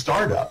and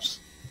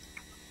startups.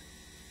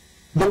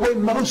 The way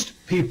most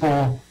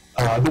people,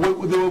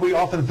 the way we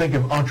often think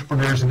of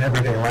entrepreneurs in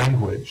everyday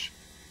language,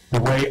 the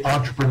way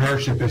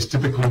entrepreneurship is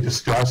typically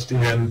discussed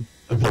in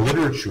the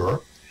literature,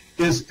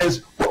 is as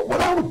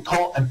what I would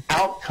call an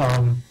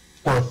outcome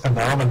or a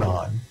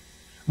phenomenon,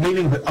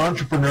 meaning that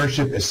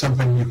entrepreneurship is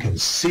something you can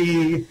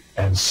see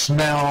and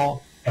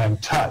smell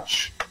and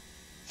touch.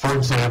 For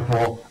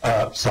example,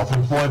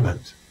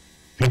 self-employment.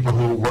 People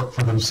who work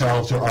for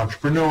themselves are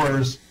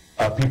entrepreneurs.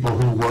 People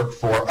who work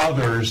for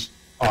others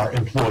are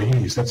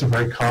employees. That's a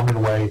very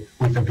common way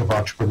we think of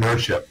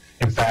entrepreneurship.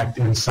 In fact,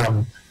 in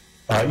some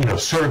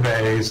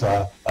surveys,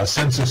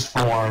 census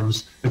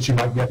forms that you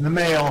might get in the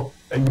mail,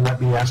 you might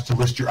be asked to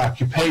list your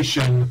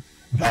occupation: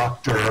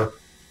 doctor,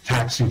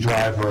 taxi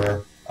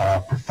driver,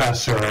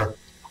 professor,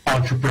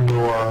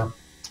 entrepreneur,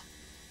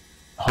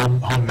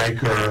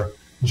 homemaker,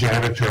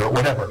 janitor,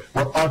 whatever.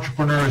 Well,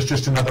 entrepreneur is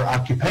just another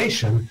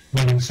occupation,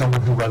 meaning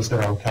someone who runs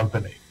their own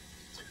company.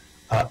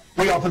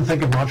 We often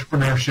think of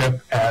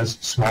entrepreneurship as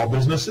small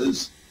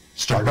businesses,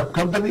 startup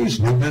companies,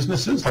 new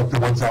businesses like the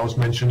ones I was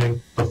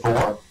mentioning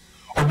before,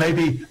 or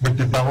maybe the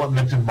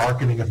development and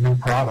marketing of new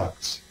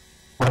products,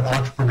 where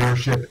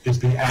entrepreneurship is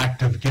the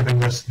act of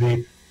giving us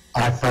the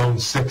iPhone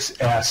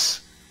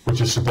 6S, which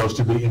is supposed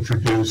to be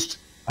introduced,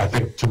 I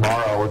think,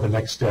 tomorrow or the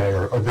next day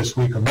or this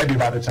week, or maybe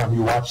by the time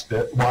you watch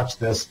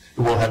this,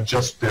 it will have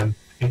just been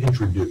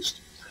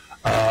introduced.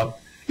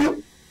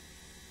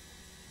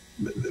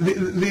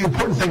 The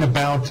important thing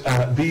about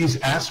these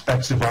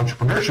aspects of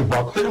entrepreneurship,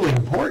 while clearly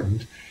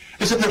important,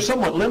 is that they're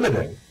somewhat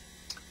limiting,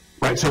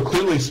 right? So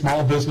clearly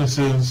small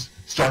businesses,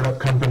 startup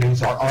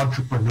companies are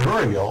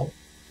entrepreneurial,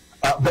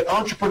 but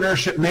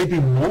entrepreneurship may be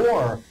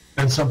more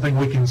than something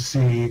we can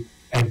see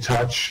and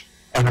touch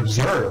and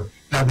observe.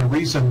 Now, the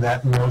reason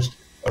that most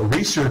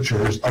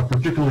researchers are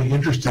particularly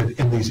interested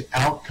in these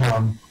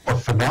outcome or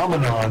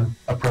phenomenon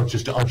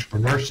approaches to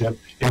entrepreneurship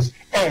is,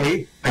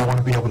 A, they want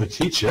to be able to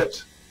teach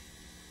it,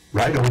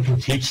 right? And we can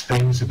teach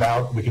things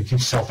about, we can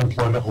teach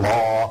self-employment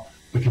law,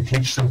 we can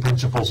teach some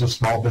principles of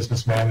small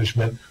business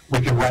management, we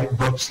can write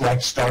books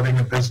like Starting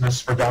a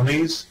Business for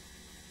Dummies,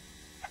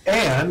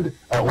 and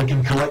we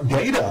can collect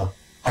data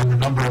on the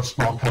number of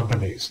small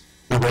companies,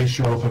 the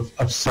ratio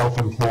of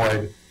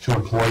self-employed to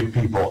employed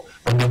people,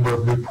 the number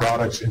of new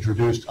products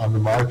introduced on the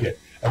market,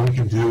 and we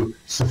can do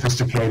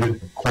sophisticated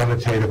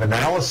quantitative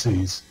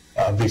analyses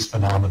of these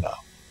phenomena.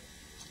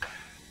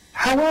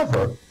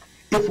 However,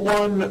 if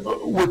one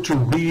were to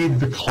read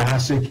the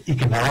classic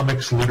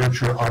economics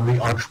literature on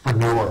the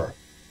entrepreneur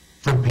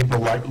from people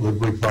like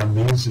Ludwig von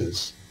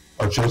Mises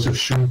or Joseph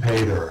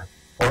Schumpeter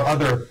or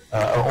other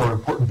or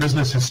important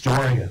business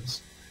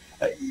historians,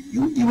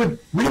 you would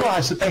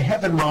realize that they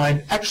have in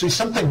mind actually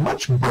something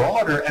much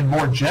broader and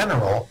more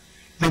general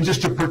than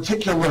just a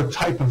particular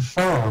type of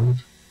firm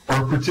or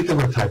a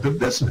particular type of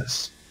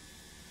business.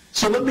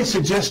 So let me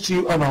suggest to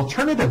you an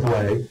alternative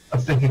way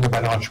of thinking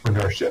about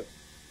entrepreneurship,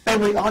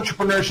 namely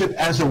entrepreneurship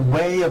as a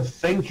way of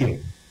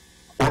thinking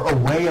or a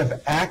way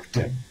of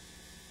acting.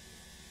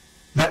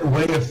 That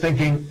way of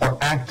thinking or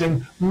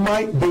acting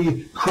might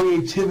be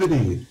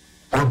creativity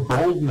or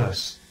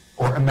boldness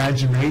or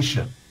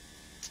imagination.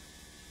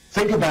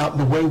 Think about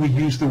the way we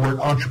use the word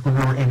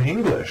entrepreneur in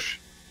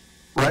English,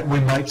 right? We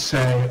might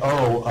say,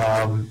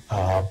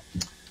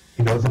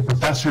 the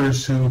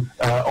professors who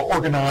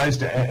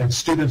organized and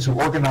students who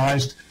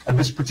organized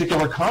this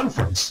particular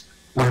conference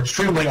were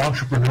extremely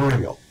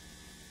entrepreneurial,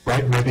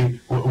 right? Maybe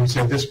we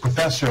say this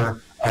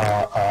professor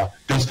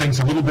does things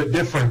a little bit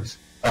different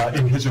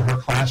in his or her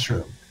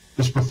classroom.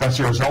 This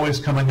professor is always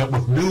coming up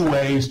with new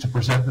ways to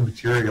present the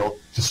material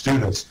to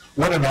students.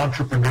 What an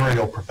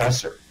entrepreneurial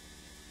professor.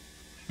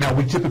 Now,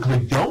 we typically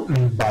don't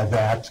mean by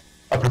that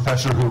a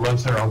professor who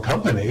runs their own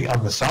company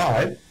on the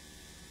side.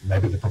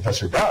 maybe the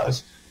professor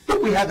does,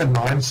 but we have in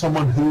mind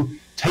someone who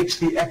takes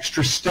the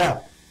extra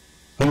step,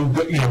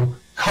 who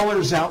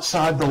colors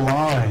outside the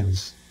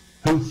lines,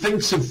 who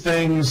thinks of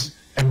things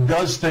and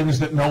does things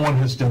that no one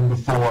has done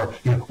before,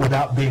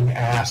 without being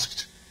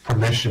asked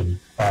permission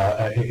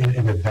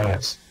in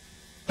advance.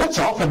 That's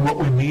often what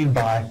we mean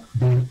by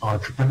being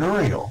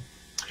entrepreneurial.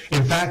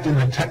 In fact, in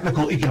the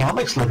technical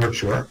economics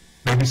literature,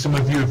 maybe some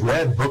of you have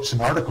read books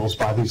and articles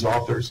by these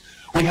authors,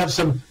 we have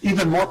some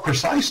even more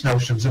precise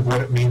notions of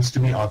what it means to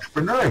be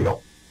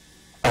entrepreneurial.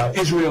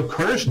 Israel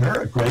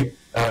Kirzner, a great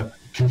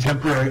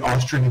contemporary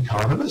Austrian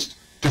economist,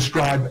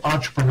 described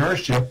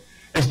entrepreneurship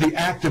as the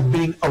act of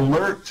being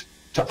alert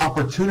to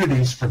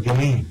opportunities for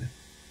gain.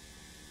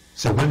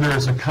 So when there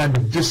is a kind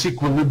of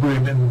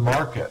disequilibrium in the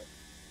market,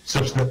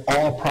 such that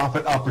all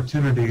profit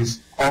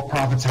opportunities, all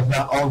profits have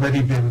not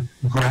already been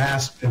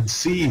grasped and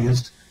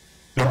seized,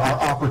 there are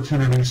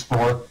opportunities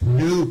for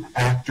new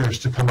actors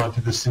to come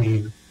onto the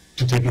scene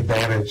to take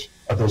advantage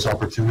of those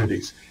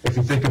opportunities. If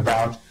you think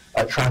about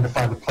trying to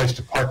find a place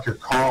to park your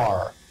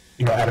car,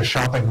 at a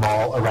shopping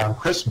mall around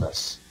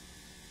Christmas,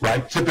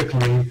 right?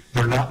 Typically,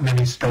 there are not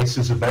many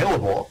spaces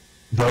available.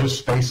 Those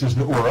spaces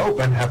that were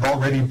open have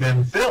already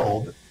been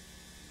filled.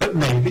 But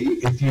maybe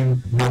if you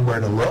know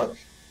where to look,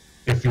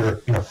 if you're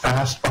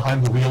fast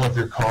behind the wheel of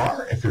your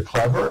car, if you're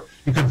clever,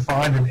 you can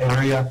find an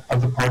area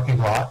of the parking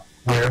lot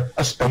where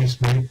a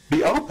space may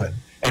be open.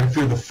 And if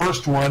you're the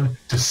first one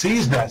to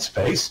seize that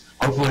space,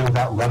 hopefully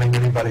without running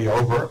anybody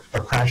over or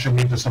crashing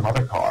into some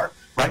other car,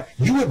 right,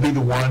 you would be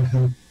the one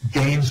who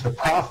gains the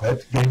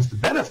profit, gains the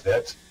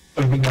benefit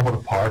of being able to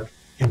park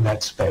in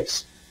that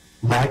space.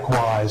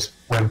 Likewise,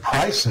 when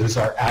prices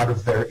are out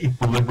of their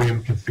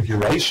equilibrium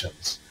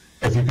configurations,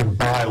 if you can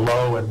buy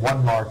low in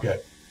one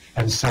market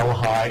and sell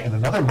high in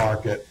another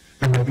market,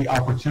 there may be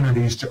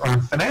opportunities to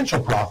earn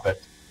financial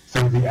profit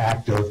through the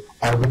act of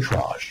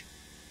arbitrage.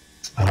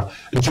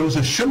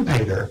 Joseph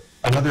Schumpeter,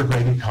 another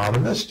great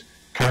economist,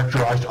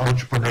 characterized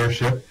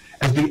entrepreneurship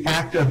as the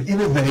act of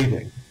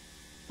innovating,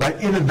 right?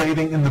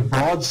 Innovating in the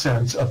broad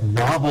sense of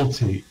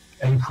novelty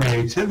and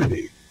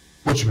creativity,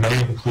 which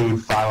may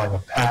include filing a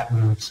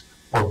patent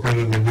or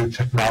bringing a new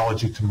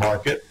technology to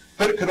market,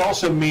 but it could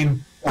also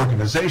mean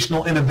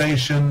organizational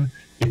innovation.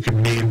 It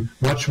can mean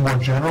much more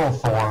general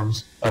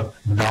forms of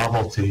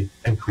novelty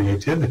and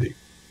creativity.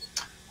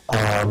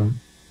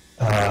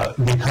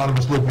 The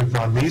economist Ludwig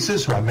von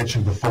Mises, who I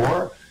mentioned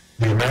before,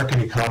 the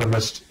American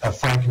economist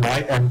Frank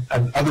Knight, and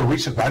other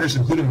recent writers,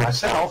 including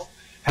myself,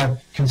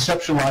 have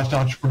conceptualized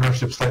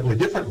entrepreneurship slightly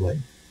differently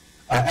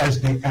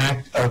as the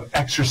act of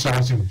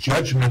exercising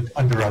judgment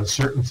under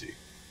uncertainty,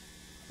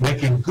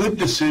 making good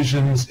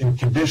decisions in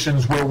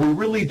conditions where we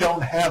really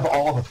don't have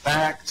all the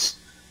facts.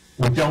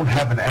 We don't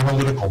have an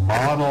analytical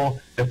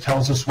model that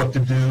tells us what to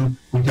do.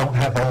 We don't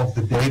have all of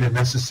the data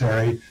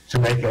necessary to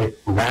make a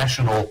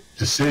rational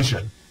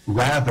decision.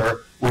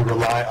 Rather, we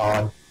rely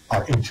on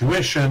our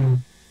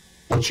intuition,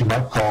 what you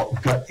might call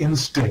gut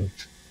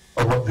instinct,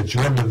 or what the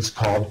Germans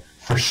called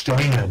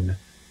Verstehen,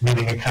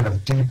 meaning a kind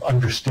of deep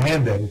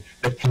understanding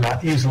that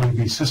cannot easily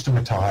be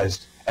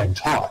systematized and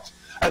taught.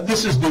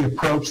 This is the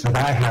approach that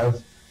I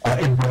have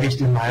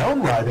embraced in my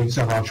own writings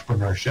on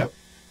entrepreneurship,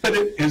 but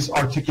it is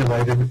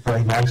articulated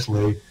very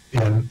nicely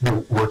in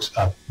the works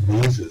of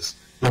Mises.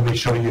 Let me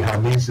show you how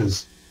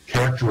Mises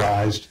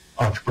characterized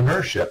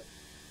entrepreneurship.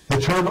 The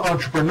term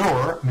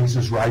entrepreneur,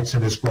 Mises writes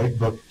in his great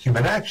book,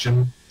 Human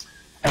Action,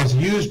 as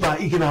used by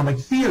economic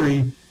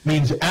theory,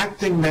 means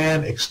acting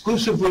man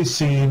exclusively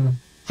seen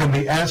from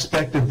the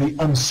aspect of the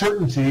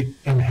uncertainty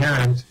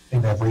inherent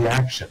in every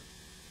action.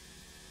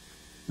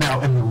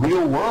 Now, in the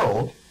real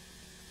world,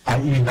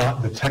 i.e.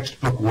 not the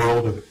textbook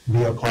world of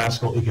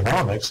neoclassical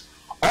economics,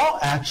 all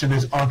action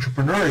is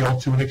entrepreneurial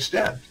to an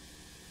extent.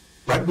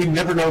 Right? We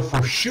never know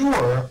for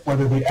sure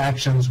whether the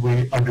actions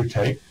we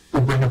undertake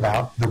will bring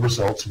about the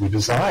results we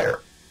desire.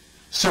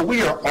 So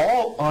we are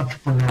all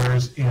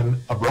entrepreneurs in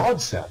a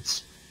broad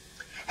sense.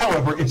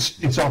 However,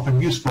 it's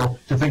often useful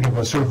to think of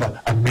a sort of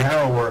a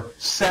narrower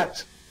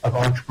set of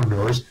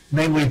entrepreneurs,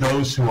 namely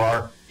those who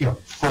are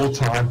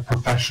full-time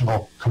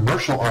professional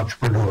commercial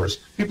entrepreneurs,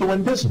 people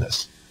in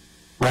business,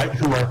 right,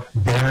 who are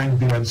bearing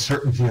the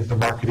uncertainty of the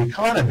market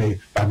economy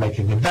by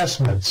making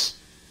investments,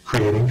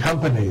 creating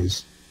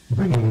companies,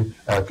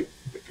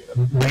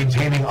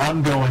 maintaining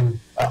ongoing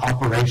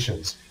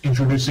operations,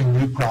 introducing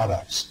new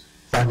products,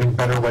 finding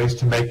better ways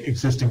to make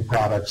existing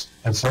products,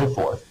 and so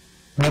forth.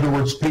 In other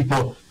words,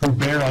 people who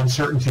bear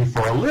uncertainty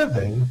for a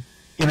living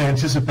in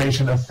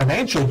anticipation of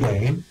financial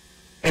gain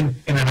and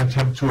in an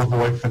attempt to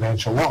avoid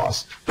financial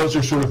loss. Those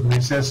are sort of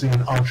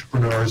Misesian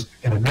entrepreneurs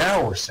in a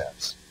narrower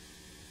sense.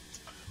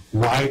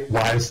 Why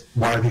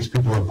are these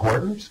people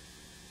important?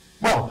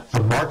 Well,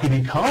 the market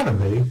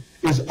economy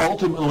is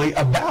ultimately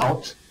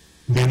about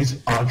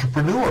these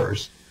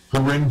entrepreneurs who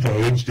are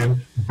engaged in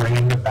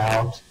bringing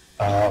about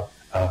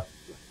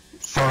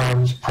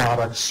firms,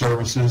 products,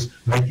 services,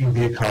 making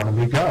the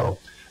economy go.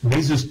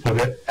 Mises put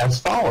it as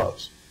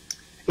follows.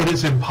 It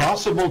is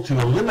impossible to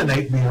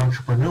eliminate the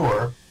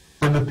entrepreneur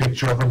from the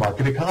picture of a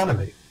market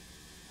economy.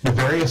 The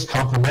various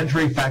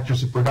complementary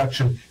factors of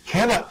production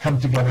cannot come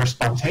together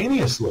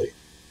spontaneously.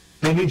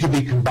 They need to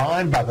be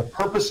combined by the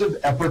purposive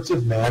efforts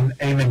of men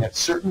aiming at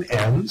certain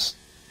ends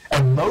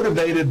and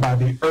motivated by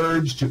the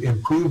urge to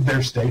improve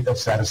their state of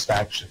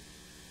satisfaction.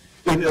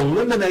 In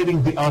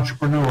eliminating the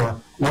entrepreneur,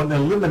 one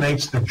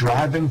eliminates the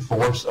driving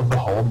force of the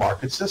whole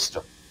market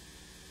system.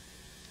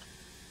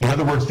 In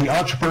other words, the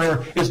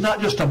entrepreneur is not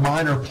just a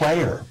minor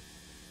player.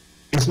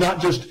 It's not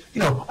just,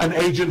 an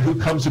agent who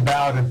comes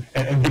about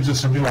and gives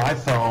us a new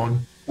iPhone,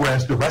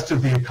 whereas the rest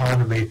of the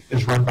economy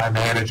is run by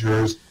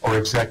managers or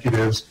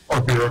executives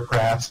or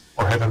bureaucrats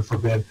or, heaven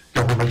forbid,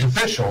 government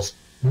officials.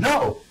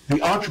 No,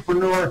 the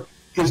entrepreneur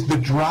is the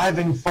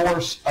driving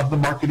force of the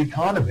market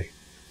economy.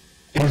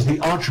 It is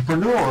the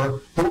entrepreneur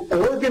who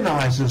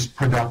organizes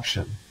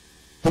production,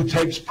 who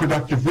takes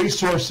productive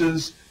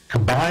resources,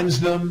 combines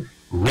them,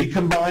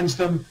 recombines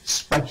them,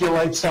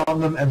 speculates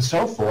on them, and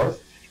so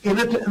forth, in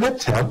an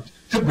attempt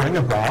to bring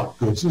about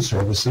goods and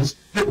services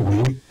that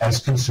we as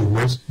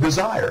consumers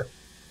desire.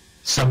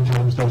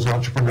 Sometimes those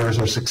entrepreneurs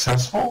are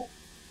successful,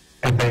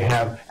 and they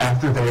have,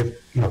 after they've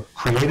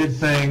created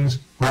things,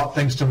 brought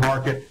things to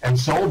market, and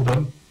sold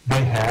them,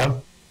 they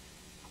have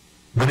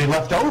money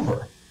left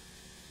over,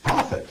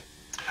 profit.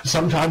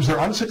 Sometimes they're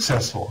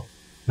unsuccessful.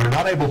 They're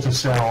not able to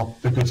sell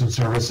the goods and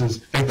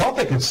services they thought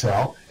they could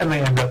sell, and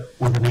they end up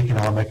with an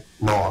economic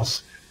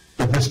loss.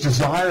 But this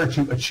desire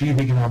to achieve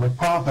economic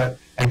profit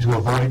and to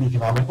avoid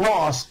economic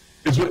loss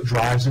is what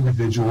drives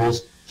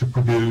individuals to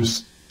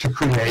produce, to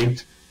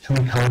create, to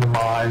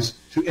economize,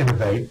 to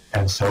innovate,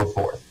 and so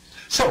forth.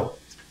 So,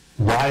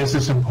 why is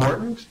this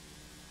important?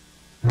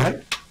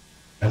 Right?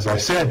 As I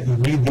said, you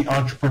need the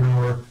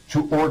entrepreneur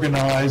to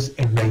organize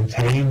and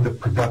maintain the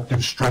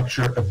productive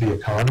structure of the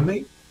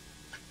economy.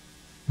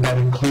 That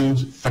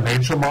includes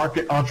financial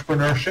market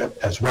entrepreneurship,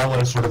 as well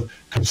as sort of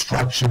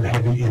construction,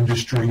 heavy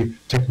industry,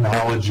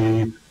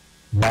 technology,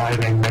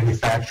 mining,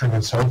 manufacturing,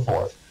 and so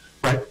forth.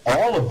 Right?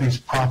 All of these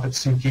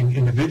profit-seeking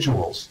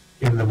individuals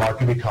in the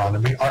market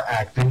economy are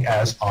acting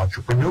as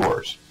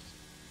entrepreneurs.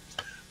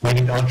 We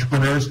need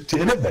entrepreneurs to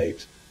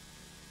innovate,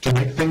 to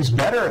make things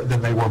better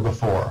than they were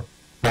before,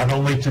 not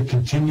only to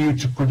continue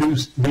to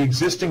produce the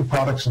existing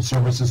products and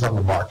services on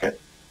the market,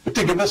 but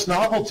to give us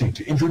novelty,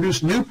 to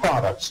introduce new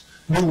products,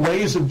 new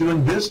ways of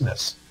doing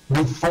business,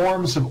 new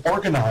forms of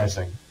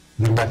organizing,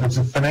 new methods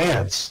of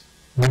finance,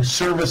 new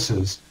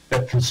services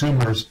that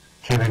consumers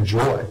can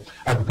enjoy.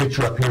 I have a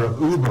picture up here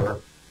of Uber,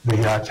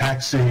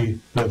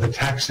 the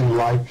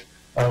taxi-like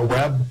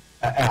web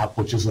app,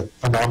 which is a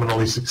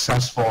phenomenally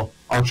successful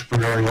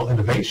entrepreneurial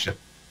innovation.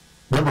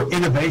 Remember,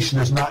 innovation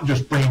is not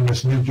just bringing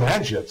us new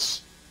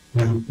gadgets,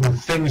 new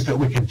things that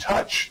we can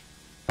touch,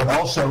 but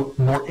also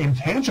more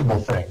intangible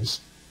things,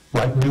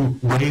 like new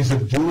ways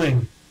of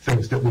doing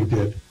things that we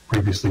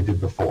previously did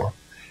before.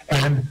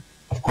 And,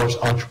 of course,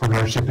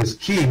 entrepreneurship is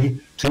key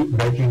to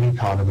making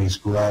economies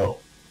grow.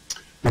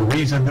 The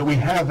reason that we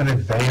have an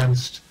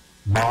advanced,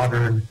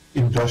 modern,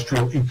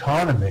 industrial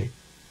economy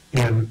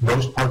in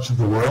most parts of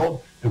the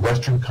world, in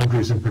Western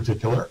countries in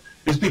particular,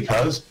 is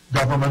because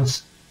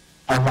governments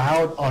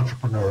allowed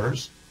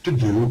entrepreneurs to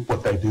do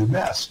what they do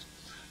best.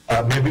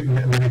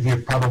 Many of you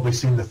have probably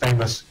seen the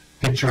famous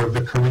picture of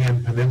the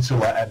Korean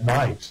peninsula at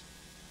night.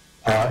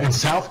 In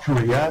South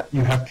Korea,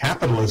 you have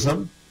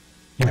capitalism,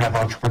 you have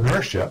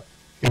entrepreneurship.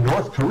 In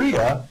North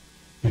Korea,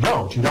 you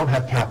don't. You don't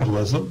have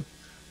capitalism.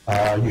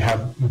 You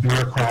have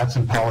bureaucrats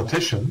and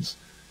politicians,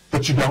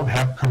 but you don't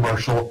have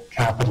commercial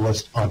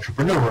capitalist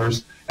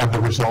entrepreneurs, and the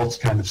results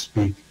kind of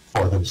speak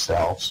for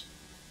themselves.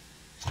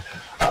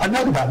 A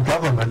note about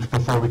government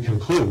before we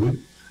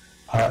conclude.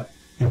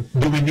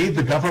 Do we need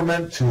the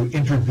government to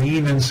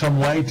intervene in some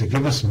way to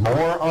give us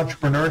more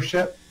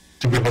entrepreneurship,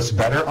 to give us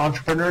better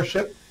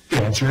entrepreneurship?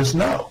 The answer is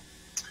no.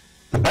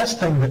 The best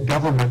thing that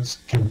governments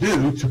can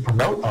do to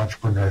promote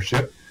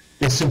entrepreneurship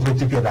is simply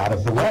to get out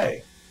of the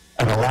way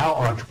and allow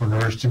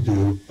entrepreneurs to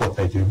do what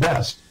they do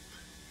best.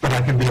 But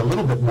I can be a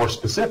little bit more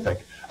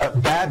specific.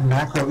 Bad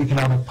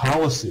macroeconomic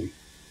policy,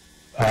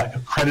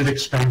 credit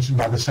expansion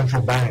by the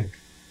central bank,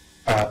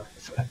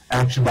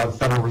 action by the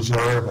Federal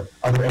Reserve and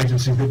other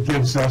agencies that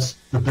gives us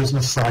the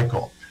business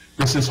cycle.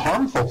 This is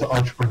harmful to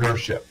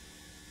entrepreneurship.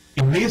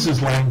 In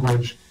Mises'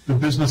 language, the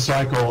business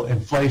cycle,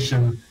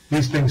 inflation,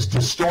 these things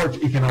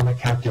distort economic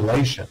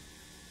calculation,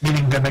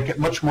 meaning they make it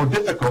much more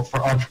difficult for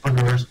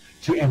entrepreneurs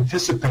to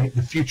anticipate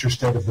the future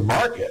state of the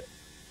market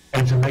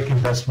and to make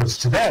investments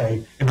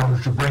today in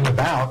order to bring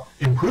about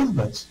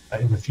improvements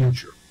in the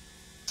future.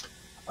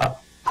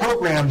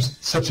 Programs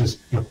such as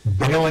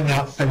bailing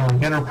out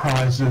failing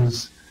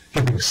enterprises,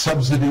 giving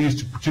subsidies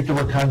to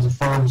particular kinds of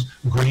firms,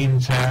 green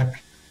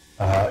tech,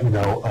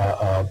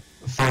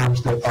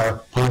 firms that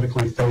are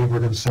politically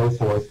favored and so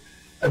forth.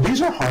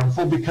 These are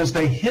harmful because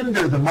they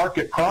hinder the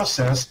market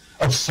process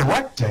of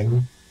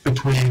selecting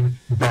between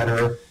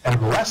better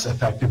and less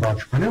effective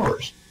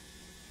entrepreneurs.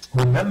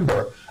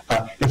 Remember,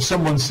 if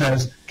someone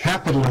says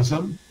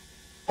capitalism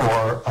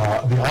or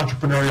the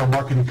entrepreneurial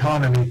market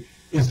economy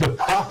is the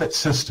profit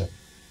system,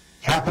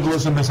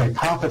 capitalism is a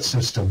profit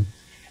system,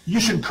 you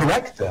should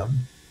correct them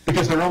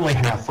because they're only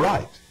half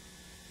right.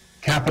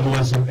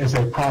 Capitalism is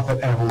a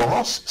profit and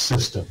loss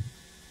system,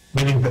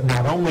 meaning that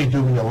not only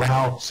do we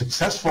allow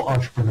successful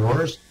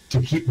entrepreneurs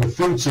to keep the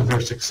fruits of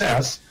their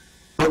success,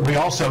 but we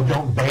also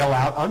don't bail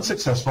out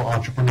unsuccessful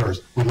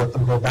entrepreneurs. We let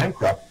them go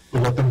bankrupt. We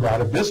let them go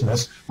out of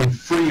business. We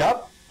free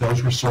up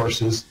those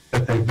resources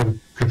that they've been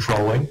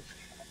controlling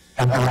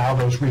and allow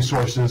those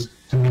resources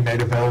to be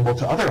made available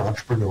to other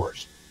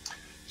entrepreneurs.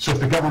 So if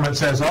the government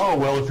says, oh,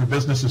 well, if your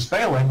business is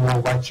failing,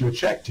 we'll write you a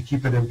check to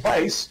keep it in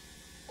place,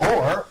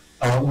 or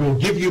we'll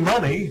give you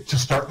money to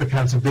start the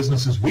kinds of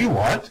businesses we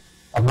want.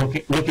 I'm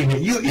looking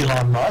at you,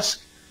 Elon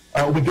Musk.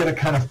 We get a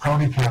kind of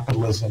crony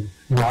capitalism,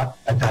 not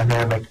a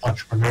dynamic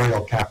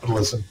entrepreneurial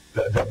capitalism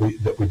that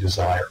we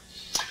desire.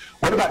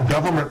 What about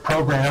government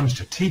programs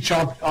to teach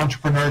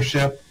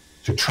entrepreneurship,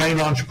 to train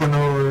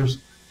entrepreneurs,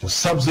 to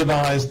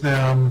subsidize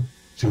them,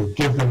 to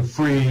give them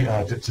free,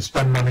 to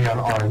spend money on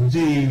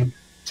R&D,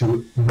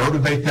 to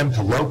motivate them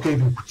to locate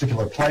in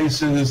particular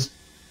places?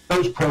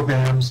 Those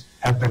programs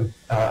have been,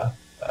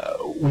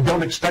 we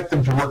don't expect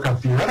them to work on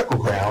theoretical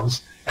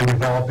grounds and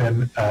develop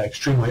in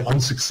extremely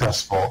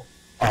unsuccessful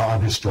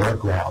on historic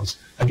grounds.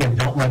 Again,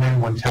 don't let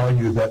anyone tell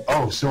you that,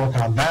 oh,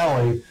 Silicon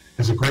Valley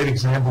is a great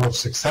example of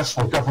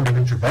successful government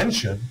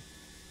intervention.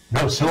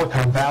 No,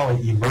 Silicon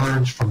Valley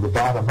emerged from the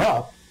bottom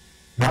up,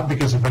 not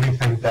because of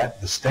anything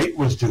that the state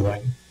was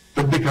doing,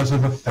 but because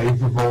of a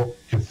favorable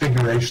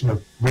configuration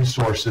of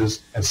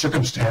resources and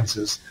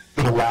circumstances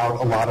that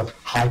allowed a lot of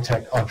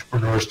high-tech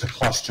entrepreneurs to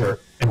cluster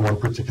in one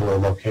particular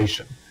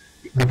location.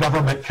 The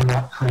government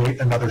cannot create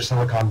another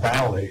Silicon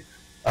Valley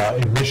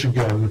in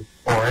Michigan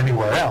or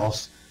anywhere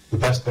else. The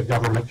best the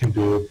government can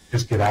do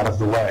is get out of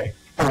the way.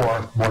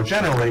 Or, more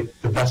generally,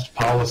 the best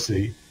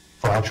policy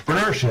for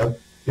entrepreneurship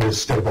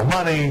is stable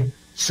money,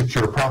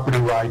 secure property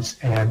rights,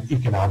 and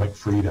economic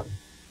freedom.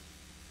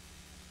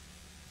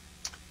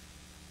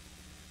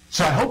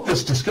 So I hope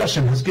this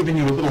discussion has given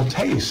you a little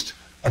taste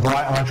of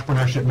why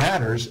entrepreneurship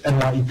matters and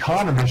why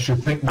economists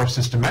should think more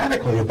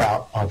systematically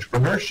about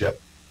entrepreneurship.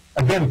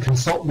 Again,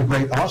 consult the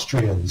great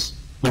Austrians,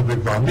 Ludwig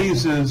von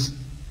Mises,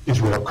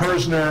 Israel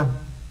Kirzner,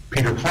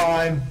 Peter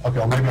Klein. Okay,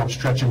 well, maybe I'm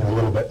stretching a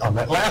little bit on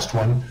that last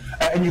one.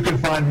 And you can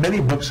find many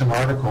books and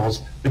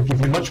articles that give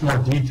you much more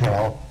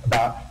detail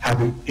about how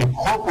to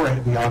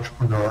incorporate the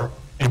entrepreneur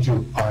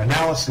into our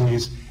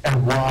analyses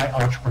and why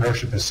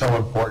entrepreneurship is so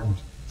important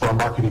for a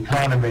market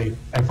economy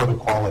and for the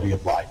quality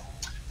of life.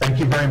 Thank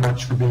you very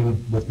much for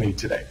being with me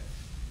today.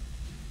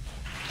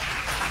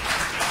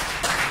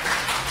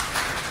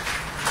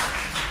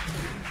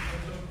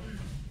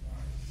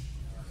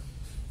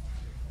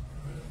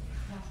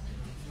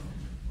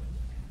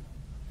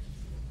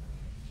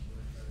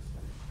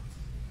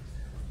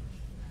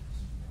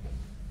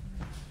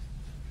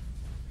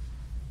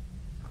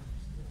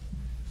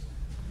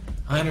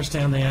 I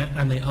understand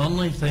I'm the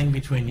only thing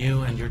between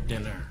you and your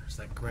dinner. Is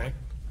that correct?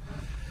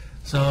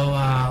 So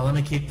let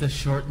me keep this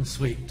short and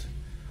sweet.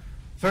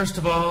 First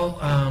of all,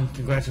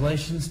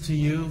 congratulations to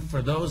you.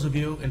 For those of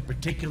you in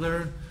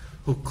particular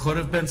who could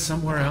have been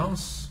somewhere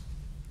else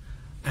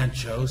and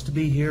chose to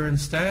be here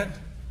instead,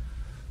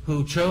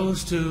 who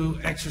chose to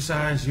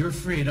exercise your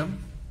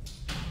freedom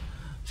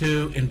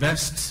to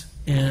invest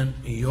in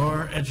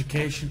your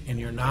education, in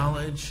your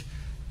knowledge,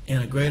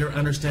 in a greater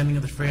understanding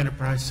of the free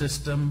enterprise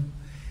system.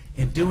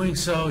 In doing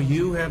so,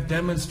 you have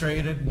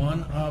demonstrated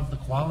one of the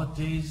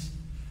qualities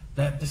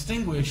that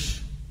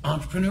distinguish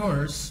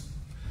entrepreneurs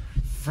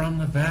from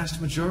the vast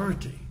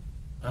majority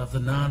of the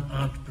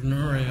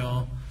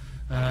non-entrepreneurial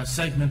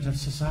segment of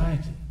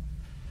society.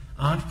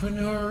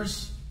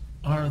 Entrepreneurs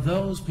are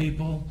those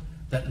people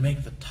that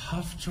make the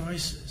tough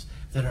choices,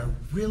 that are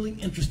really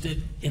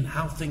interested in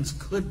how things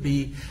could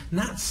be,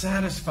 not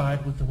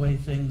satisfied with the way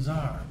things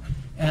are.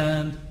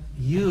 And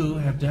you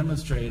have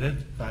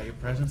demonstrated by your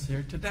presence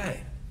here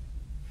today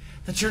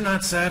that you're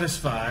not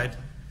satisfied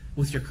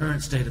with your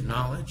current state of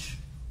knowledge.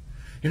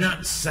 You're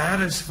not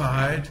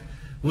satisfied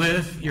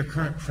with your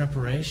current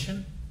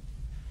preparation,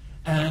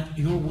 and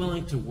you're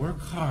willing to work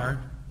hard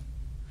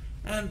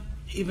and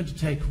even to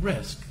take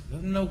risk.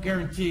 There's no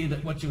guarantee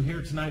that what you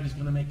hear tonight is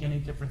going to make any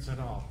difference at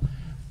all.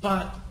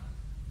 But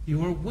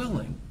you are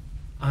willing,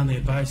 on the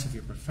advice of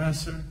your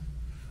professor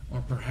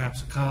or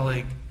perhaps a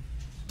colleague,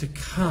 to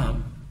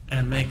come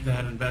and make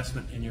that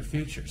investment in your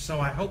future.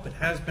 So I hope it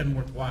has been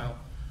worthwhile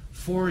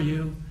for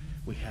you.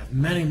 We have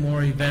many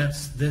more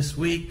events this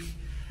week,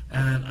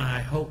 and I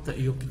hope that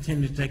you'll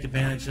continue to take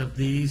advantage of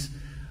these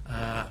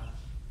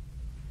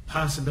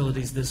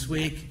possibilities this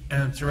week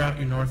and throughout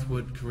your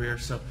Northwood career.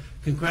 So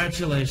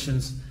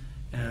congratulations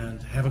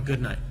and have a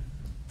good night.